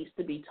that needs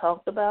to be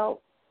talked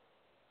about.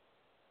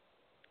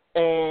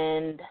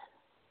 And,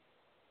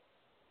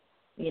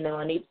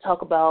 I need to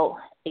talk about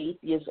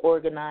atheist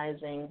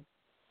organizing.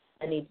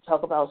 I need to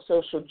talk about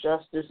social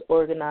justice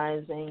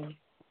organizing.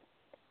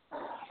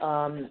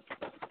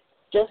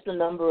 Just a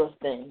number of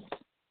things.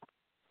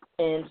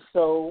 And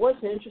so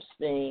what's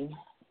interesting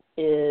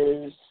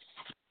is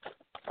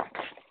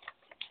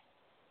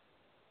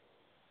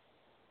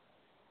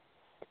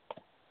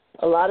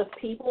a lot of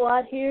people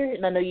out here,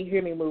 and I know you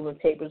hear me moving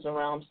papers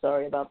around,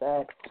 sorry about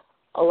that.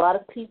 A lot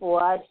of people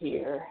out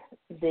here,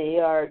 they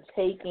are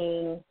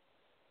taking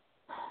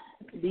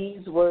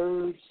these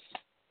words,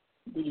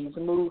 these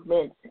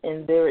movements,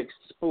 and they're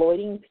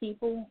exploiting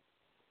people.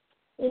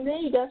 And then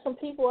you got some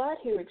people out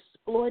here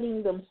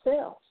exploiting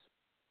themselves.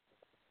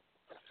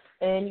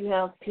 And you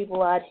have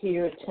people out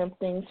here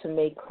attempting to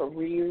make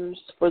careers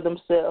for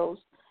themselves.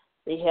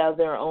 They have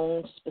their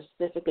own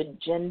specific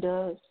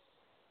agendas.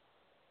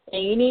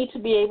 And you need to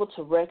be able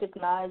to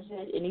recognize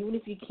it. And even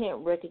if you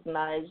can't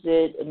recognize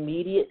it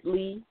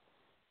immediately,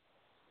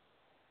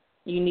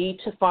 you need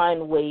to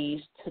find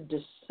ways to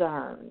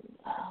discern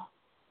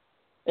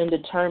and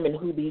determine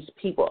who these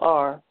people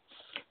are.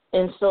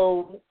 And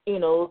so,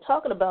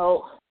 talking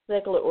about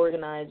secular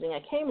organizing, I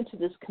came into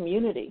this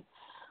community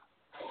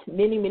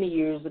many, many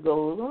years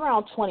ago,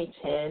 around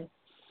 2010,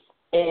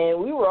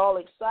 And we were all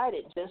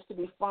excited just to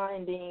be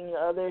finding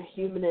other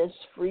humanists,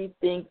 free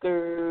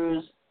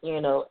thinkers,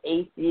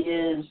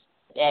 atheists,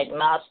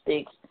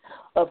 agnostics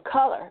of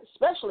color,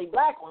 especially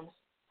black ones,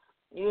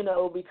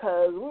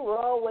 because we were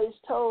always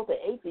told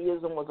that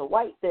atheism was a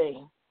white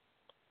thing.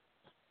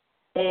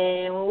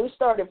 And when we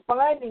started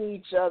finding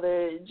each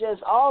other,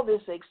 just all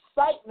this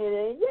excitement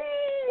and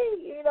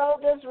yay,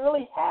 just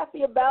really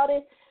happy about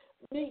it,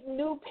 meeting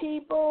new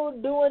people,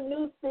 doing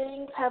new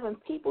things, having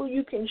people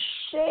you can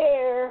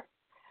share,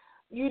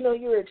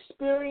 your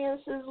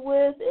experiences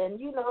with and,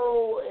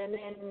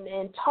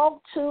 and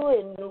talk to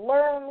and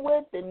learn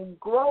with and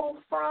grow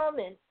from.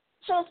 And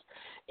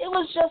it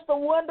was just a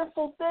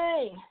wonderful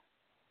thing.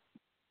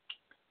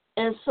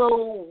 And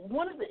so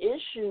one of the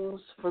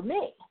issues for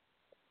me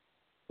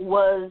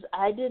was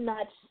I did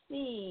not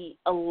see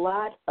a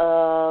lot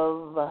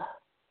of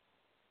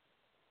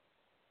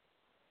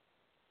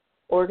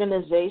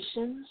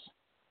organizations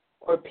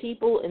or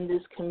people in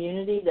this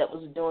community that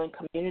was doing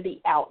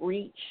community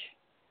outreach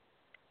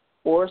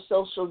or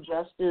social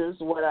justice.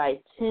 What I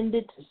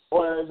tended to see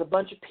was a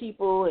bunch of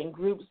people in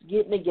groups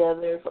getting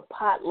together for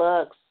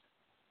potlucks,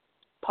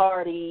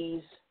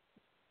 parties,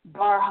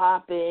 bar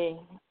hopping,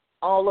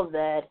 all of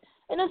that.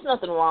 And there's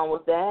nothing wrong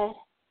with that,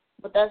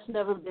 but that's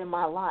never been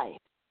my life.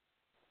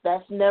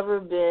 That's never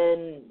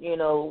been,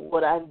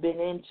 what I've been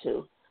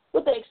into.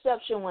 With the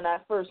exception when I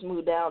first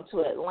moved down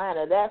to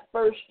Atlanta. That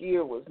first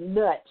year was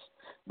nuts,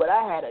 but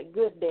I had a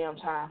good damn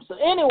time. So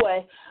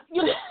anyway,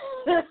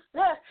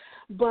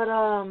 but,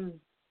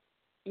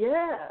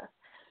 yeah,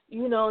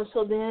 and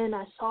so then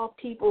I saw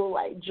people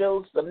like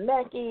Joe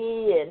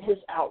Zemecki and his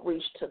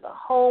outreach to the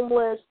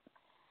homeless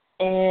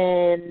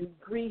and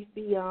Grief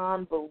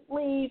Beyond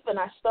Belief, and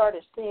I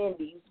started seeing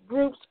these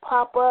groups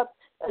pop up.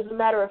 As a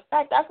matter of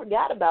fact, I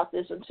forgot about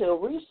this until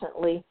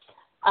recently.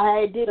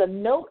 I did a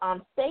note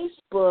on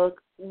Facebook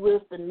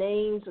with the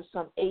names of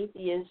some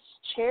atheist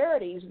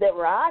charities that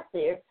were out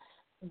there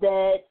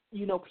that,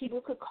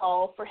 people could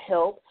call for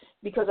help,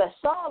 because I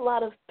saw a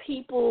lot of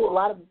people, a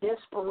lot of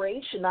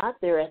desperation out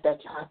there at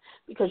that time,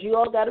 because you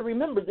all got to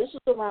remember, this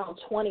was around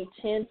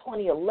 2010,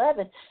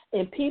 2011,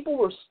 and people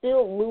were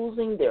still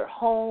losing their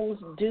homes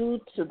due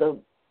to the,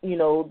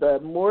 the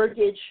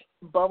mortgage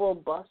bubble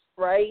bust,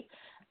 right?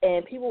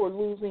 And people were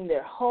losing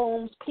their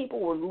homes. People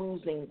were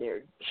losing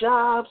their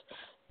jobs.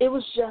 It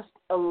was just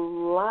a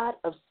lot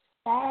of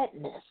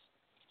sadness,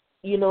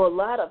 a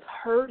lot of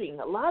hurting,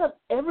 a lot of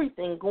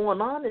everything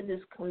going on in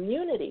this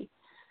community.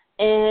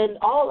 And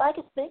all I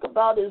can think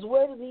about is,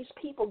 where do these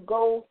people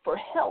go for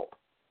help?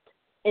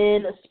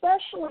 And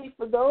especially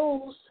for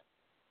those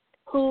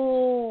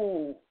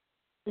who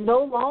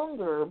no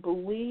longer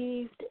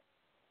believed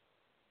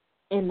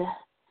in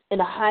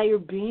a higher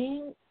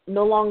being,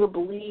 no longer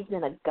believed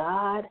in a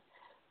God,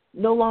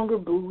 no longer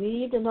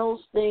believed in those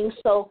things.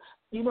 So,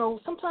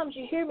 sometimes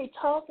you hear me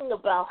talking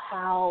about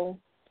how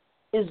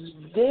it's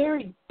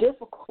very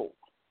difficult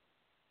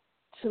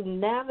to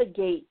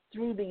navigate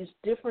through these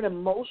different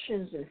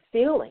emotions and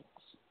feelings.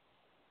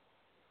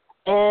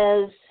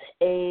 As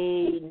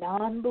a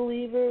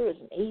non-believer, as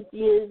an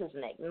atheist, as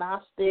an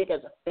agnostic,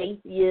 as a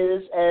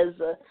faithist, as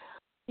a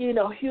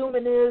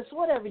humanist,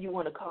 whatever you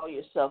want to call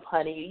yourself,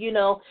 honey,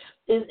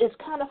 it's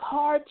kind of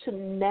hard to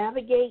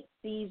navigate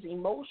these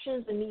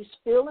emotions and these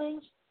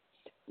feelings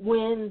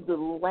when the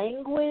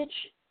language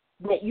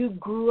that you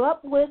grew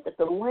up with, that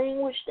the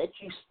language that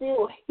you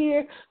still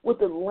hear, with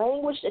the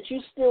language that you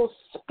still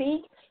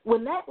speak,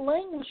 when that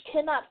language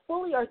cannot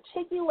fully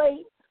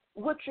articulate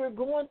what you're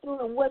going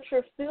through and what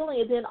you're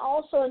feeling, and then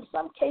also in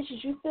some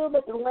cases you feel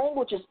that the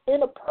language is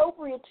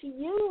inappropriate to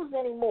use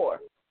anymore,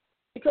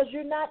 because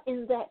you're not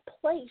in that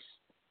place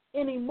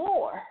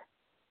anymore,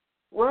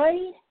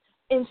 right?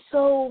 And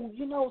so,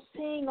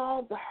 seeing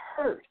all the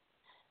hurt.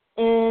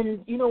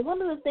 And,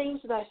 one of the things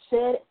that I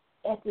said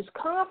at this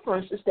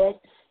conference is that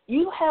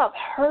you have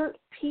hurt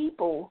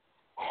people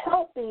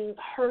helping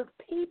hurt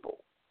people.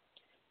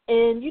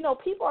 And,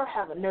 people are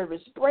having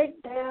nervous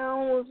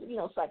breakdowns,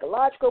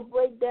 psychological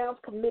breakdowns,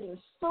 committing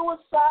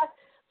suicide.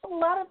 A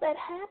lot of that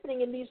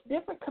happening in these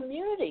different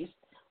communities,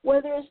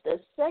 whether it's the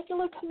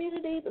secular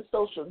community, the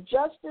social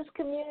justice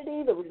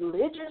community, the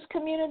religious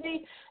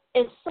community,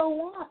 and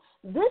so on.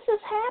 This is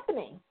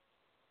happening,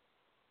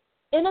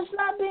 and it's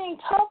not being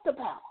talked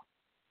about.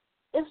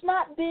 It's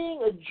not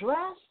being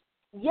addressed,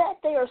 yet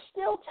they are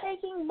still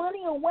taking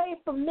money away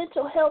from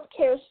mental health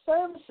care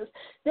services.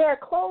 They are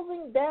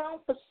closing down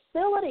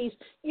facilities.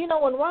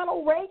 When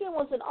Ronald Reagan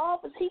was in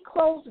office, he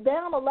closed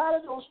down a lot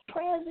of those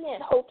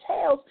transient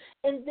hotels,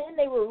 and then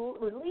they were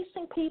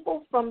releasing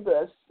people from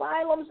the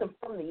asylums and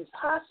from these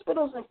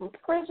hospitals and from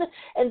prison,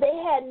 and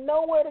they had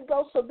nowhere to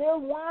go, so they're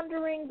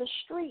wandering the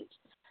streets,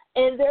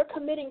 and they're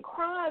committing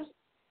crimes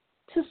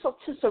to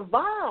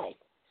survive,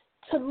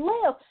 to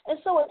live. And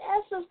so in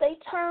essence, they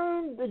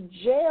turn the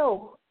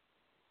jail,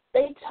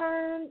 they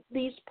turn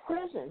these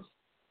prisons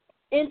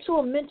into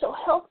a mental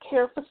health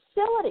care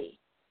facility.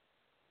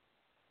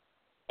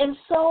 And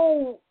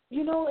so, I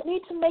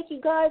need to make you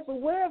guys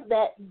aware of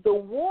that. The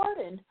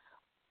warden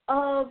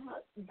of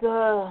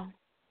the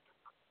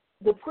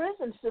the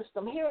prison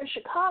system here in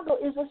Chicago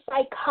is a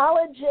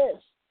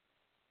psychologist.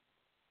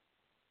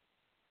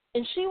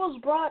 And she was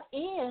brought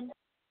in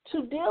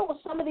to deal with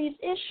some of these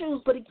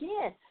issues. But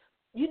again,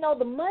 you know,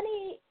 the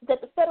money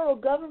that the federal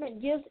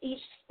government gives each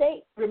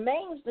state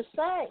remains the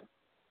same.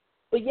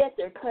 But yet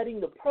they're cutting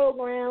the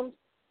programs,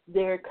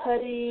 they're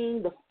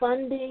cutting the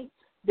funding,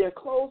 they're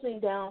closing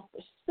down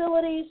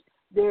facilities,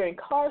 they're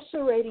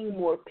incarcerating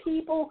more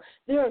people,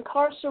 they're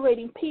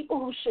incarcerating people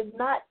who should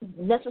not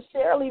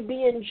necessarily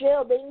be in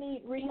jail. They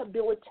need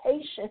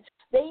rehabilitation.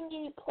 They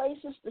need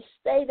places to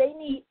stay. They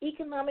need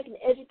economic and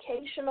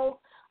educational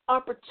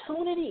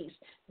opportunities.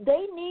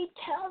 They need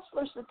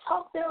counselors to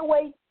talk their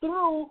way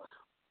through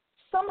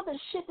some of the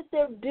shit that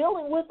they're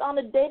dealing with on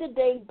a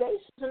day-to-day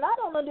basis. And I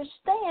don't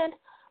understand,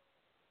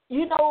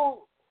 you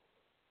know,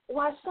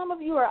 why some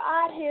of you are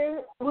out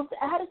here with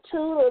the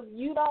attitude of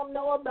you don't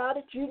know about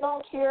it, you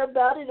don't care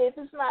about it. If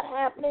it's not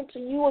happening to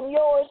you and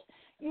yours,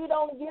 you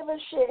don't give a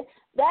shit.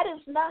 That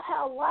is not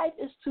how life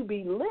is to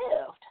be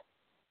lived.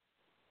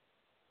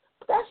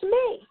 That's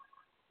me.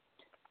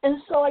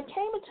 And so I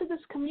came into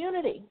this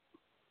community,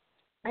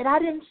 and I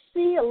didn't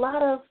see a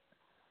lot of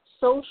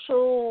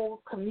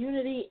social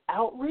community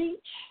outreach.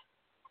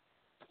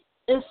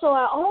 And so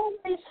I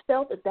always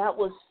felt that that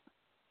was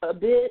a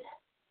bit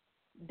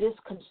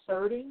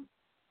disconcerting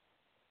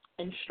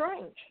and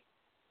strange.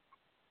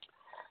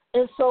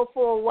 And so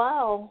for a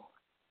while,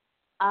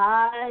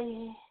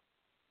 I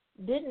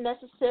didn't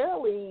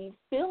necessarily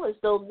feel as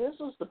though this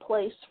was the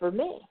place for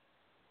me.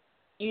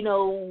 You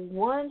know,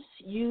 once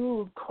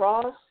you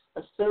cross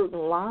a certain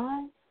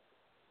line,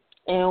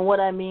 and what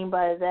I mean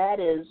by that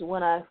is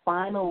when I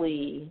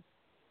finally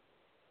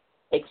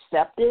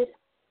accepted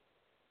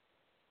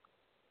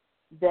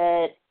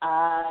that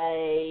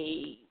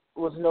I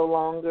was no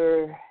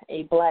longer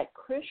a black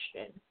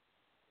Christian,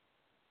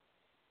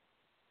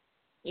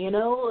 you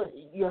know,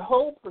 your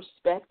whole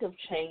perspective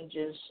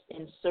changes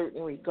in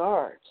certain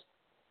regards.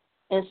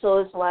 And so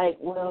it's like,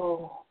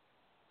 well,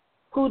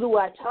 who do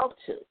I talk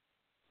to?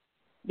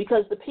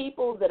 Because the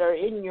people that are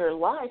in your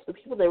life, the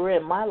people that were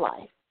in my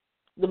life,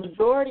 the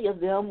majority of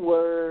them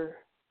were,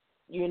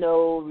 you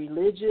know,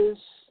 religious,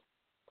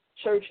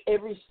 church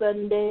every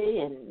Sunday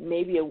and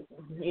maybe a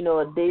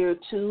day or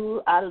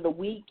two out of the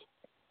week,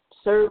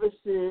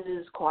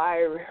 services,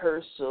 choir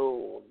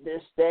rehearsal,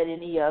 this, that,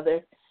 and the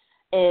other.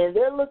 And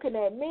they're looking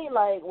at me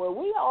like, well,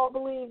 we all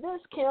believe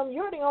this, Kim.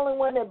 You're the only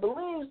one that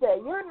believes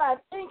that. You're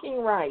not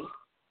thinking right.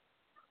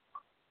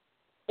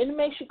 And it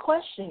makes you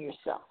question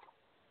yourself.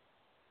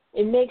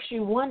 It makes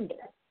you wonder.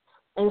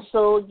 And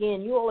so,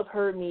 again, you all have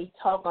heard me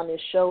talk on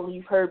this show.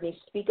 You've heard me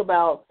speak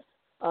about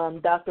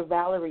Dr.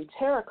 Valerie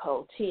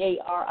Tarico,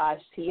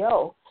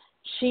 Tarico.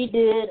 She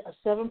did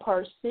a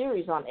 7-part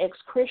series on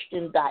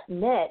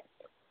xchristian.net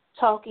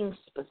talking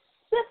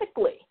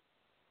specifically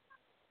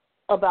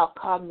about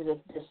cognitive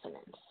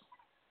dissonance,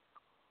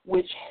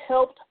 which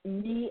helped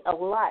me a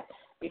lot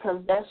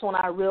because that's when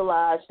I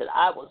realized that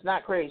I was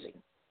not crazy.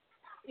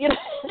 You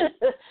know,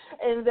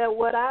 and that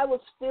what I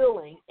was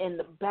feeling and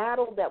the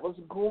battle that was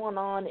going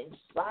on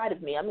inside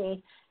of me, I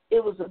mean,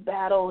 it was a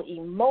battle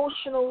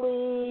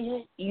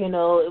emotionally, you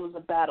know, it was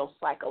a battle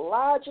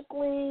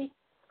psychologically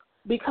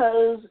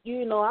because,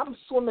 you know, I'm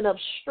swimming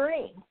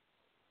upstream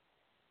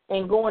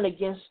and going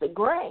against the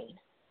grain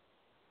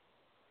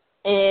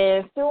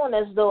and feeling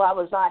as though I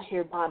was out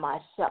here by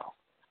myself,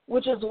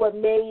 which is what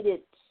made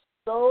it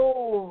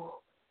so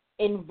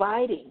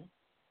inviting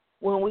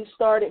when we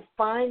started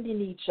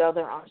finding each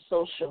other on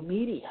social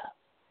media.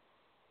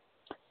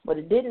 But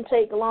it didn't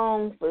take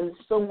long for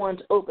someone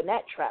to open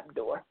that trap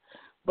door.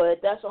 But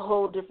that's a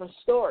whole different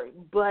story.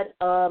 But,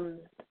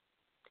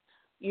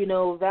 you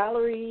know,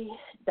 Valerie,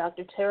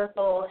 Dr.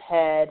 Tarico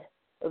had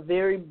a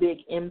very big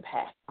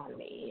impact on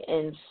me,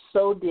 and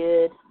so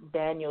did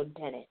Daniel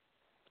Dennett,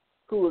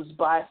 who is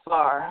by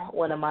far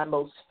one of my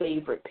most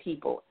favorite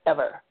people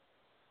ever.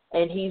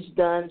 And he's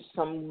done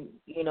some,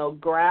 you know,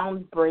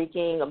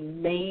 groundbreaking,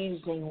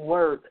 amazing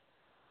work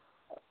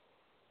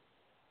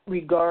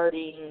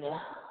regarding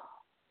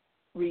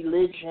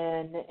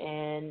religion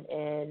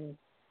and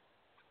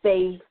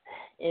faith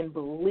and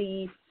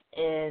belief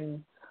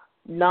and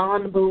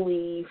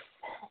non-belief.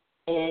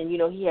 And, you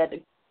know, he had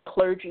the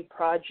Clergy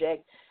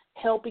Project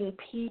helping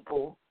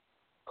people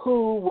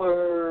who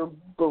were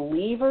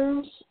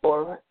believers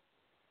or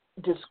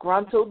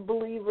disgruntled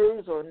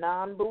believers or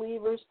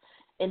non-believers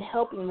and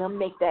helping them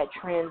make that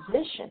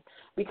transition.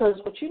 Because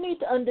what you need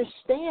to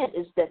understand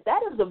is that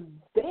that is a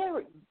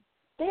very,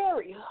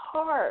 very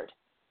hard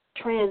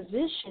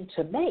transition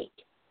to make.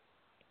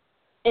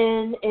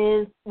 And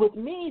with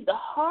me, the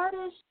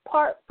hardest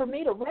part for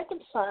me to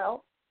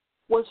reconcile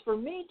was for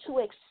me to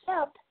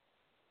accept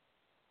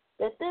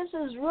that this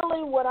is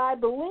really what I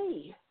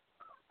believe.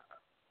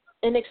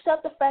 And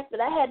accept the fact that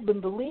I had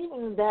been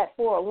believing that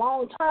for a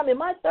long time. In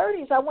my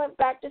 30s, I went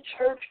back to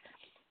church,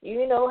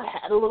 you know,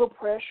 had a little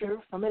pressure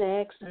from an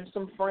ex and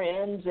some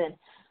friends, and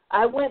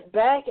I went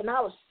back and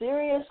I was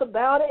serious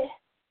about it,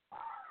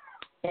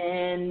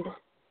 and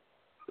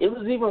it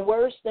was even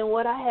worse than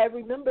what I had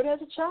remembered as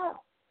a child.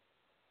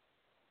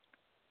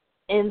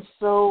 And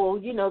so,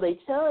 they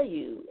tell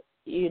you,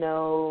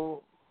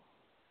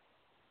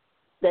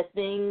 that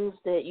things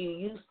that you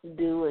used to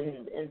do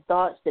and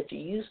thoughts that you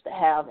used to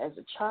have as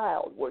a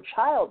child were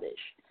childish,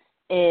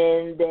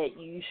 and that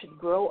you should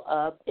grow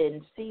up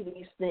and see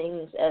these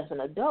things as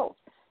an adult.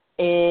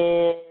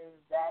 And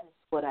that is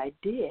what I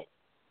did,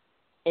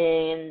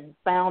 and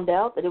found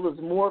out that it was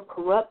more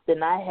corrupt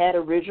than I had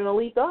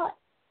originally thought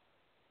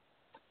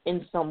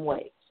in some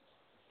ways.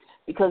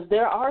 Because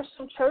there are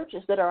some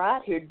churches that are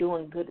out here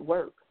doing good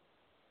work.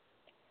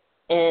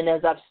 And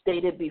as I've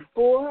stated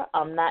before,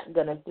 I'm not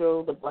going to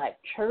throw the black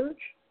church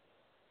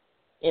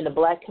in the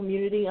black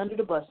community under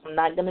the bus. I'm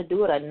not going to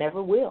do it. I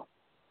never will.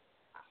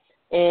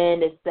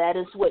 And if that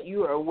is what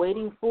you are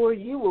waiting for,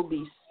 you will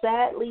be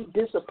sadly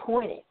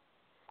disappointed.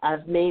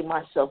 I've made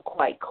myself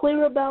quite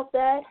clear about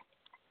that.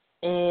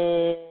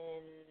 And,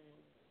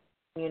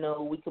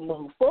 we can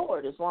move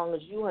forward as long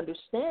as you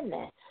understand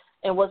that.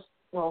 And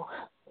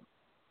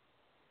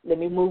let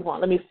me move on.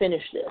 Let me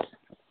finish this.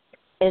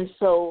 And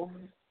so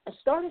I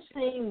started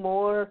seeing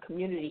more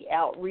community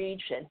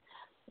outreach, and,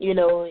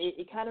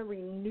 it kind of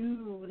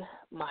renewed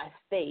my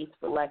faith,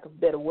 for lack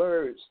of better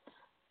words,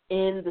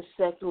 in the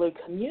secular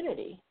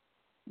community,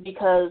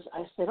 because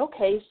I said,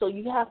 okay, so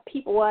you have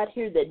people out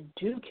here that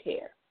do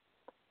care,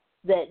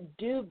 that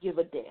do give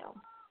a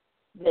damn,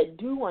 that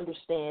do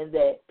understand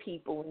that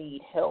people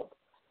need help.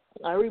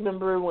 I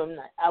remember when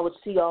I would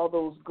see all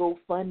those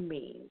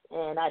GoFundMes,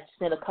 and I'd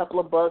send a couple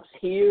of bucks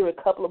here, a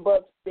couple of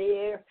bucks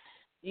there.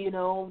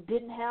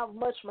 Didn't have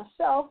much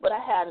myself, but I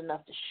had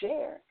enough to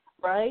share,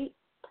 right?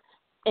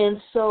 And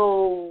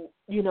so,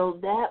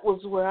 that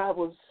was where I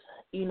was,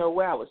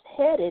 where I was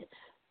headed,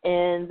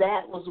 and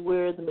that was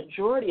where the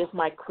majority of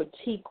my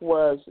critique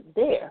was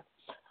there.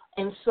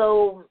 And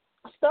so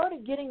I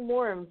started getting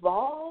more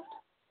involved,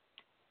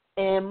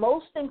 and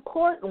most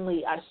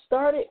importantly, I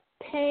started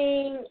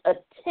paying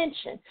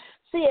attention.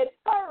 See, at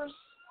first,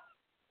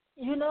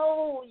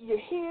 you're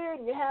here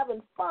and you're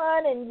having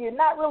fun and you're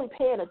not really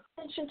paying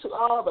attention to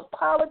all the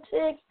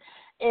politics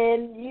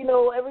and,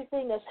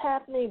 everything that's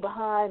happening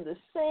behind the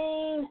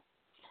scene.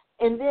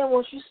 And then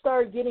once you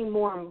start getting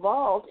more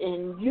involved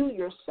and you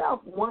yourself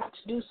want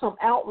to do some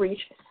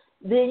outreach,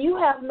 then you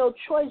have no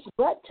choice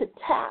but to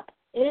tap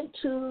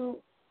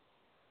into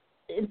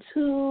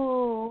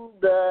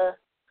the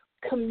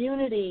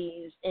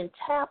communities and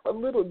tap a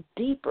little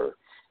deeper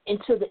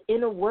into the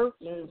inner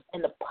workings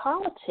and the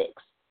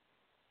politics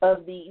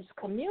of these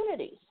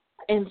communities.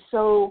 And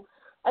so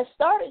I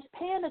started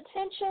paying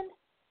attention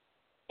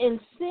and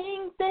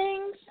seeing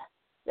things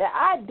that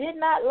I did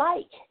not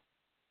like,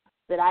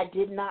 that I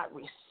did not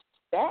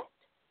respect,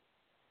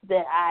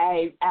 that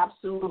I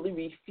absolutely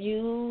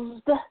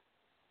refused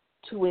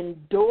to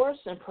endorse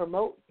and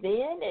promote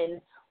then.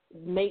 And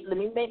let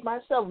me make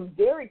myself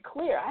very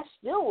clear, I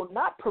still will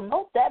not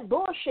promote that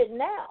bullshit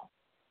now.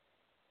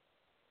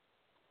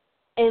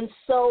 And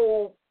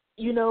so,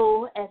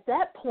 at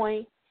that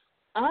point,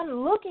 I'm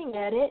looking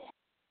at it,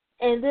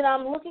 and then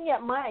I'm looking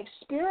at my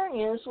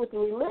experience with the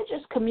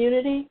religious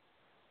community,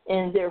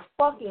 and they're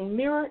fucking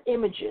mirror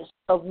images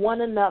of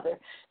one another.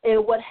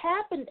 And what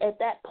happened at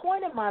that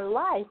point in my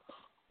life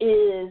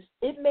is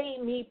it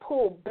made me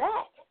pull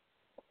back,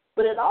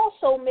 but it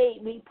also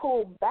made me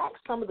pull back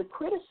some of the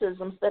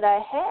criticisms that I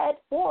had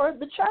for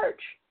the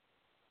church,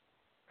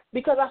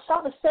 because I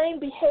saw the same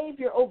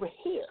behavior over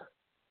here.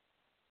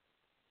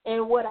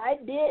 And what I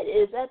did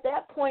is at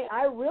that point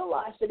I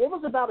realized that it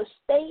was about a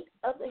state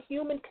of the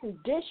human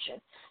condition.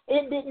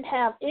 It didn't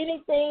have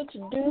anything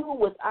to do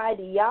with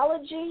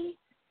ideology,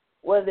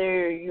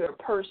 whether you're a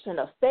person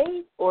of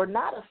faith or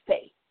not of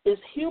faith.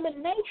 It's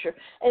human nature.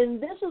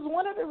 And this is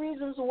one of the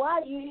reasons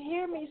why you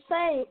hear me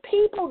saying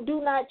people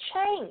do not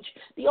change.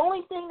 The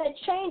only thing that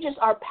changes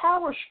are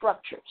power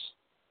structures.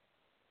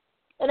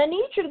 And I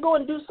need you to go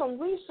and do some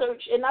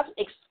research, and I've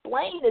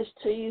explained this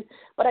to you,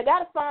 but I got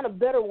to find a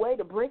better way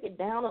to break it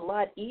down a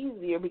lot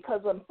easier, because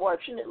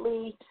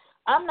unfortunately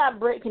I'm not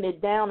breaking it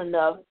down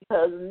enough,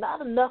 because not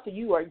enough of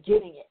you are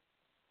getting it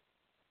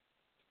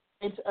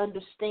and to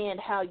understand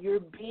how you're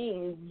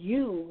being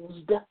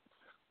used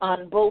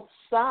on both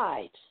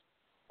sides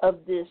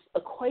of this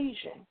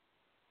equation.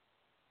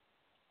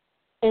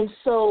 And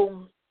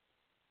so,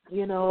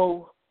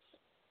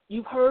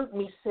 you've heard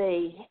me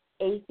say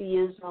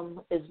atheism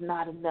is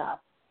not enough.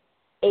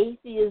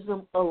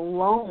 Atheism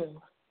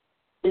alone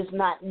is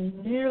not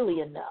nearly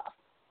enough.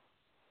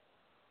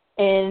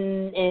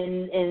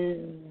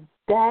 And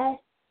that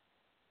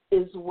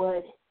is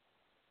what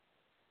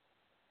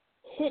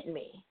hit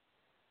me.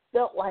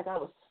 Felt like I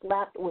was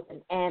slapped with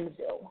an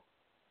anvil.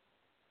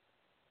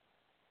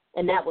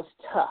 And that was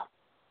tough.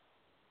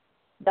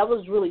 That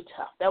was really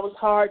tough. That was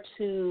hard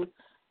to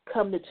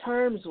come to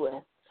terms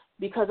with,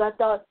 because I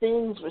thought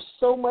things were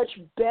so much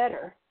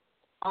better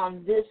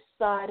on this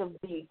side of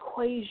the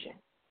equation.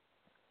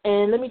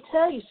 And let me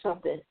tell you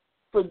something.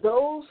 For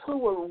those who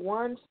were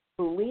once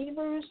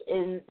believers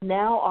and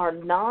now are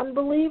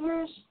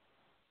non-believers,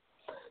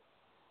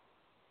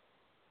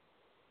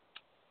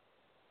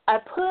 I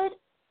put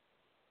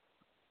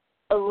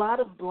a lot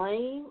of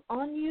blame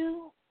on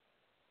you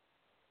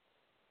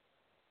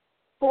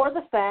for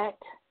the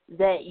fact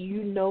that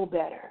you know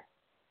better.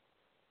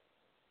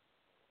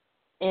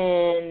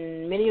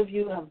 And many of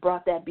you have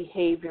brought that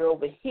behavior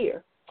over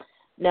here.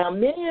 Now,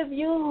 many of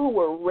you who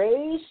were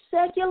raised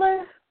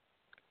secular,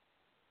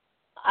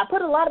 I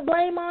put a lot of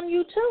blame on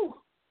you too.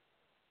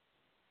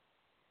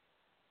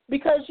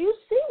 Because you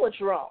see what's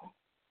wrong.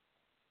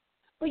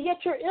 But yet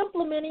you're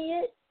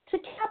implementing it to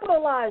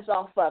capitalize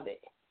off of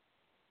it.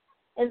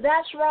 And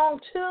that's wrong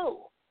too.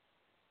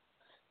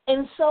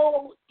 And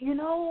so,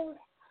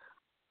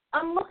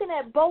 I'm looking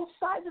at both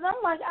sides, and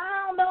I'm like,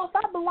 I don't know if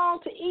I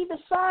belong to either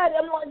side.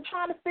 I'm like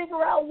trying to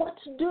figure out what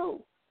to do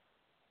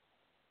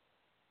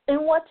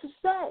and what to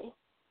say.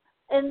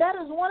 And that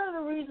is one of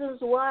the reasons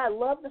why I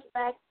love the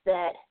fact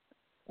that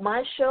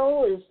my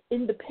show is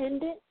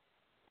independent.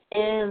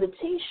 And the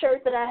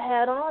T-shirt that I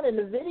had on in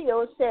the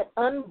video said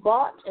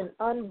unbought and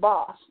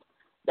unbossed.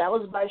 That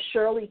was by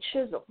Shirley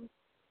Chisholm,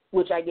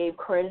 which I gave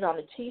credit on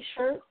the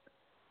T-shirt.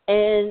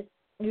 And,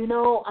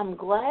 I'm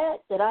glad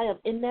that I am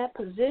in that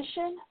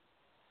position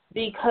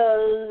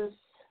because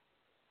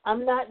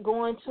I'm not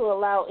going to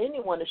allow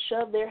anyone to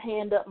shove their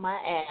hand up my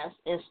ass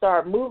and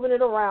start moving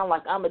it around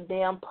like I'm a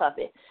damn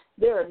puppet.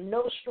 There are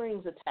no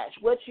strings attached.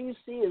 What you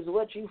see is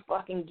what you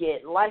fucking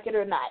get. Like it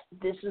or not,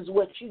 this is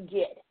what you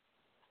get.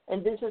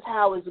 And this is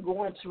how it's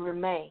going to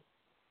remain.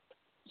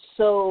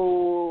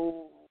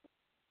 So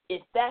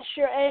if that's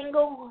your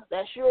angle,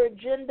 that's your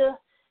agenda,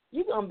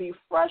 you're going to be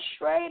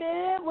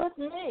frustrated with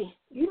me.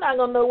 You're not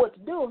going to know what to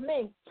do with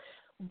me.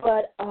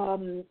 But,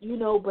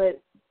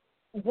 but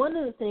one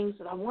of the things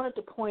that I wanted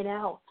to point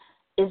out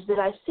is that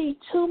I see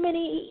too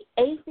many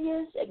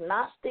atheists,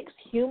 agnostics,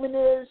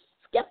 humanists,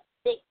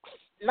 skeptics,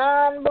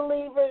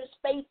 non-believers,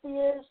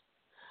 faitheists,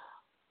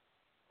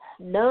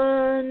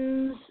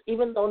 nuns,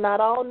 even though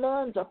not all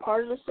nuns are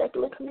part of the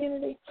secular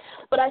community.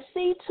 But I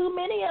see too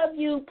many of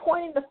you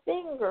pointing the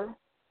finger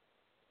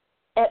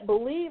at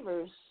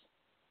believers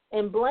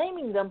and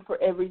blaming them for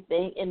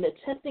everything and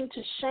attempting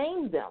to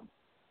shame them.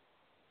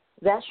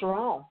 That's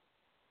wrong.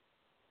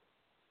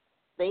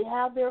 They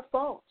have their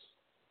faults,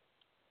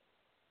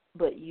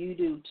 but you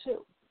do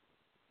too.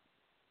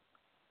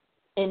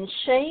 And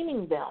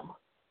shaming them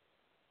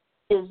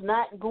is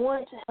not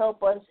going to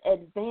help us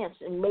advance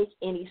and make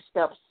any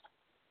steps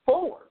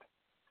forward.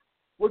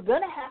 We're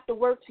going to have to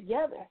work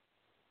together.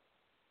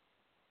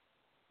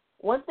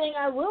 One thing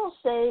I will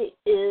say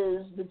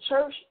is the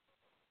church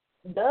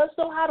does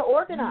know how to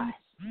organize,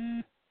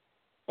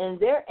 and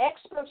they're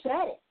experts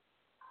at it.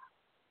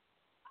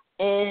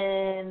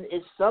 And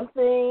it's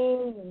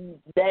something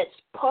that's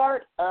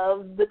part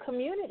of the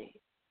community.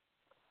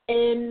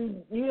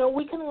 And,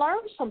 we can learn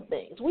some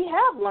things. We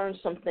have learned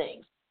some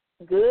things,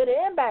 good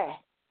and bad,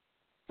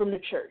 from the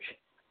church.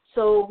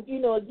 So,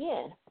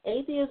 again,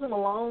 atheism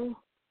alone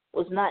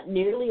was not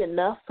nearly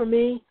enough for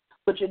me,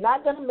 but you're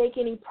not going to make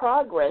any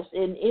progress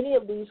in any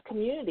of these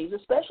communities,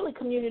 especially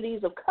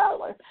communities of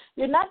color.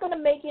 You're not going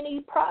to make any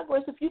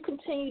progress if you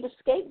continue to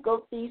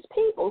scapegoat these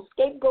people,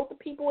 scapegoat the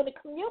people in the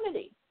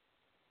community.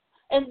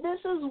 And this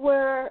is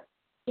where,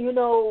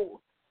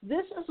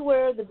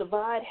 the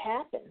divide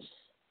happens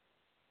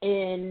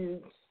in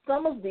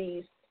some of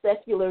these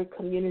secular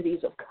communities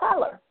of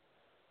color.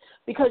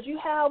 Because you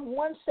have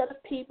one set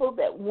of people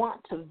that want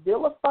to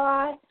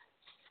vilify,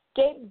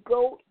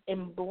 scapegoat,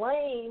 and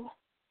blame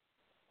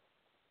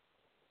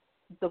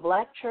the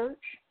black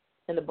church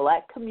and the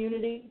black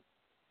community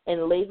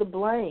and lay the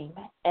blame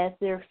at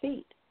their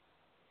feet.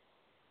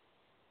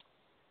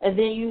 And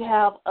then you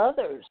have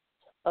others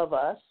of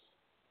us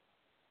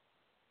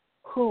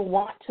who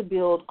want to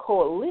build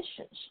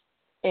coalitions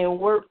and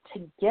work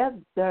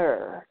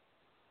together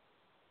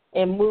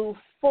and move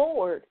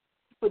forward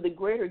for the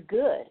greater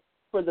good,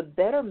 for the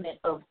betterment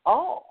of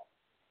all.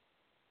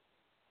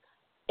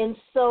 And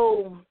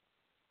so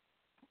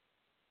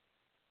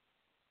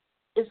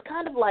it's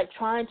kind of like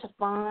trying to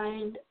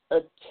find a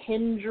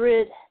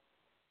kindred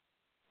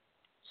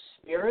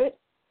spirit,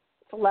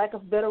 for lack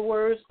of better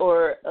words,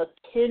 or a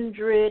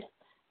kindred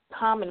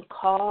common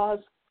cause,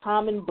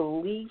 common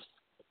beliefs.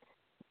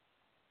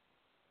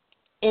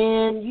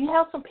 And you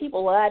have some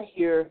people out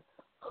here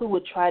who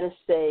would try to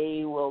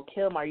say, well,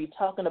 Kim, are you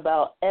talking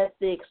about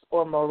ethics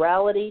or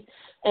morality?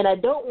 And I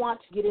don't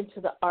want to get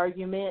into the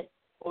argument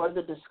or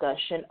the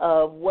discussion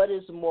of what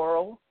is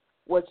moral,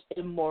 what's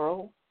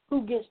immoral,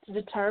 who gets to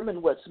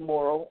determine what's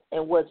moral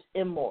and what's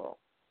immoral.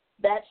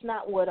 That's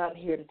not what I'm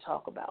here to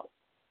talk about.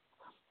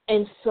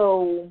 And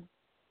so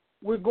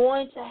we're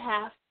going to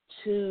have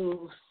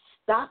to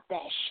stop that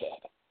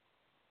shit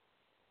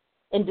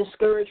and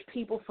discourage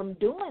people from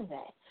doing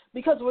that,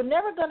 because we're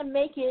never going to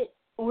make it.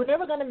 We're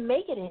never going to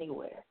make it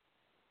anywhere.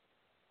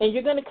 And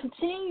you're going to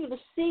continue to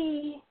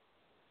see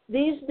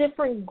these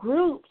different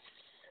groups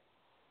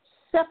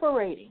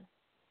separating,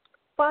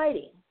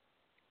 fighting,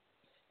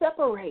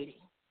 separating,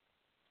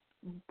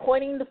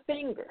 pointing the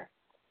finger,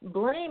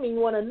 blaming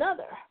one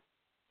another,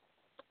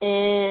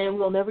 and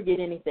we'll never get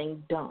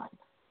anything done.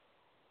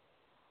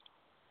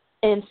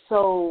 And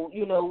so,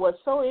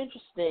 what's so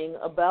interesting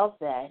about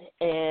that,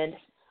 and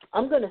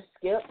I'm going to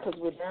skip because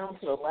we're down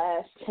to the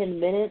last 10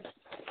 minutes,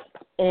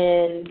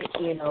 and,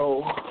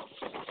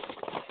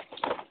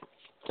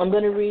 I'm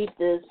going to read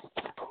this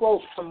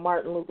quote from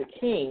Martin Luther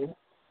King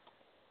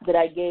that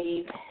I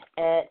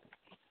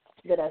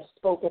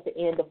spoke at the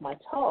end of my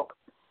talk.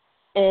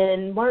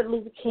 And Martin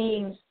Luther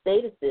King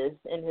stated this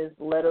in his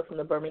letter from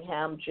the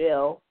Birmingham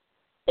jail,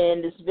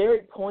 and it's very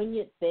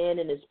poignant then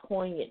and it's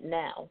poignant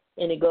now.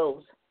 And it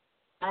goes,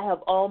 I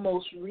have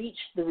almost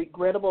reached the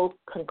regrettable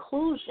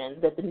conclusion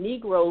that the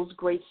Negro's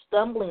great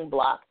stumbling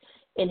block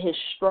in his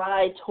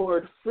stride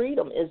toward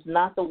freedom is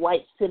not the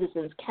white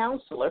citizen's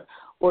counselor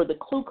or the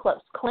Ku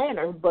Klux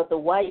Klanner, but the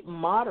white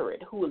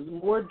moderate who is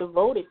more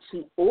devoted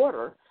to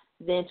order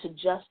than to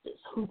justice,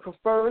 who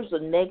prefers a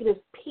negative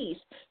peace,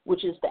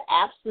 which is the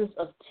absence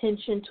of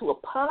tension, to a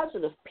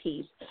positive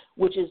peace,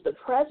 which is the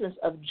presence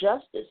of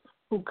justice,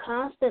 who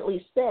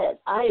constantly says,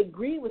 I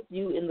agree with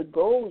you in the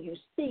goal you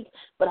seek,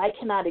 but I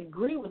cannot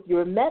agree with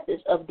your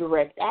methods of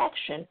direct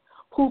action,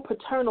 who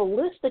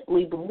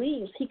paternalistically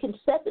believes he can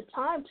set the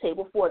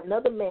timetable for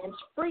another man's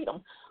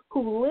freedom,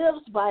 who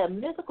lives by a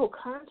mythical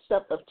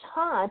concept of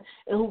time,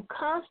 and who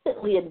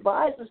constantly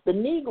advises the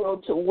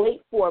Negro to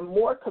wait for a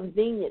more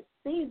convenient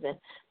season.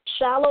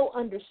 Shallow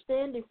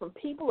understanding from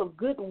people of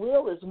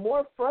goodwill is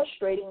more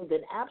frustrating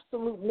than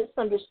absolute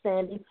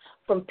misunderstanding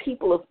from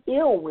people of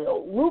ill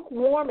will.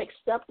 Lukewarm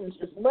acceptance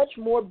is much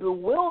more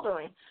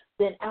bewildering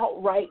than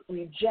outright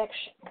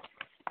rejection.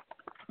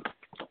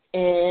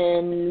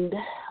 And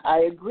I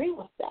agree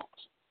with that.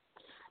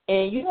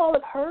 And you all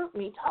have heard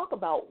me talk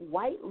about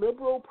white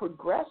liberal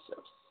progressives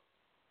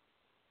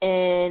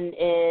and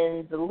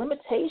the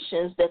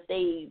limitations that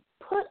they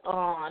put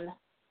on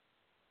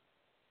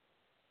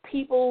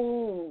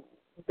people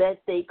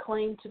that they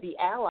claim to be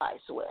allies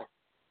with.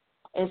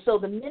 And so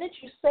the minute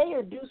you say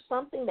or do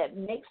something that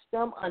makes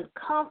them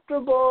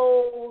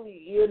uncomfortable,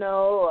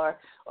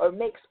 or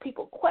makes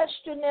people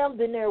question them,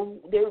 then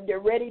they're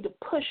ready to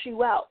push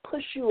you out,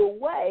 push you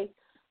away,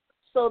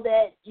 so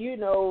that,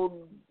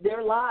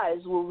 their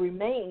lives will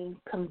remain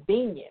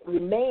convenient,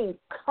 remain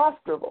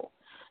comfortable.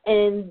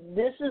 And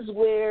this is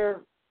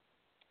where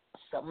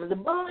some of the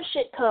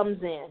bullshit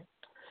comes in,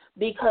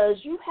 because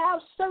you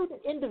have certain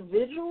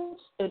individuals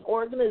and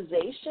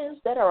organizations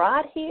that are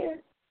out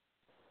here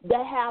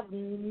that have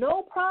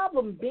no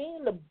problem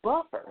being the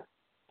buffer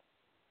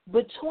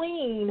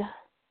between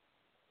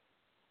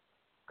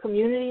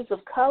communities of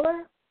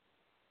color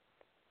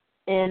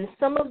and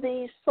some of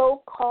these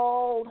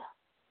so-called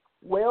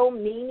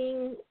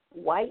well-meaning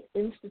white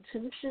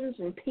institutions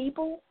and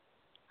people.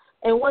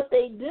 And what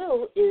they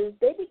do is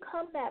they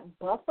become that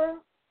buffer,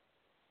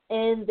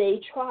 and they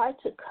try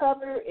to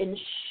cover and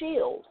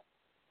shield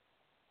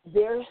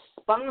their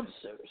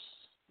sponsors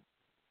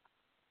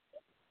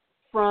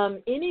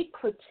from any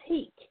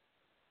critique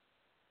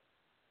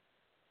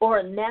or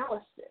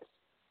analysis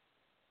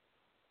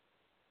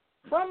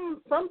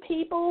from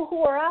people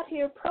who are out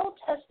here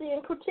protesting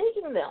and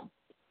critiquing them,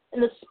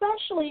 and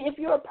especially if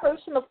you're a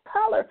person of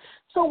color.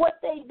 So what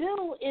they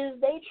do is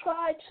they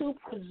try to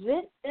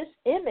present this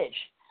image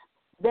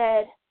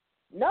that,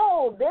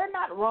 no, they're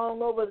not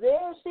wrong over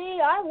there. See,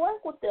 I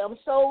work with them,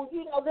 so,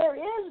 there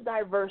is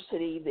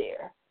diversity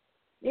there.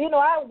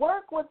 I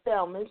work with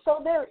them, and so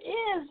there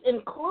is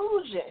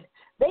inclusion.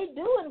 They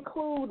do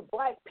include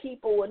black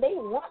people, and they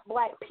want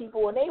black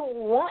people, and they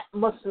want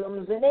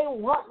Muslims, and they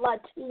want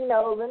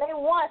Latinos, and they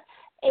want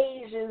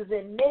Asians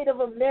and Native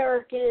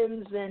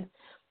Americans, and,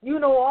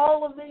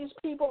 all of these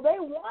people. They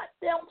want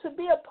them to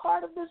be a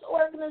part of this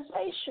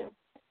organization.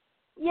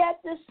 Yet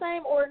this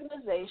same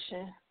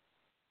organization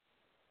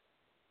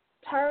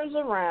turns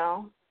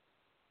around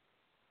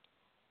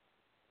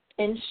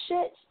and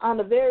shits on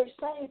the very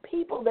same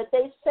people that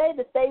they say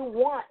that they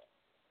want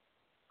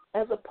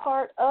as a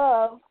part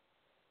of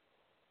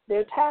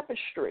their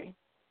tapestry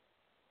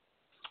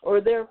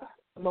or their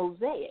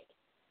mosaic,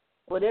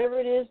 whatever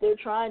it is they're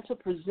trying to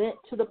present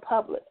to the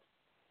public.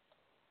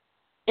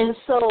 And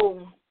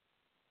so,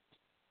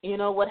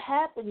 what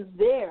happens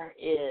there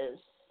is,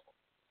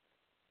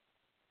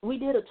 we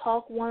did a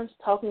talk once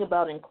talking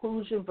about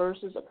inclusion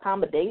versus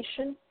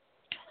accommodation.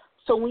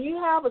 So when you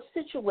have a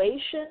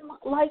situation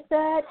like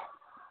that,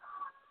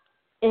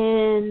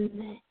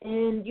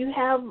 and you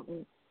have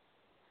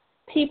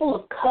people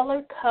of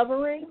color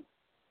covering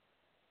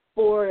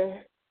for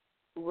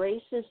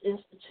racist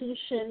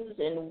institutions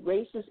and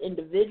racist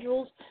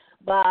individuals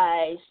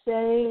by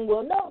saying,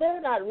 well, no,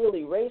 they're not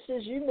really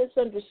racist, you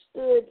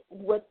misunderstood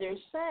what they're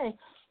saying.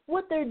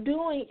 What they're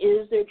doing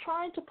is they're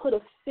trying to put a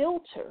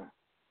filter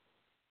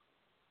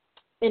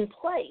in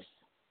place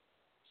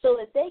so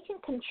that they can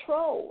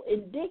control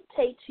and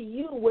dictate to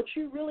you what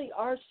you really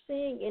are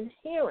seeing and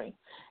hearing.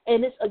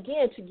 And it's,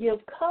 again, to give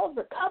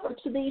cover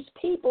to these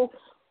people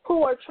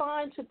who are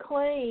trying to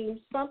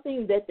claim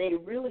something that they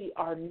really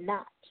are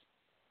not.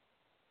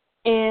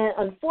 And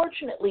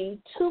unfortunately,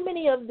 too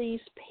many of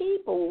these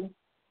people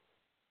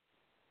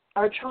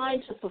are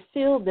trying to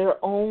fulfill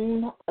their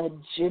own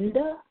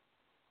agenda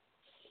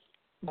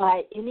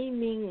by any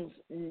means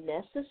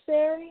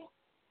necessary.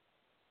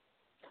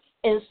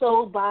 And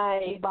so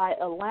by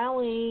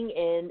allowing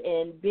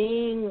and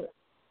being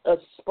a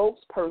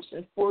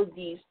spokesperson for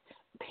these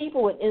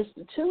people and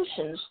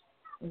institutions,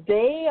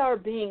 they are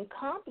being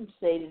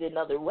compensated in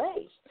other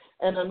ways.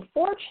 And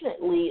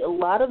unfortunately, a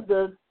lot of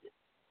the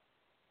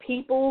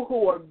people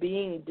who are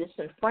being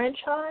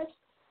disenfranchised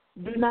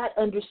do not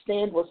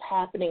understand what's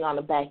happening on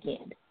the back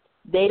end.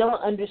 They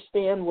don't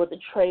understand what the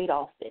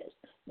trade-off is.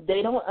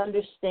 They don't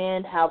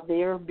understand how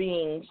they're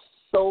being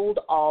sold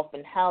off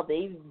and how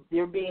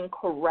they're being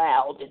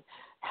corralled and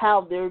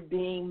how they're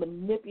being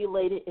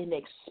manipulated and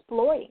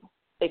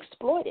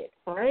exploited,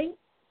 right?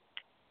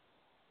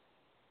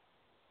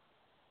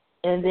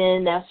 And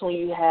then that's when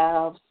you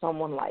have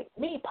someone like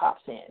me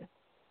pops in.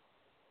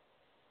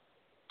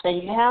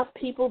 And you have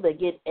people that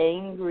get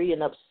angry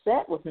and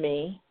upset with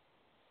me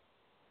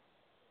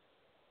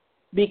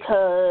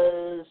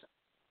because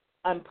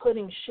I'm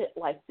putting shit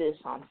like this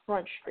on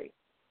Front Street.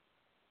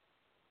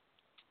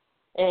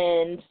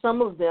 And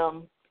some of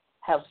them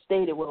have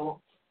stated,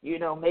 well, you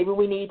know, maybe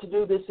we need to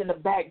do this in the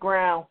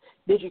background.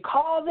 Did you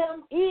call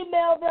them,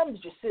 email them?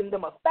 Did you send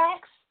them a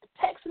fax,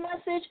 text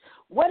message?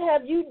 What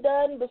have you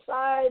done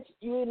besides,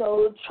 you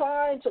know,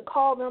 trying to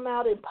call them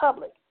out in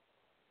public?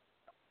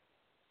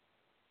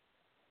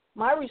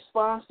 My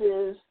response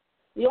is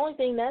the only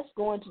thing that's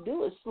going to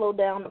do is slow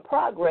down the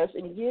progress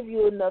and give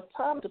you enough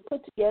time to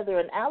put together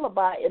an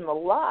alibi and a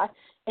lie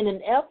in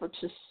an effort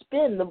to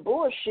spin the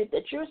bullshit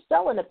that you're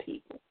selling to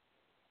people.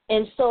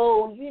 And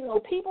so, you know,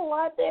 people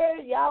out there,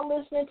 y'all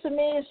listening to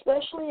me,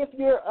 especially if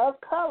you're of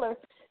color,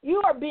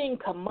 you are being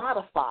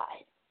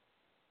commodified.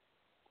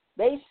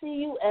 They see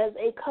you as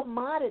a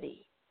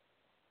commodity.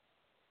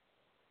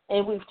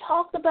 And we've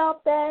talked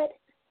about that,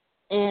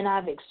 and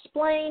I've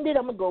explained it.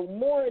 I'm going to go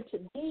more into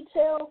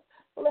detail.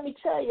 But let me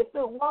tell you, if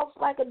it walks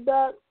like a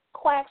duck,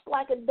 quacks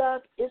like a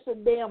duck, it's a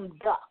damn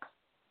duck.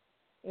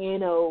 You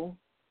know,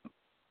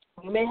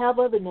 you may have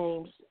other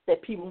names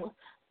that people,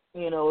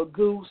 you know, a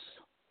goose.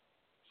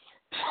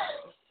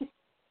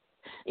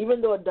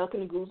 Even though a duck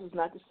and a goose is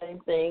not the same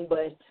thing,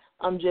 but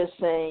I'm just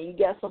saying you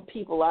got some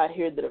people out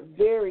here that are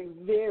very,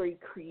 very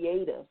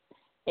creative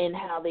in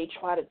how they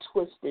try to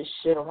twist this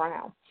shit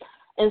around.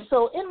 And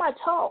so in my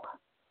talk,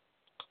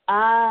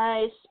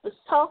 I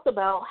talked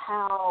about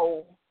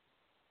how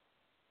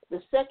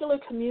the secular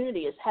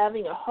community is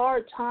having a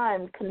hard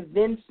time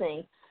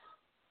convincing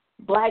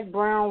black,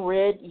 brown,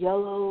 red,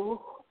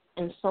 yellow,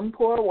 and some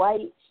poor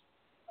whites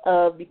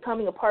of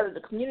becoming a part of the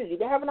community.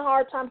 They're having a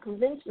hard time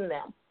convincing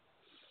them.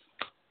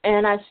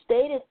 And I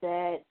stated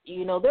that,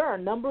 you know, there are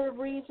a number of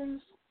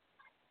reasons,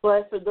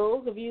 but for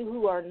those of you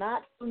who are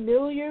not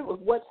familiar with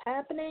what's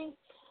happening,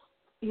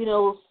 you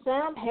know,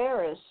 Sam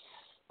Harris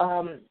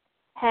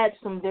had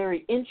some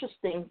very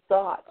interesting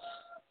thoughts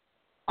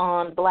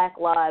on Black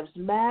Lives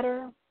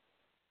Matter.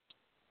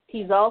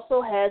 He's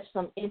also had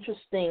some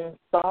interesting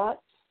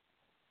thoughts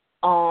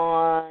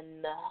on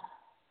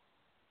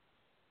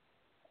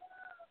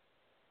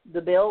the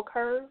bell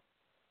curve.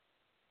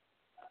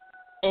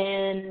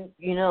 And,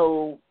 you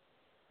know,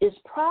 it's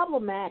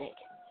problematic.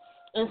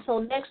 And so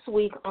next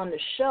week on the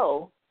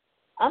show,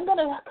 I'm going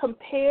to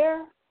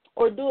compare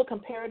or do a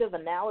comparative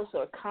analysis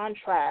or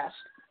contrast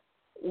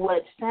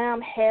what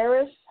Sam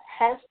Harris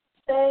has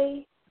to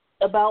say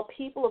about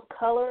people of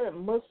color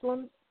and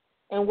Muslims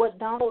and what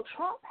Donald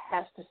Trump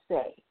has to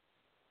say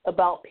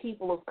about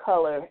people of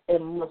color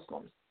and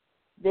Muslims.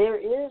 There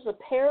is a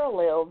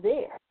parallel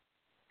there.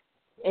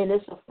 And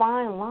it's a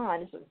fine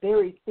line. It's a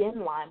very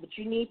thin line, but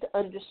you need to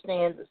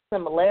understand the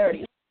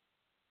similarities.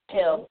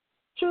 Hell,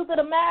 truth of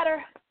the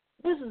matter,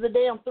 this is a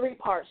damn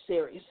 3-part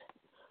series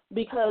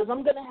because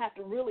I'm going to have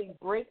to really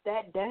break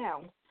that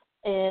down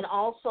and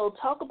also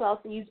talk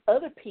about these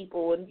other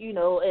people. And, you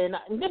know, and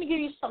I'm going to give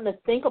you something to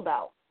think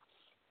about.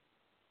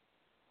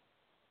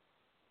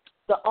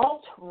 The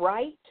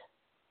alt-right,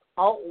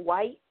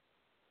 alt-white,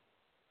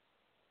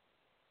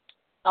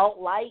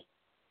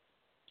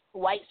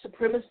 white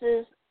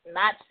supremacists,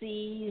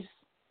 Nazis,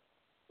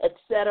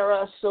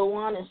 etc., so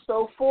on and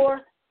so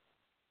forth,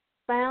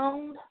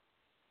 found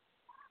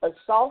a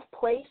soft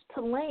place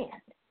to land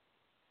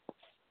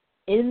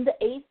in the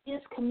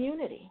atheist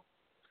community.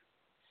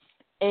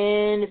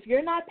 And if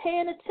you're not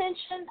paying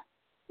attention,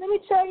 let me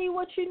tell you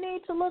what you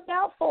need to look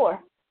out for.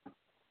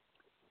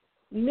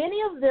 Many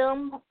of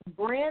them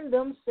brand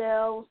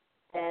themselves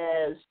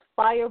as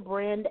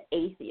firebrand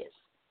atheists.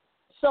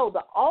 So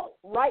the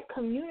alt-right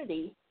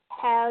community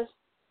has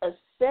a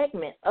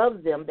segment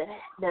of them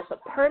that's a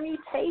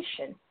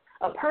permutation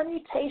of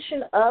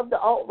the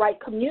alt-right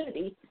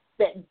community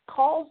that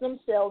calls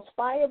themselves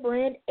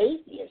firebrand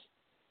atheists.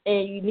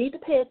 And you need to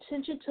pay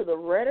attention to the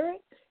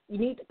rhetoric. You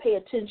need to pay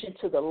attention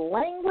to the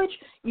language.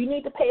 You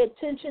need to pay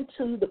attention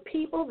to the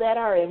people that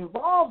are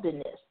involved in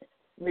this.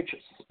 Richard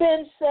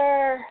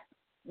Spencer,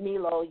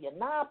 Milo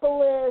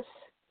Yiannopoulos,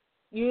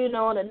 you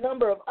know, and a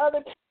number of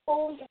other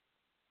people.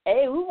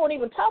 Hey, we won't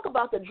even talk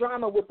about the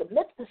drama with the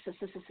mythicist,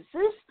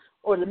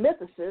 or the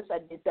mythicist. I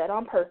did that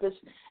on purpose.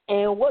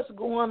 And what's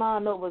going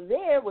on over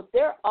there with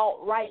their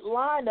alt-right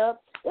lineup.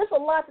 There's a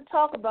lot to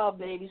talk about,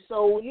 baby.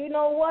 So you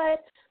know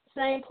what?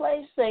 Same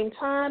place, same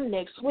time,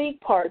 next week,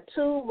 part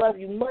 2. Love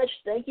you much.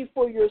 Thank you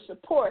for your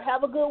support.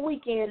 Have a good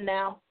weekend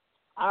now.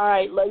 All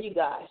right, love you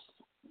guys.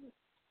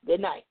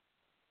 Good night.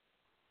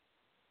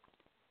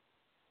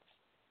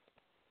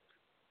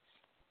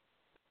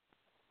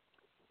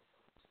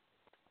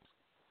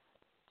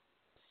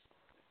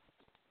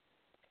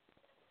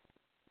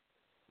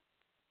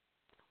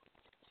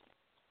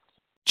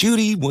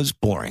 Judy was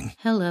boring.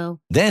 Hello.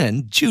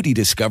 Then Judy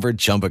discovered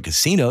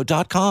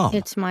ChumbaCasino.com.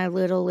 It's my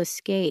little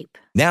escape.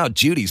 Now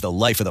Judy's the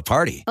life of the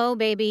party. Oh,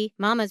 baby,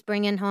 mama's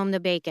bringing home the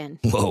bacon.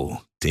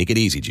 Whoa, take it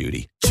easy,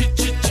 Judy.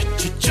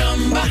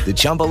 The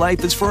Chumba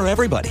life is for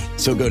everybody.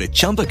 So go to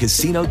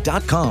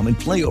ChumbaCasino.com and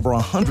play over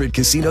 100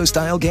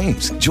 casino-style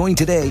games. Join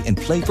today and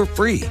play for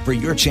free for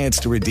your chance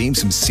to redeem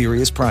some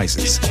serious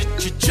prizes.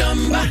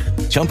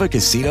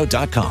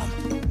 ChumbaCasino.com.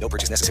 No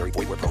purchase necessary.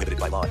 Void where prohibited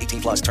by law.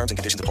 18+ terms and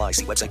conditions apply.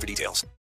 See website for details.